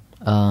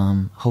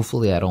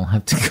 Hopefully I don't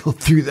have to go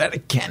through that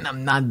again.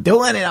 I'm not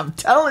doing it. I'm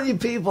telling you,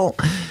 people.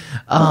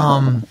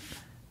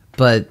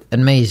 But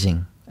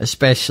amazing,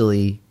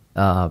 especially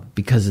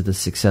because of the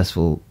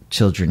successful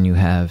children you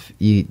have.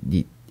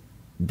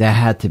 That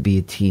had to be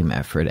a team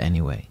effort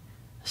anyway.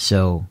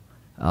 So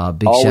big shout out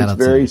to you. Always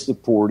very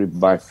supportive.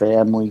 My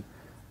family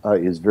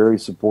is very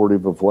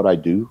supportive of what I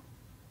do.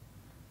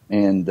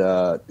 And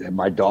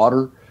my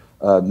daughter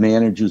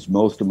manages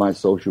most of my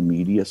social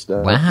media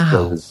stuff.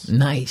 Wow,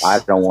 nice. I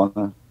don't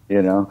want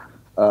to,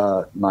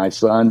 my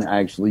son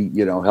actually,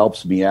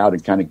 helps me out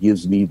and kind of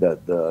gives me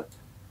the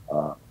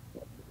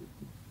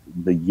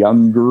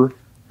younger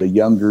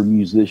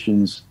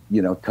musicians,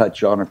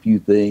 touch on a few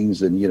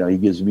things, and he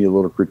gives me a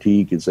little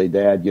critique and say,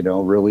 Dad,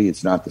 really,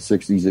 it's not the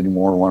 '60s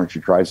anymore. Why don't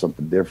you try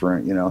something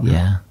different?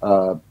 Yeah.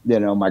 My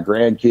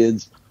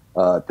grandkids.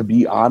 To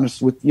be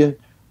honest with you.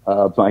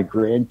 My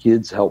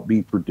grandkids help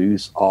me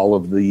produce all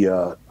of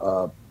the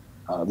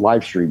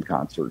live stream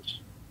concerts,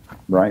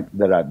 right?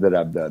 That I've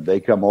done. They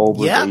come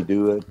over, They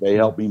do it, they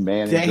help me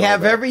manage. They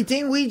have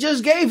everything we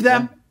just gave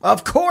them.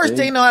 Of course,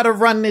 they know how to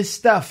run this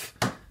stuff.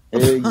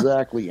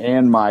 Exactly.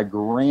 And my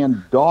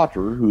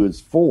granddaughter, who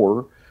is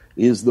 4,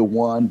 is the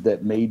one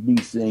that made me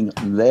sing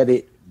 "Let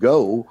It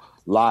Go"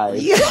 live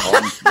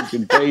on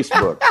freaking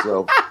Facebook.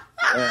 So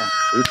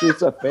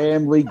it's a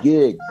family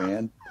gig,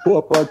 man.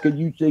 Papa, can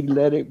you sing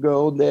 "Let It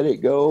Go, Let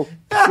It Go"?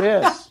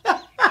 Yes,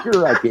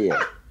 sure I can.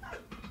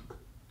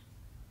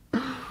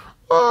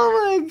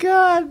 Oh my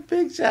God.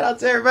 Big shout out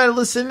to everybody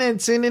listening.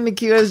 Tune in to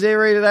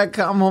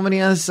QSJRadio.com, home of the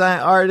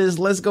unsigned artists.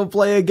 Let's go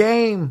play a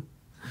game.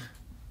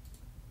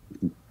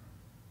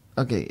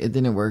 Okay, it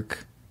didn't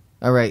work.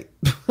 All right.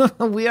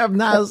 We have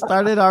now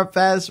started our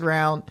fast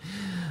round.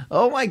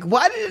 Oh my,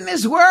 why didn't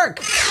this work?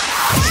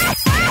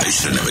 They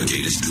should never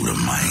gave this dude a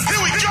mic.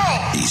 Here we go!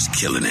 He's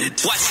killing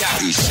it. Watch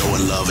out. He's so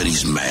in love and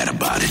he's mad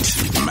about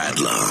it. Mad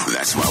love.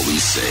 That's why we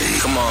say,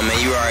 Come on,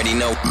 man. You already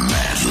know.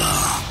 mad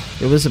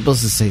love. It was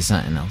supposed to say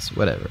something else.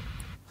 Whatever.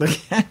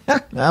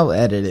 I'll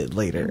edit it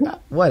later.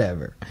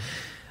 Whatever.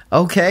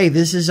 Okay,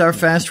 this is our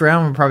fast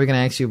round. We're probably going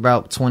to ask you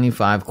about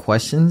 25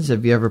 questions.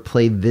 Have you ever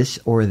played this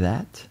or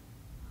that?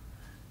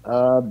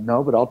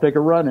 No, but I'll take a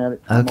run at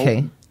it.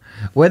 Okay.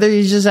 Whether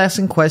you're just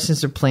asking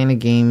questions or playing a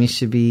game, you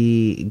should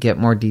get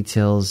more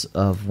details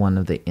of one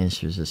of the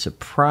answers to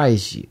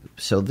surprise you.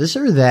 So this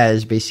or that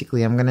is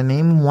basically I'm going to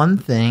name one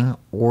thing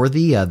or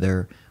the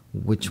other.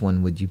 Which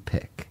one would you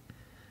pick?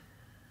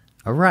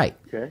 All right.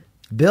 Okay.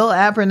 Bill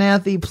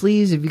Abernathy,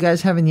 please, if you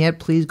guys haven't yet,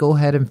 please go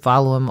ahead and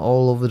follow him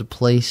all over the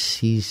place.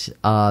 He's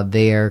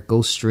there.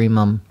 Go stream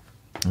him.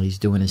 He's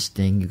doing his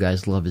thing. You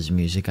guys love his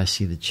music. I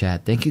see the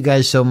chat. Thank you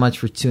guys so much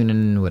for tuning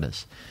in with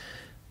us.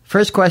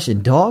 First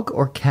question, dog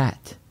or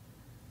cat?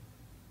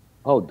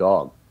 Oh,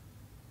 dog.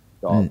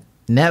 Dog.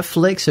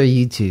 Netflix or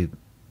YouTube?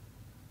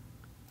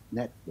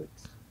 Netflix.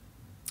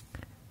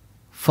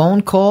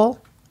 Phone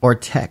call or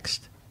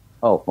text?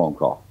 Oh, phone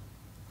call.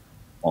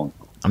 Phone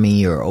call. I mean,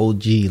 you're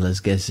OG. Let's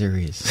get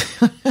serious.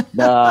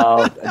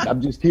 No, I'm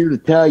just here to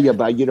tell you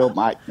about,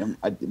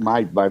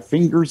 my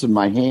fingers and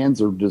my hands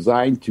are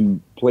designed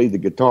to play the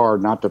guitar,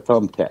 not to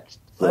thumb text.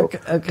 So,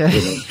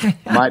 okay.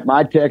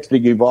 My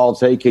texting involves,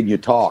 hey, can you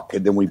talk?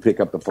 And then we pick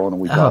up the phone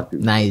and we talk to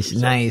each other.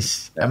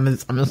 Nice. Yeah. I'm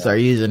gonna start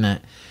using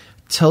that.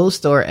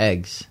 Toast or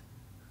eggs?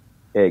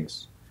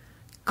 Eggs.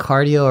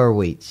 Cardio or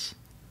weights?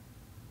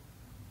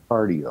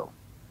 Cardio.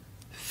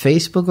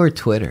 Facebook or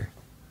Twitter?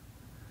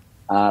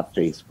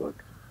 Facebook.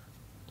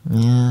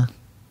 Yeah,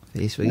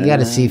 Facebook. You got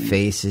to see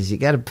faces. You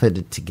got to put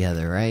it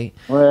together, right?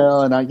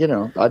 Well, and I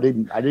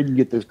didn't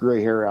get this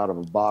gray hair out of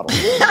a bottle.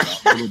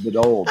 I'm a little bit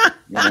old,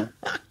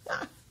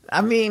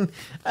 I mean,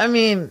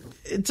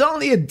 it's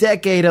only a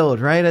decade old,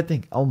 right? I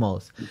think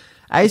almost.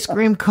 Ice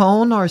cream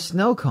cone or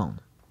snow cone?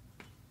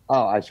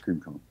 Oh, ice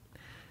cream cone.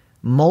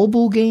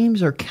 Mobile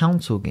games or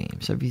console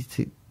games?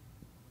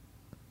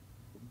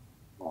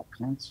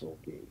 Console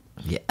game.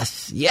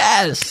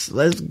 Yes.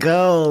 Let's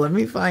go. Let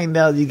me find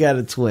out you got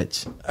a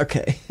Twitch.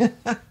 Okay.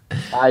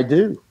 I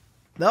do.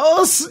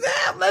 Oh,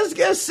 snap. Let's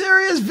get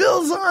serious.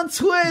 Bill's on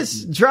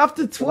Twitch. Drop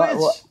the Twitch.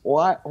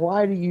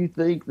 Why do you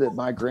think that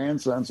my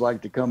grandsons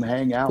like to come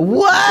hang out with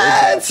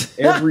What?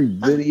 me? Every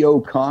video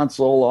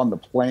console on the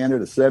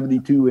planet, a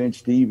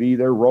 72-inch TV,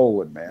 they're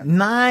rolling, man.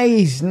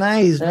 Nice.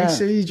 Yeah. Make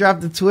sure you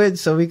drop the Twitch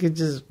so we could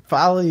just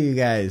follow you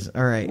guys.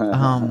 All right.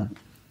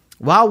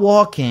 While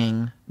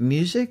walking,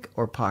 music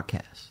or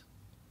podcast?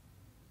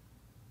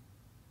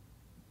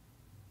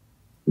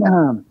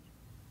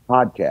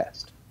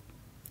 Podcast.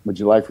 Would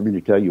you like for me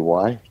to tell you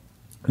why?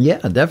 Yeah,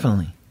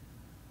 definitely.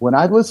 When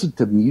I listen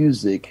to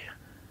music,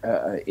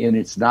 and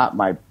it's not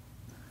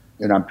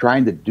and I'm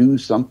trying to do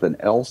something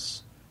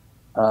else,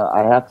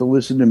 I have to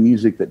listen to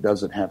music that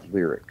doesn't have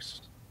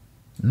lyrics.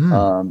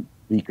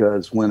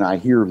 Because when I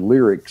hear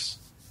lyrics,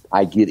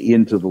 I get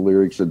into the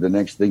lyrics, and the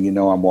next thing you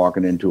know, I'm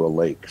walking into a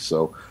lake.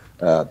 So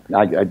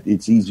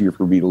it's easier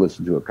for me to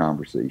listen to a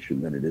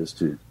conversation than it is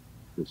to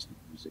listen to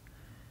music.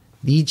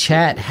 The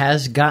chat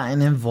has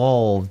gotten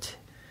involved.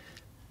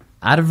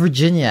 Out of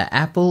Virginia,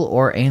 Apple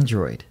or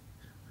Android?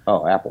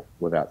 Oh, Apple,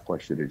 without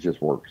question. It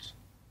just works.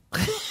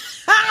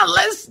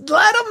 Let's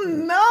let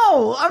them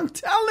know. I'm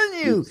telling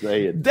you.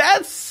 Say it.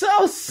 That's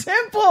so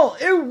simple.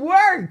 It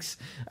works.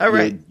 All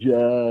right. It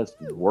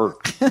just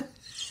works.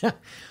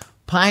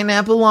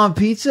 Pineapple on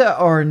pizza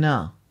or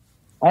no?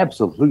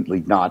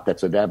 Absolutely not.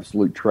 That's an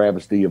absolute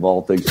travesty of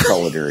all things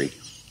culinary.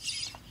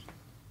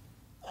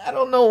 I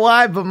don't know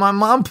why, but my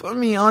mom put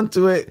me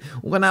onto it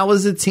when I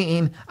was a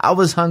teen. I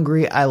was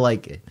hungry. I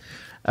like it.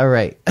 All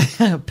right.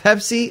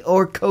 Pepsi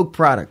or Coke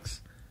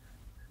products?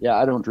 Yeah,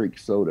 I don't drink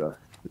soda.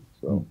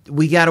 So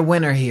We got a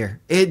winner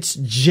here. It's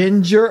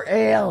ginger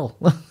ale.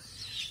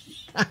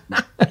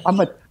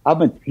 I'm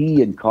a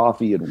tea and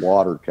coffee and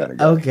water kind of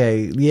guy.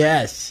 Okay.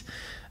 Yes.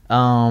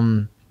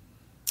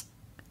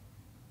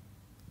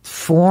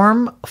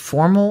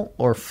 Formal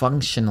or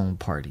functional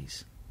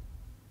parties?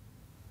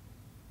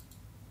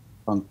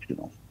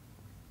 Functional.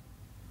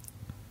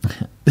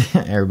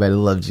 Everybody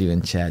loves you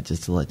in chat,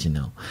 just to let you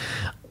know.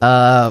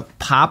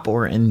 Pop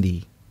or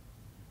indie?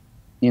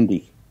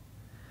 Indie.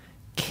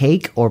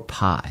 Cake or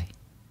pie?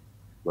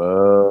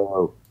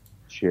 Whoa.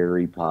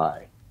 Cherry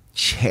pie.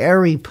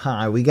 Cherry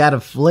pie. We got a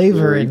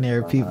flavor in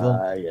there, people.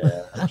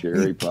 Yeah,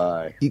 cherry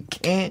pie. You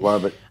can't.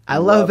 Love it. I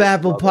love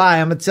apple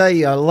pie. I'm going to tell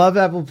you, I love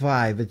apple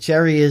pie, but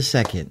cherry is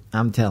second.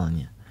 I'm telling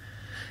you.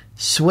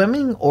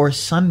 Swimming or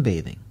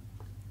sunbathing?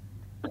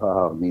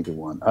 Oh, neither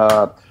one.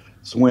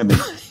 Swimming.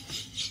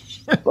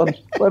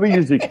 let me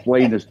just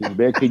explain this to you,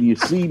 man. Can you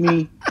see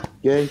me?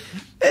 Okay.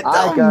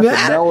 I got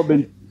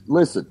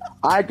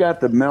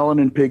the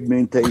melanin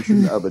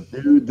pigmentation of a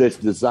dude that's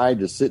designed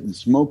to sit in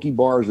smoky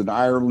bars in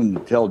Ireland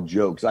and tell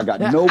jokes. I got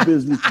no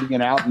business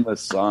being out in the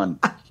sun.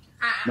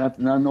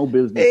 No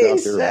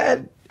business out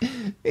there.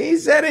 He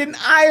said in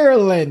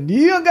Ireland.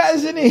 You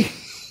guys any?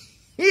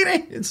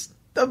 It's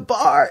the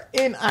bar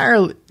in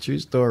Ireland. True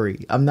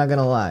story. I'm not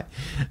gonna lie.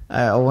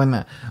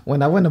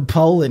 When I went to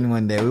Poland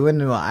one day, we went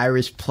to an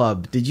Irish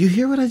pub. Did you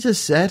hear what I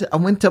just said? I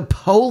went to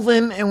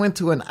Poland and went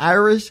to an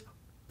Irish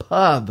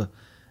pub.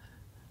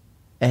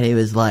 And he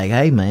was like,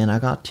 "Hey man, I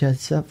got you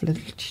something."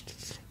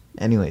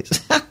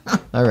 Anyways,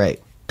 all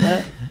right.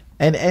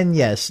 And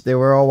yes, they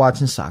were all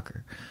watching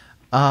soccer.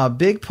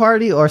 Big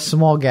party or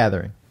small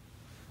gathering?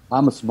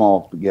 I'm a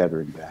small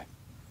gathering guy.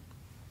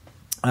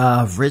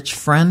 Rich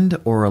friend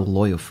or a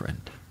loyal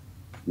friend?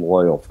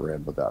 Loyal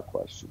friend, without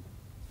question.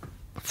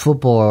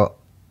 Football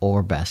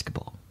or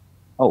basketball?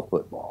 Oh,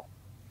 football.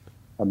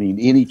 I mean,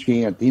 any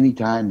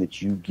time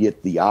that you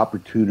get the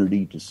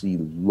opportunity to see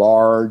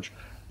large,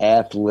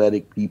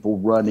 athletic people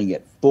running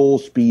at full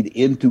speed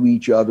into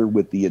each other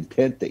with the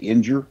intent to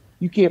injure,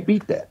 you can't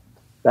beat that.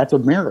 That's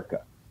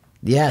America.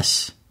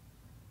 Yes.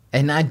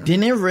 And I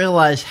didn't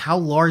realize how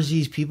large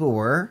these people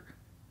were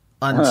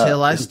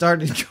until I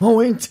started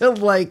going to,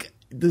 like,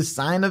 the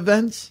sign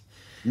events.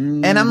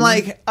 Mm-hmm. And I'm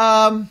like,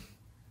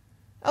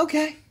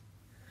 okay.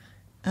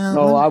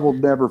 No, I will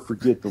never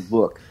forget the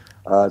look.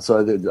 So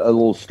a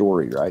little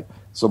story, right?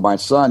 So my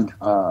son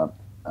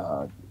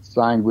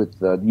signed with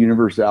the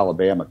University of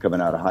Alabama coming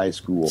out of high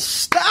school.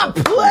 Stop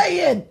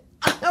playing!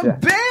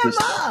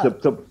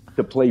 Bama!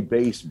 To play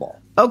baseball.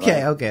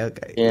 Okay, right?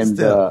 okay. And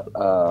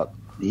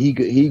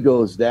he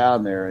goes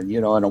down there,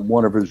 and on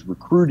one of his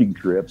recruiting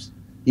trips,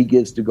 he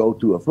gets to go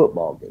to a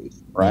football game,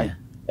 right? Yeah.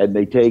 And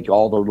they take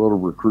all the little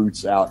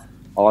recruits out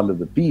onto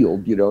the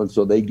field, and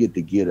so they get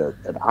to get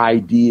an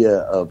idea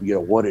of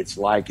what it's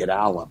like at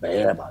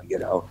Alabama,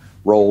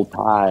 Roll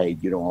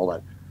Tide, all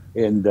that.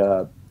 And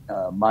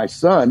my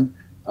son,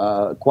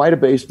 quite a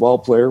baseball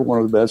player,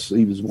 one of the best.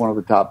 He was one of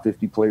the top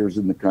 50 players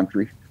in the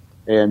country.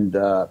 And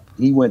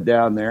he went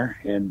down there,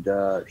 and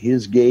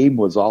his game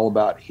was all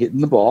about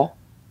hitting the ball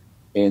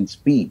and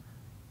speed,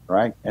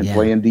 right? And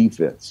playing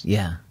defense.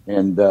 Yeah.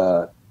 And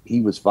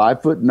he was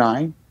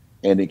 5'9"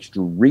 and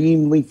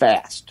extremely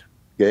fast.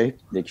 Okay,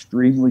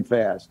 extremely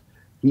fast.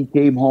 He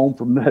came home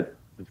from the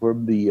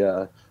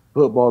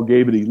football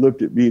game, and he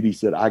looked at me and he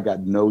said, "I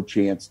got no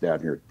chance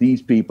down here.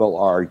 These people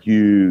are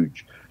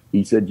huge."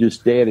 He said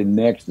just standing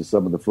next to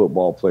some of the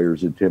football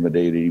players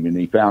intimidated him, and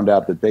he found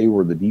out that they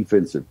were the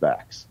defensive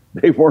backs.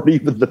 They weren't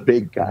even the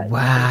big guys.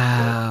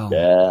 Wow.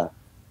 Yeah.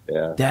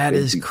 That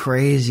is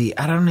crazy.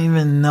 I don't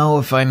even know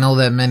if I know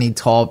that many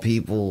tall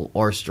people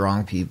or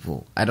strong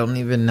people. I don't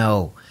even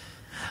know.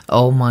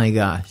 Oh my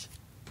gosh.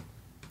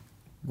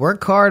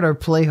 Work hard or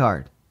play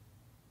hard?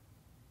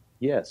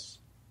 Yes.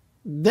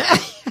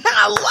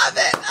 I love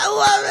it.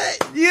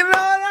 You know what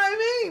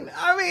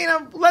I mean?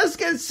 Let's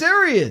get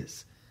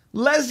serious.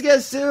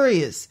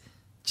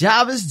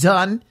 Job is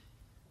done.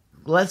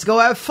 Let's go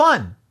have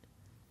fun.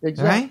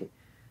 Exactly. Right?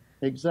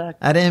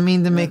 Exactly. I didn't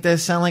mean to make that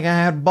sound like I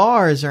had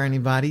bars or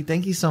anybody.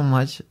 Thank you so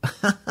much.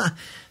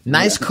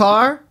 Nice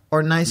car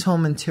or nice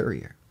home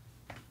interior?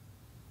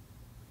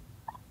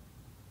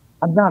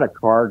 I'm not a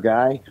car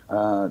guy.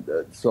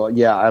 So,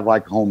 yeah, I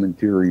like home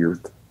interior,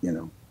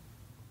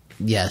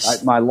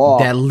 Yes. My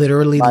loft. That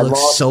literally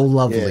looks so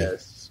lovely.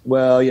 Yes.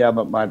 Well, yeah,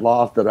 but my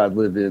loft that I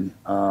live in,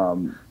 a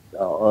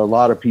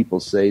lot of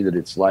people say that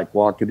it's like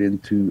walking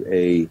into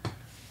a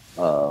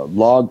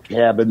log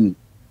cabin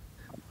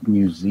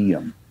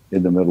museum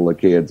in the middle of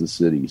Kansas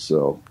City.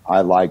 So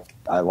I like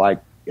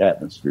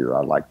atmosphere.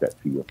 I like that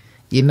feel.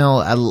 I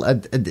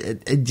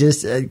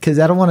just because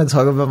I don't want to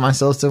talk about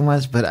myself so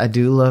much, but I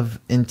do love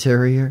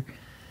interior.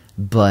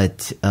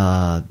 But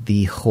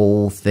the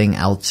whole thing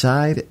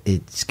outside,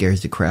 it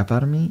scares the crap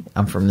out of me.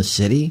 I'm from the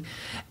city,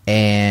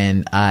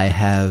 and I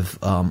have,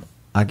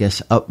 I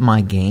guess, upped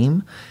my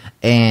game.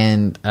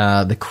 And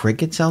the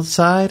crickets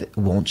outside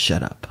won't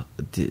shut up.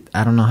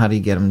 I don't know how to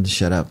get them to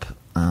shut up.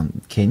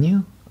 Can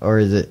you? Or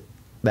is it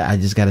I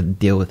just got to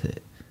deal with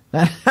it?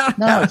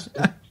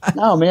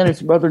 No, man,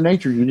 it's Mother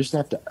Nature. You just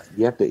have to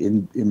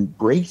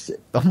embrace it.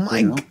 Oh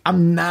my!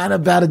 I'm not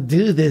about to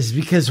do this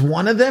because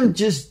one of them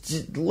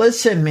just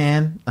listen,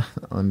 man.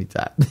 Let me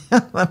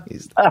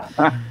stop.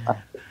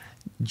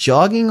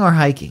 Jogging or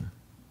hiking?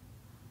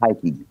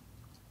 Hiking.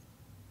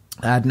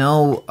 I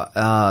know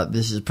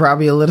this is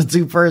probably a little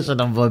too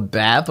personal, but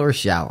bath or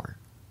shower?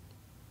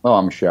 Oh,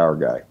 I'm a shower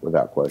guy,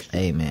 without question.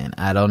 Hey, man,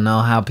 I don't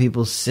know how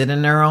people sit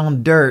in their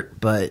own dirt,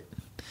 but,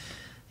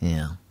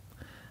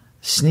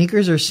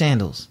 Sneakers or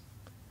sandals?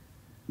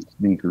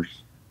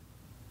 Sneakers.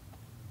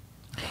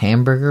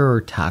 Hamburger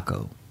or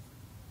taco?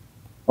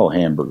 Oh,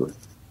 hamburger.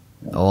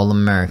 Yeah. All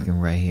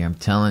American right here, I'm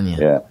telling you.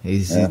 Yeah.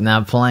 He's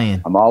not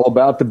playing. I'm all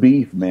about the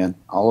beef, man.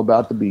 All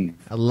about the beef.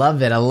 I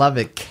love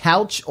it.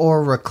 Couch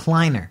or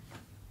recliner?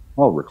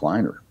 Oh,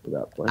 recliner,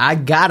 without question. I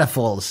gotta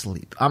fall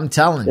asleep. I'm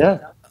telling you.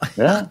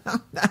 Yeah.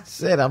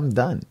 That's it. I'm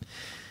done.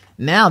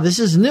 Now, this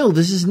is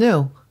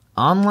new.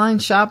 Online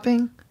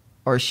shopping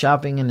or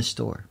shopping in a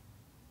store?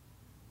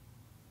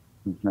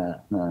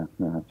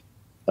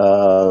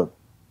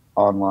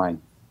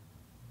 Online.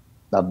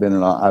 I've been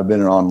an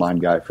online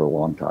guy for a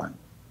long time.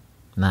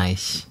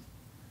 Nice.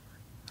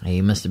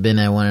 He must have been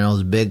at one of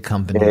those big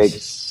companies.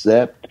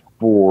 Except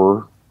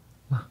for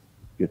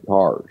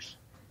guitars.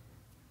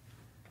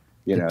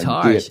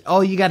 Guitars.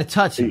 You got to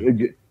touch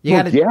them. You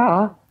got to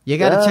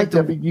check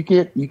them. I mean, you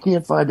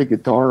can't find a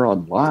guitar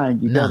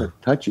online. You got to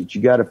touch it.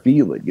 You got to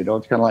feel it.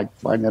 It's kind of like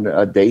finding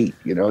a date.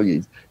 You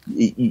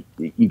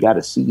got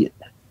to see it.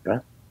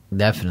 Right?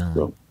 Definitely.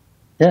 So,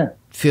 yeah.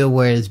 Feel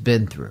where it's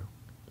been through.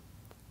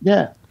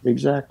 Yeah,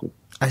 exactly.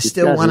 I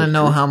still want to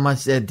know how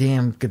much that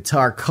damn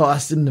guitar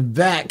cost in the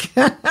back.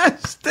 I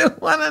still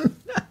want to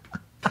know.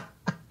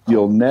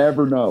 You'll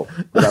never know.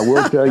 But I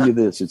will tell you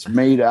this. It's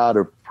made out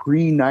of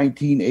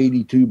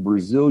pre-1982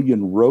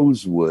 Brazilian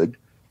rosewood.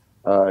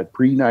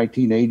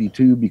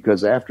 Pre-1982,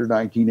 because after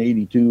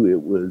 1982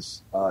 it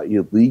was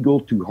illegal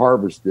to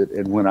harvest it,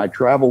 and when I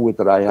travel with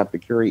it I have to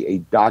carry a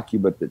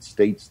document that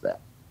states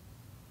that,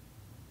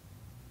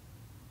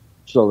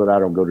 so that I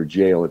don't go to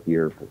jail at the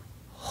airport.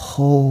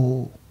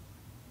 Holy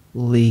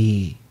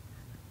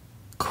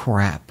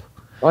crap.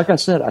 Like I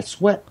said, I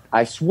sweat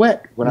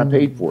when I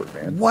paid for it,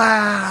 man.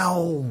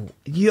 Wow.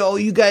 Yo,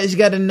 you guys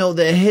got to know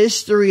the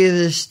history of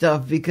this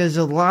stuff, because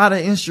a lot of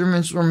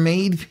instruments were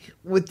made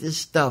with this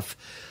stuff.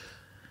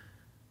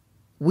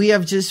 We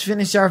have just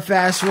finished our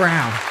fast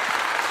round.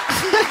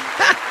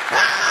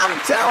 I'm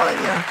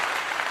telling you.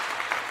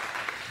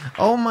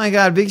 Oh my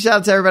God. Big shout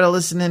out to everybody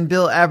listening.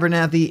 Bill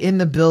Abernathy in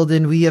the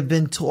building. We have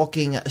been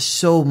talking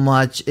so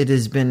much. It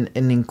has been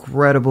an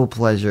incredible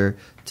pleasure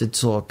to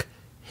talk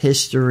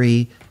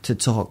history, to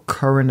talk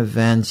current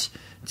events,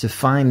 to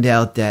find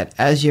out that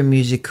as your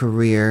music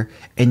career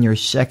and your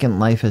second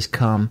life has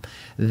come,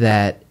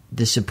 that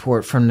the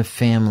support from the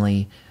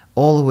family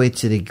all the way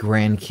to the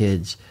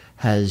grandkids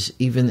has,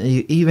 even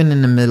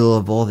in the middle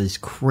of all this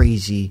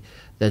crazy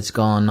that's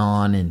gone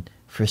on, and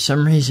for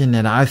some reason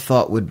that I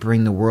thought would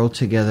bring the world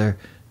together,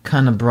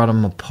 kind of brought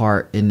them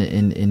apart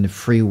in the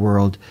free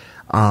world.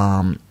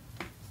 That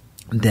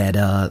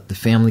the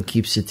family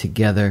keeps it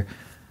together.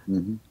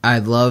 Mm-hmm. I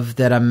love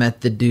that I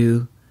met the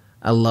dude.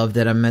 I love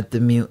that I met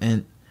the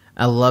mutant.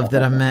 I love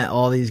that I met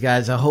all these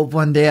guys. I hope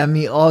one day I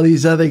meet all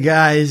these other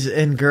guys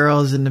and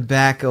girls in the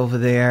back over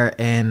there.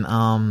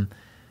 And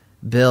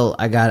Bill,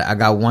 I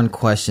got one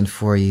question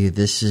for you.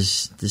 This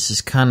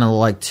is kind of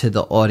like to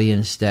the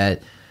audience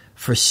that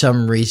for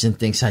some reason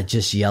thinks I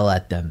just yell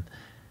at them.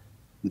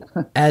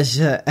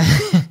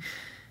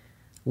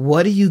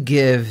 What do you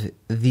give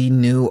the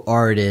new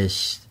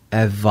artist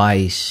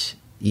advice?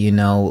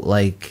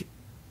 Like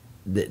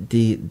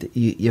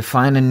you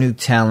find a new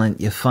talent,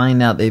 you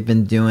find out they've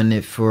been doing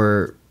it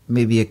for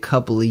maybe a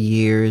couple of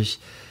years.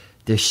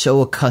 They're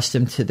so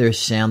accustomed to their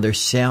sound. Their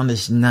sound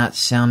is not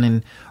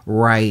sounding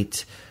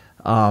right.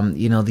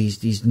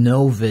 These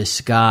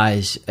novice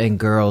guys and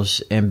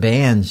girls and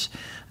bands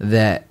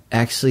that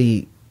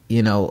actually,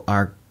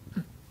 are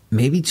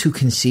maybe too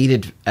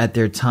conceited at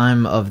their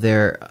time of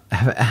their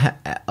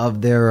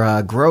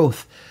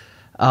growth.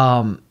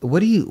 What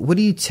do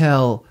you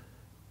tell?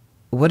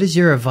 What is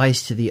your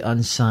advice to the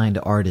unsigned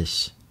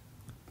artists?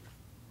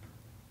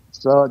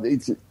 So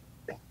it's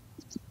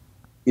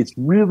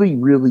really,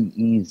 really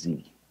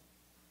easy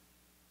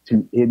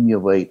to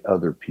emulate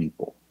other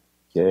people.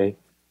 Okay.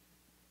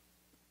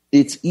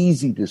 It's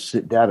easy to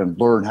sit down and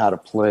learn how to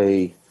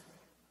play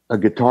a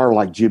guitar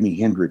like Jimi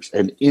Hendrix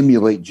and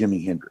emulate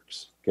Jimi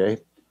Hendrix,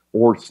 okay?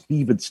 Or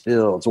Stephen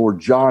Stills, or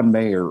John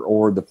Mayer,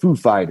 or the Foo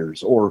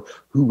Fighters, or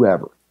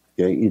whoever,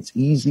 okay? It's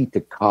easy to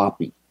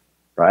copy,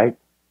 right?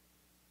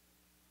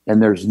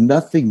 And there's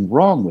nothing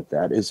wrong with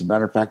that. As a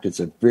matter of fact,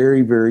 it's a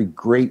very, very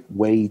great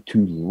way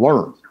to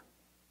learn.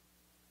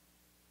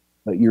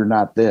 But you're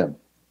not them.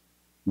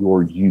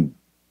 You're you.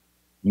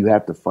 You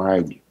have to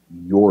find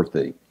your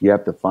thing. You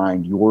have to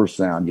find your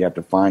sound. You have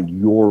to find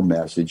your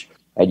message.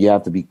 And you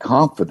have to be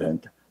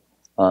confident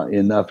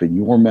enough in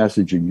your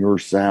message and your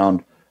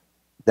sound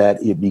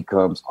that it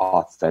becomes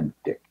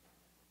authentic.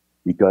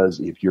 Because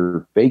if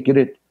you're faking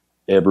it,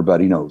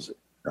 everybody knows it,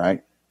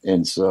 right?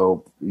 And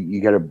so you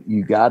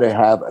gotta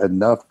have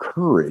enough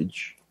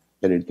courage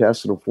and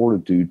intestinal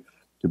fortitude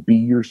to be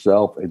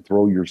yourself and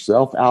throw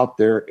yourself out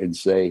there and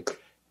say,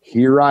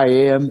 here I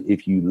am.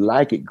 If you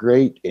like it,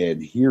 great.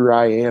 And here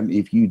I am.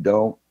 If you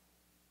don't,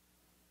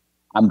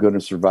 I'm going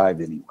to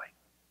survive anyway,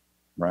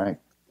 right?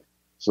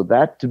 So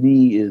that to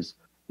me is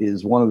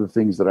one of the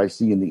things that I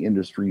see in the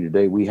industry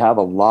today. We have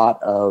a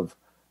lot of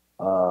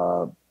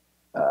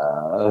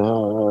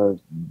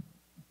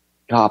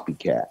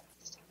copycats,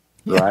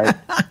 right?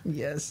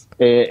 Yes.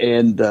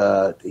 And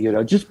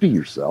just be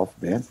yourself,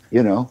 man.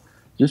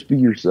 Just be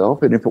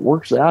yourself. And if it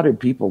works out and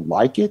people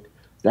like it,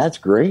 that's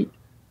great.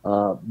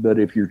 But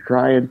if you're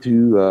trying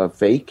to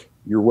fake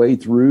your way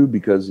through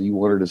because you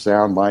wanted to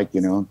sound like,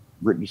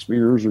 Britney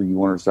Spears, or you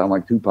want to sound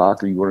like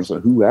Tupac, or you want to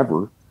sound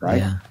whoever, right?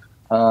 Yeah.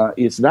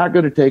 It's not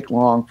going to take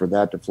long for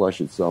that to flush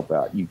itself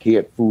out. You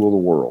can't fool the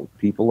world.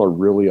 People are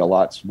really a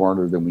lot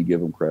smarter than we give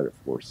them credit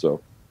for.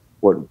 So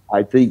what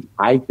I think,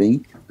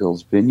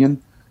 Bill's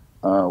opinion,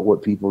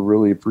 what people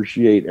really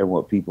appreciate and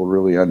what people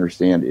really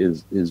understand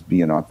is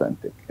being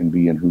authentic and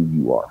being who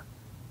you are.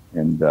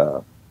 And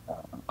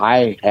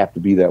I have to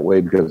be that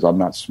way because I'm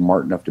not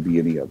smart enough to be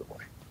any other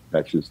way.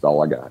 That's just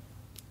all I got.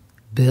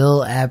 Bill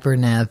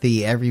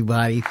Abernathy,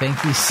 everybody,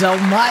 thank you so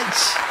much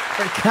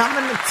for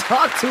coming to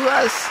talk to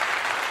us.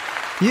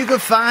 You can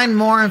find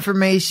more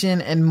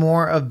information and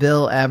more of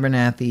Bill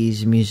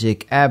Abernathy's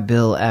music at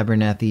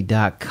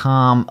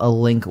BillAbernathy.com. A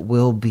link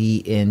will be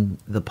in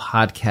the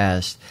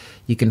podcast.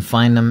 You can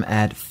find them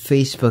at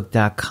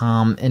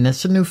Facebook.com. And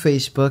it's a new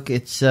Facebook.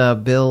 It's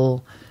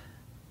Bill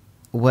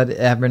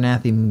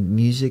Abernathy,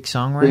 music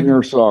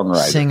songwriter?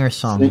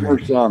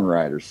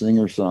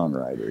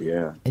 Singer-songwriter,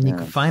 yeah. And you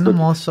can find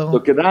them also. So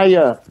can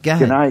I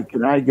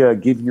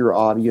give your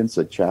audience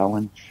a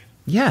challenge?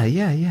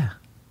 Yeah.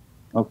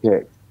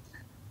 Okay.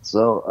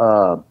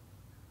 So,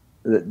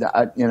 and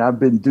I've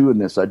been doing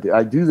this. I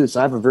do this.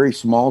 I have a very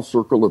small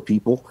circle of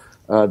people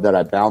that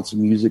I bounce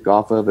music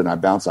off of, and I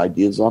bounce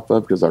ideas off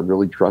of because I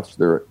really trust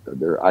their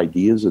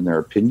ideas and their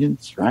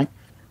opinions, right?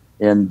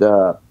 And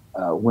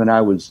when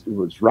I was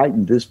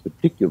writing this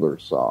particular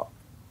song,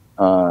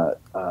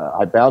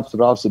 I bounced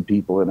it off some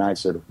people, and I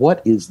said,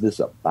 "What is this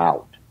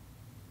about?"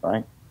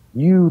 Right?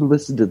 You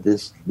listen to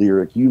this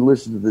lyric, you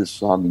listen to this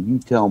song, and you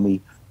tell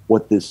me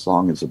what this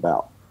song is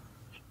about.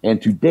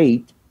 And to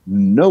date,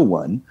 no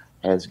one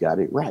has got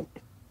it right.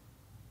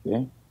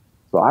 Okay?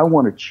 So I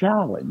want to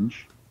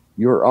challenge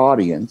your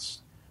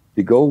audience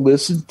to go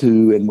listen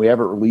to, and we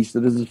haven't released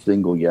it as a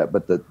single yet,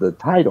 but the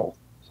title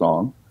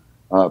song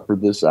for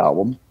this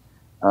album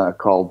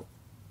called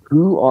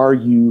Who Are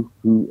You,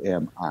 Who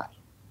Am I?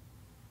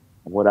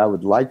 What I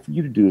would like for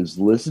you to do is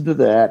listen to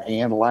that,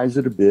 analyze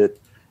it a bit,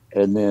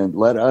 and then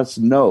let us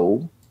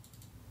know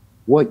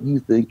what you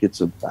think it's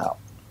about.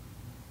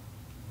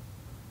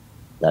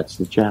 That's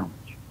the challenge.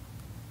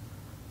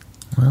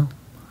 Well,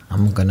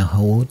 I'm going to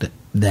hold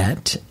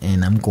that,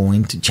 and I'm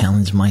going to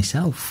challenge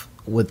myself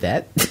with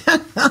that.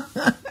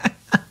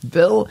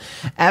 Bill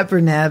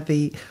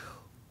Abernathy,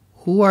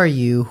 Who Are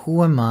You?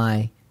 Who Am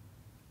I?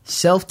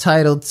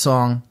 Self-titled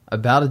song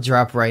about to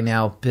drop right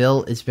now.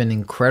 Bill, it's been an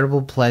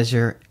incredible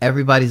pleasure.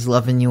 Everybody's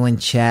loving you in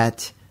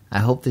chat. I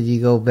hope that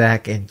you go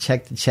back and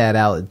check the chat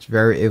out.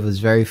 It was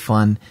very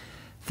fun.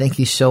 Thank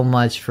you so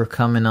much for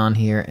coming on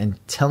here and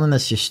telling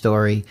us your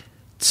story,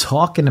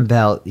 talking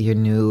about your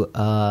new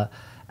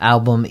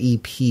album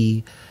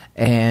EP,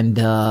 and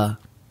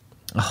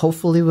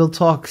hopefully we'll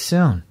talk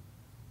soon.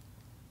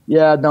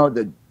 Yeah, no,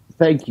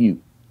 thank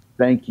you.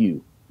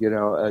 You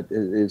know,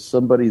 as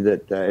somebody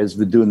that has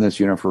been doing this,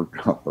 for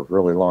a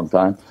really long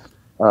time,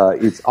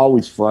 it's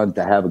always fun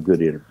to have a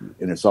good interview,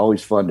 and it's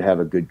always fun to have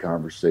a good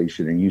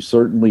conversation, and you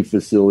certainly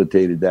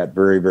facilitated that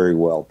very, very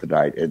well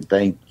tonight, and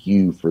thank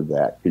you for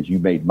that, because you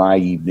made my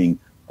evening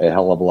a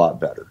hell of a lot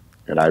better,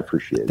 and I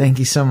appreciate it. Thank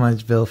you so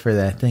much, Bill, for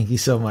that. Thank you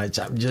so much.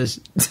 I'm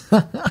just...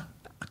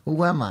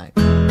 Who am I?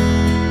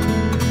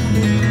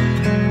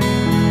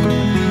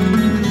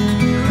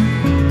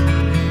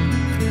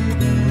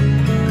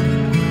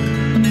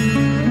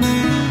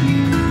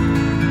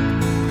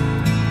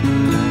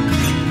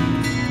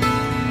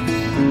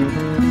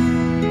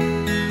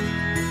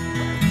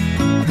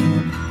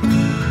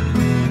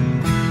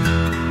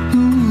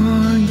 Who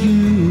are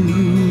you?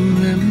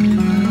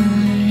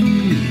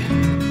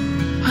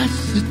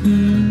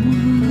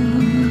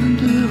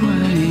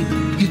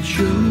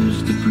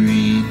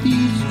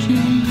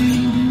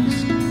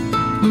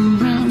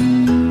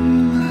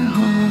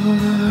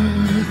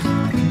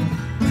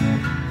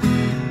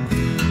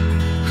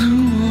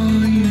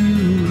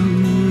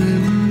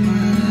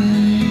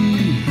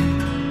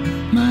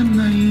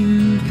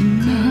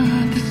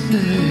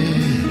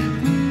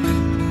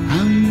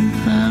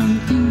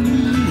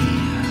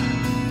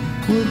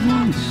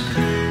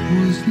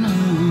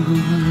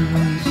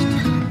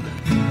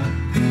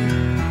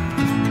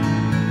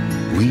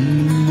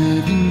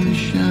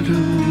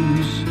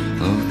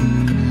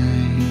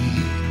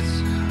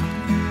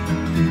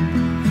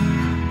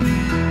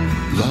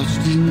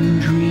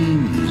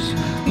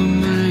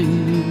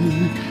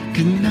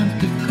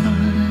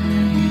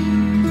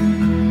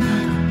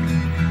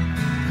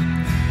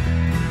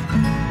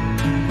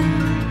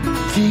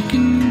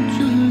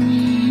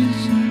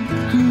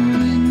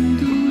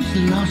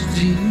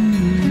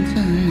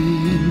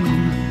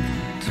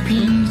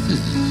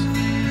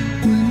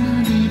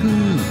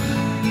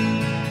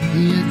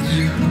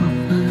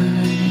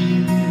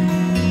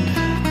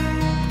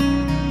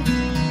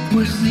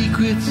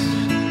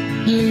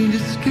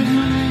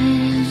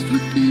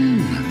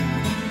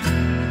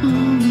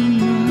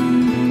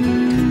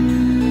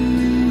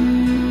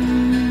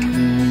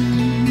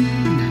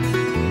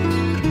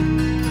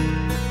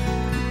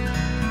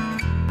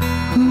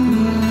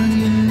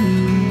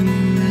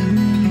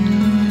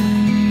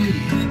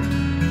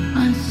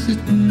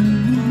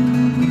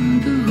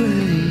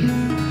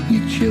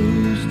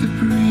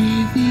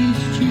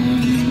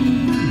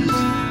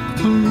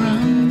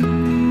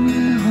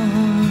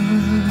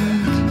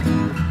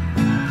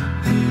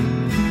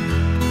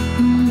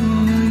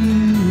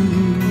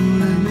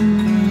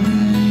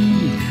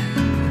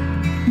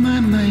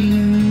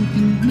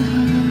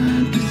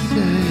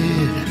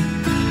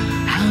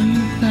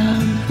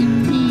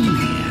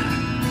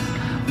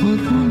 what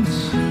once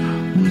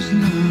was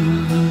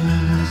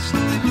lost.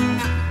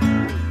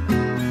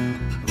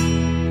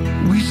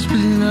 We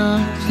spent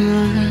our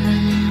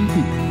time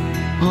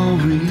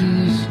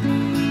always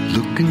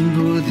looking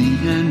for the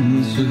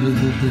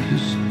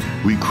answers.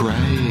 We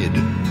cried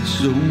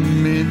so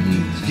many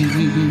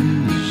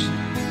tears,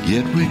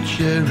 yet we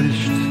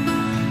cherished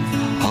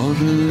all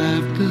the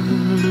laughter.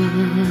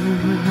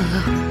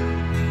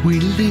 We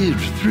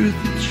lived through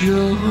the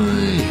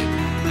joy,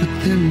 but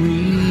then we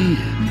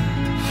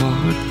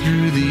fought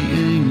through the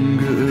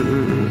anger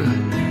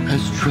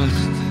as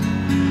trust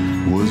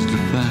was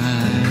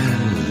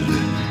defiled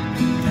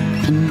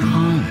and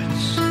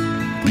hearts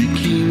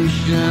became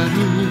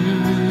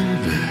shattered.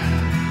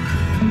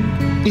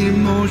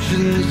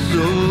 Emotions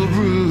so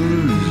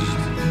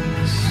bruised,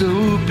 so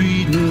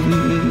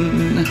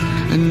beaten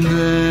and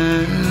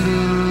battered.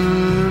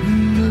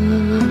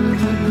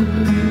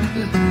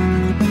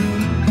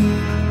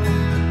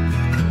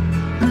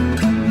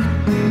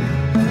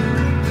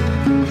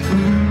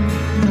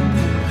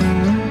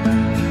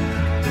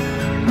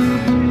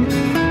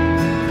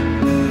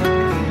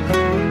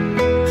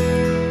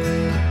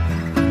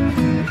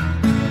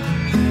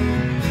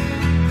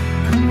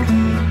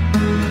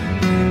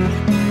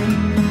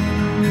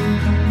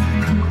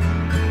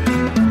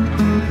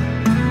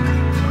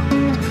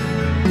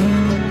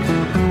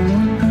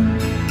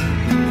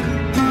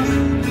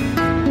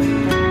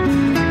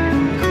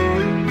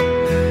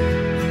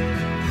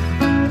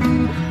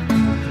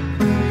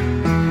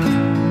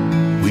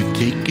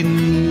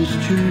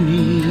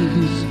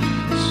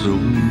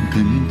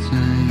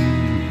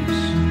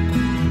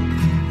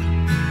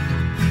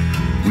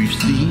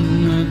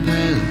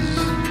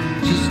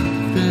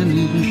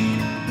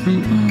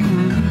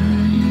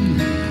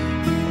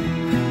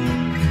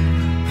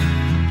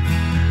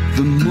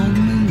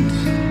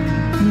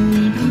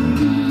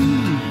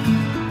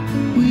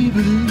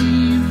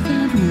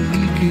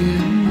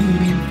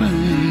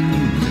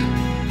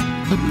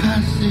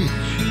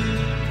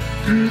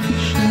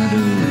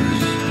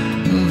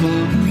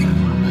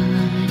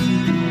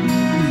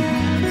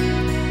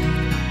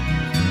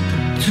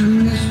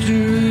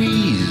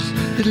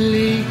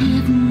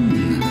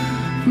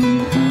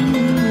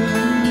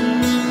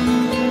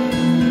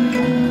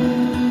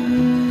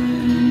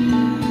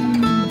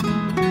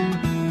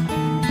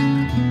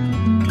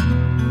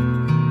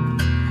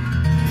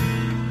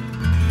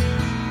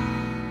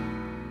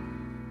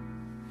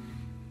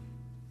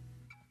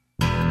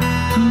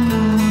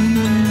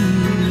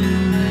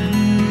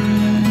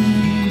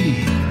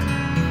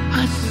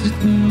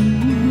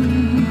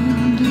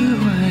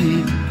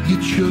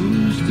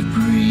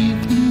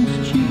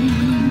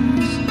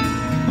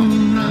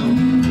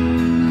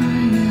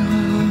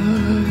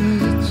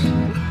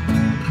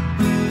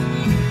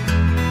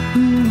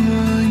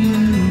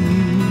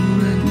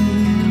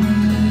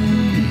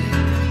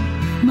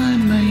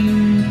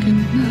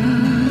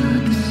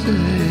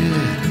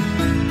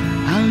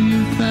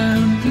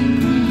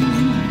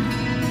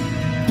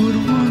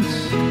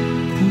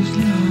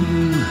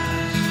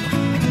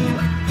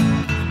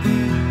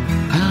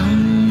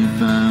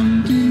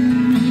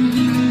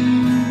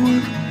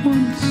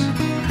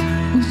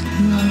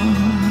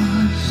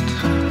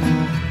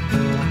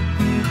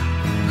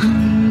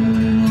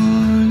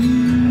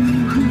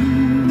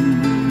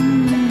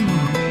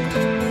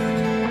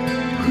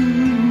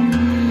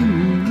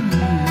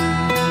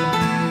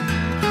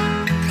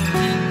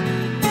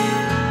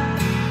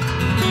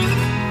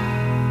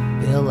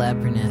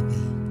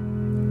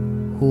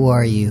 Who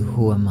are you?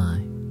 Who am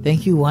I?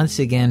 Thank you once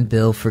again,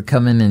 Bill, for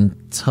coming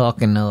and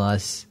talking to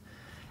us.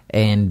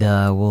 And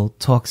we'll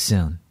talk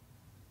soon.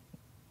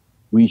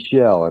 We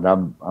shall, and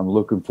I'm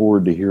looking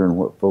forward to hearing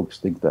what folks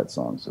think that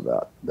song's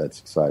about. That's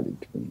exciting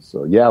to me.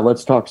 So, yeah,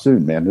 let's talk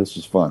soon, man. This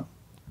was fun.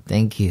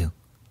 Thank you.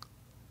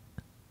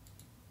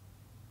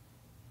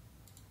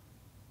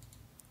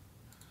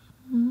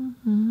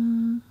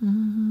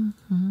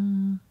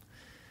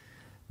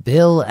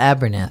 Bill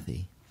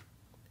Abernathy.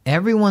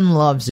 Everyone loves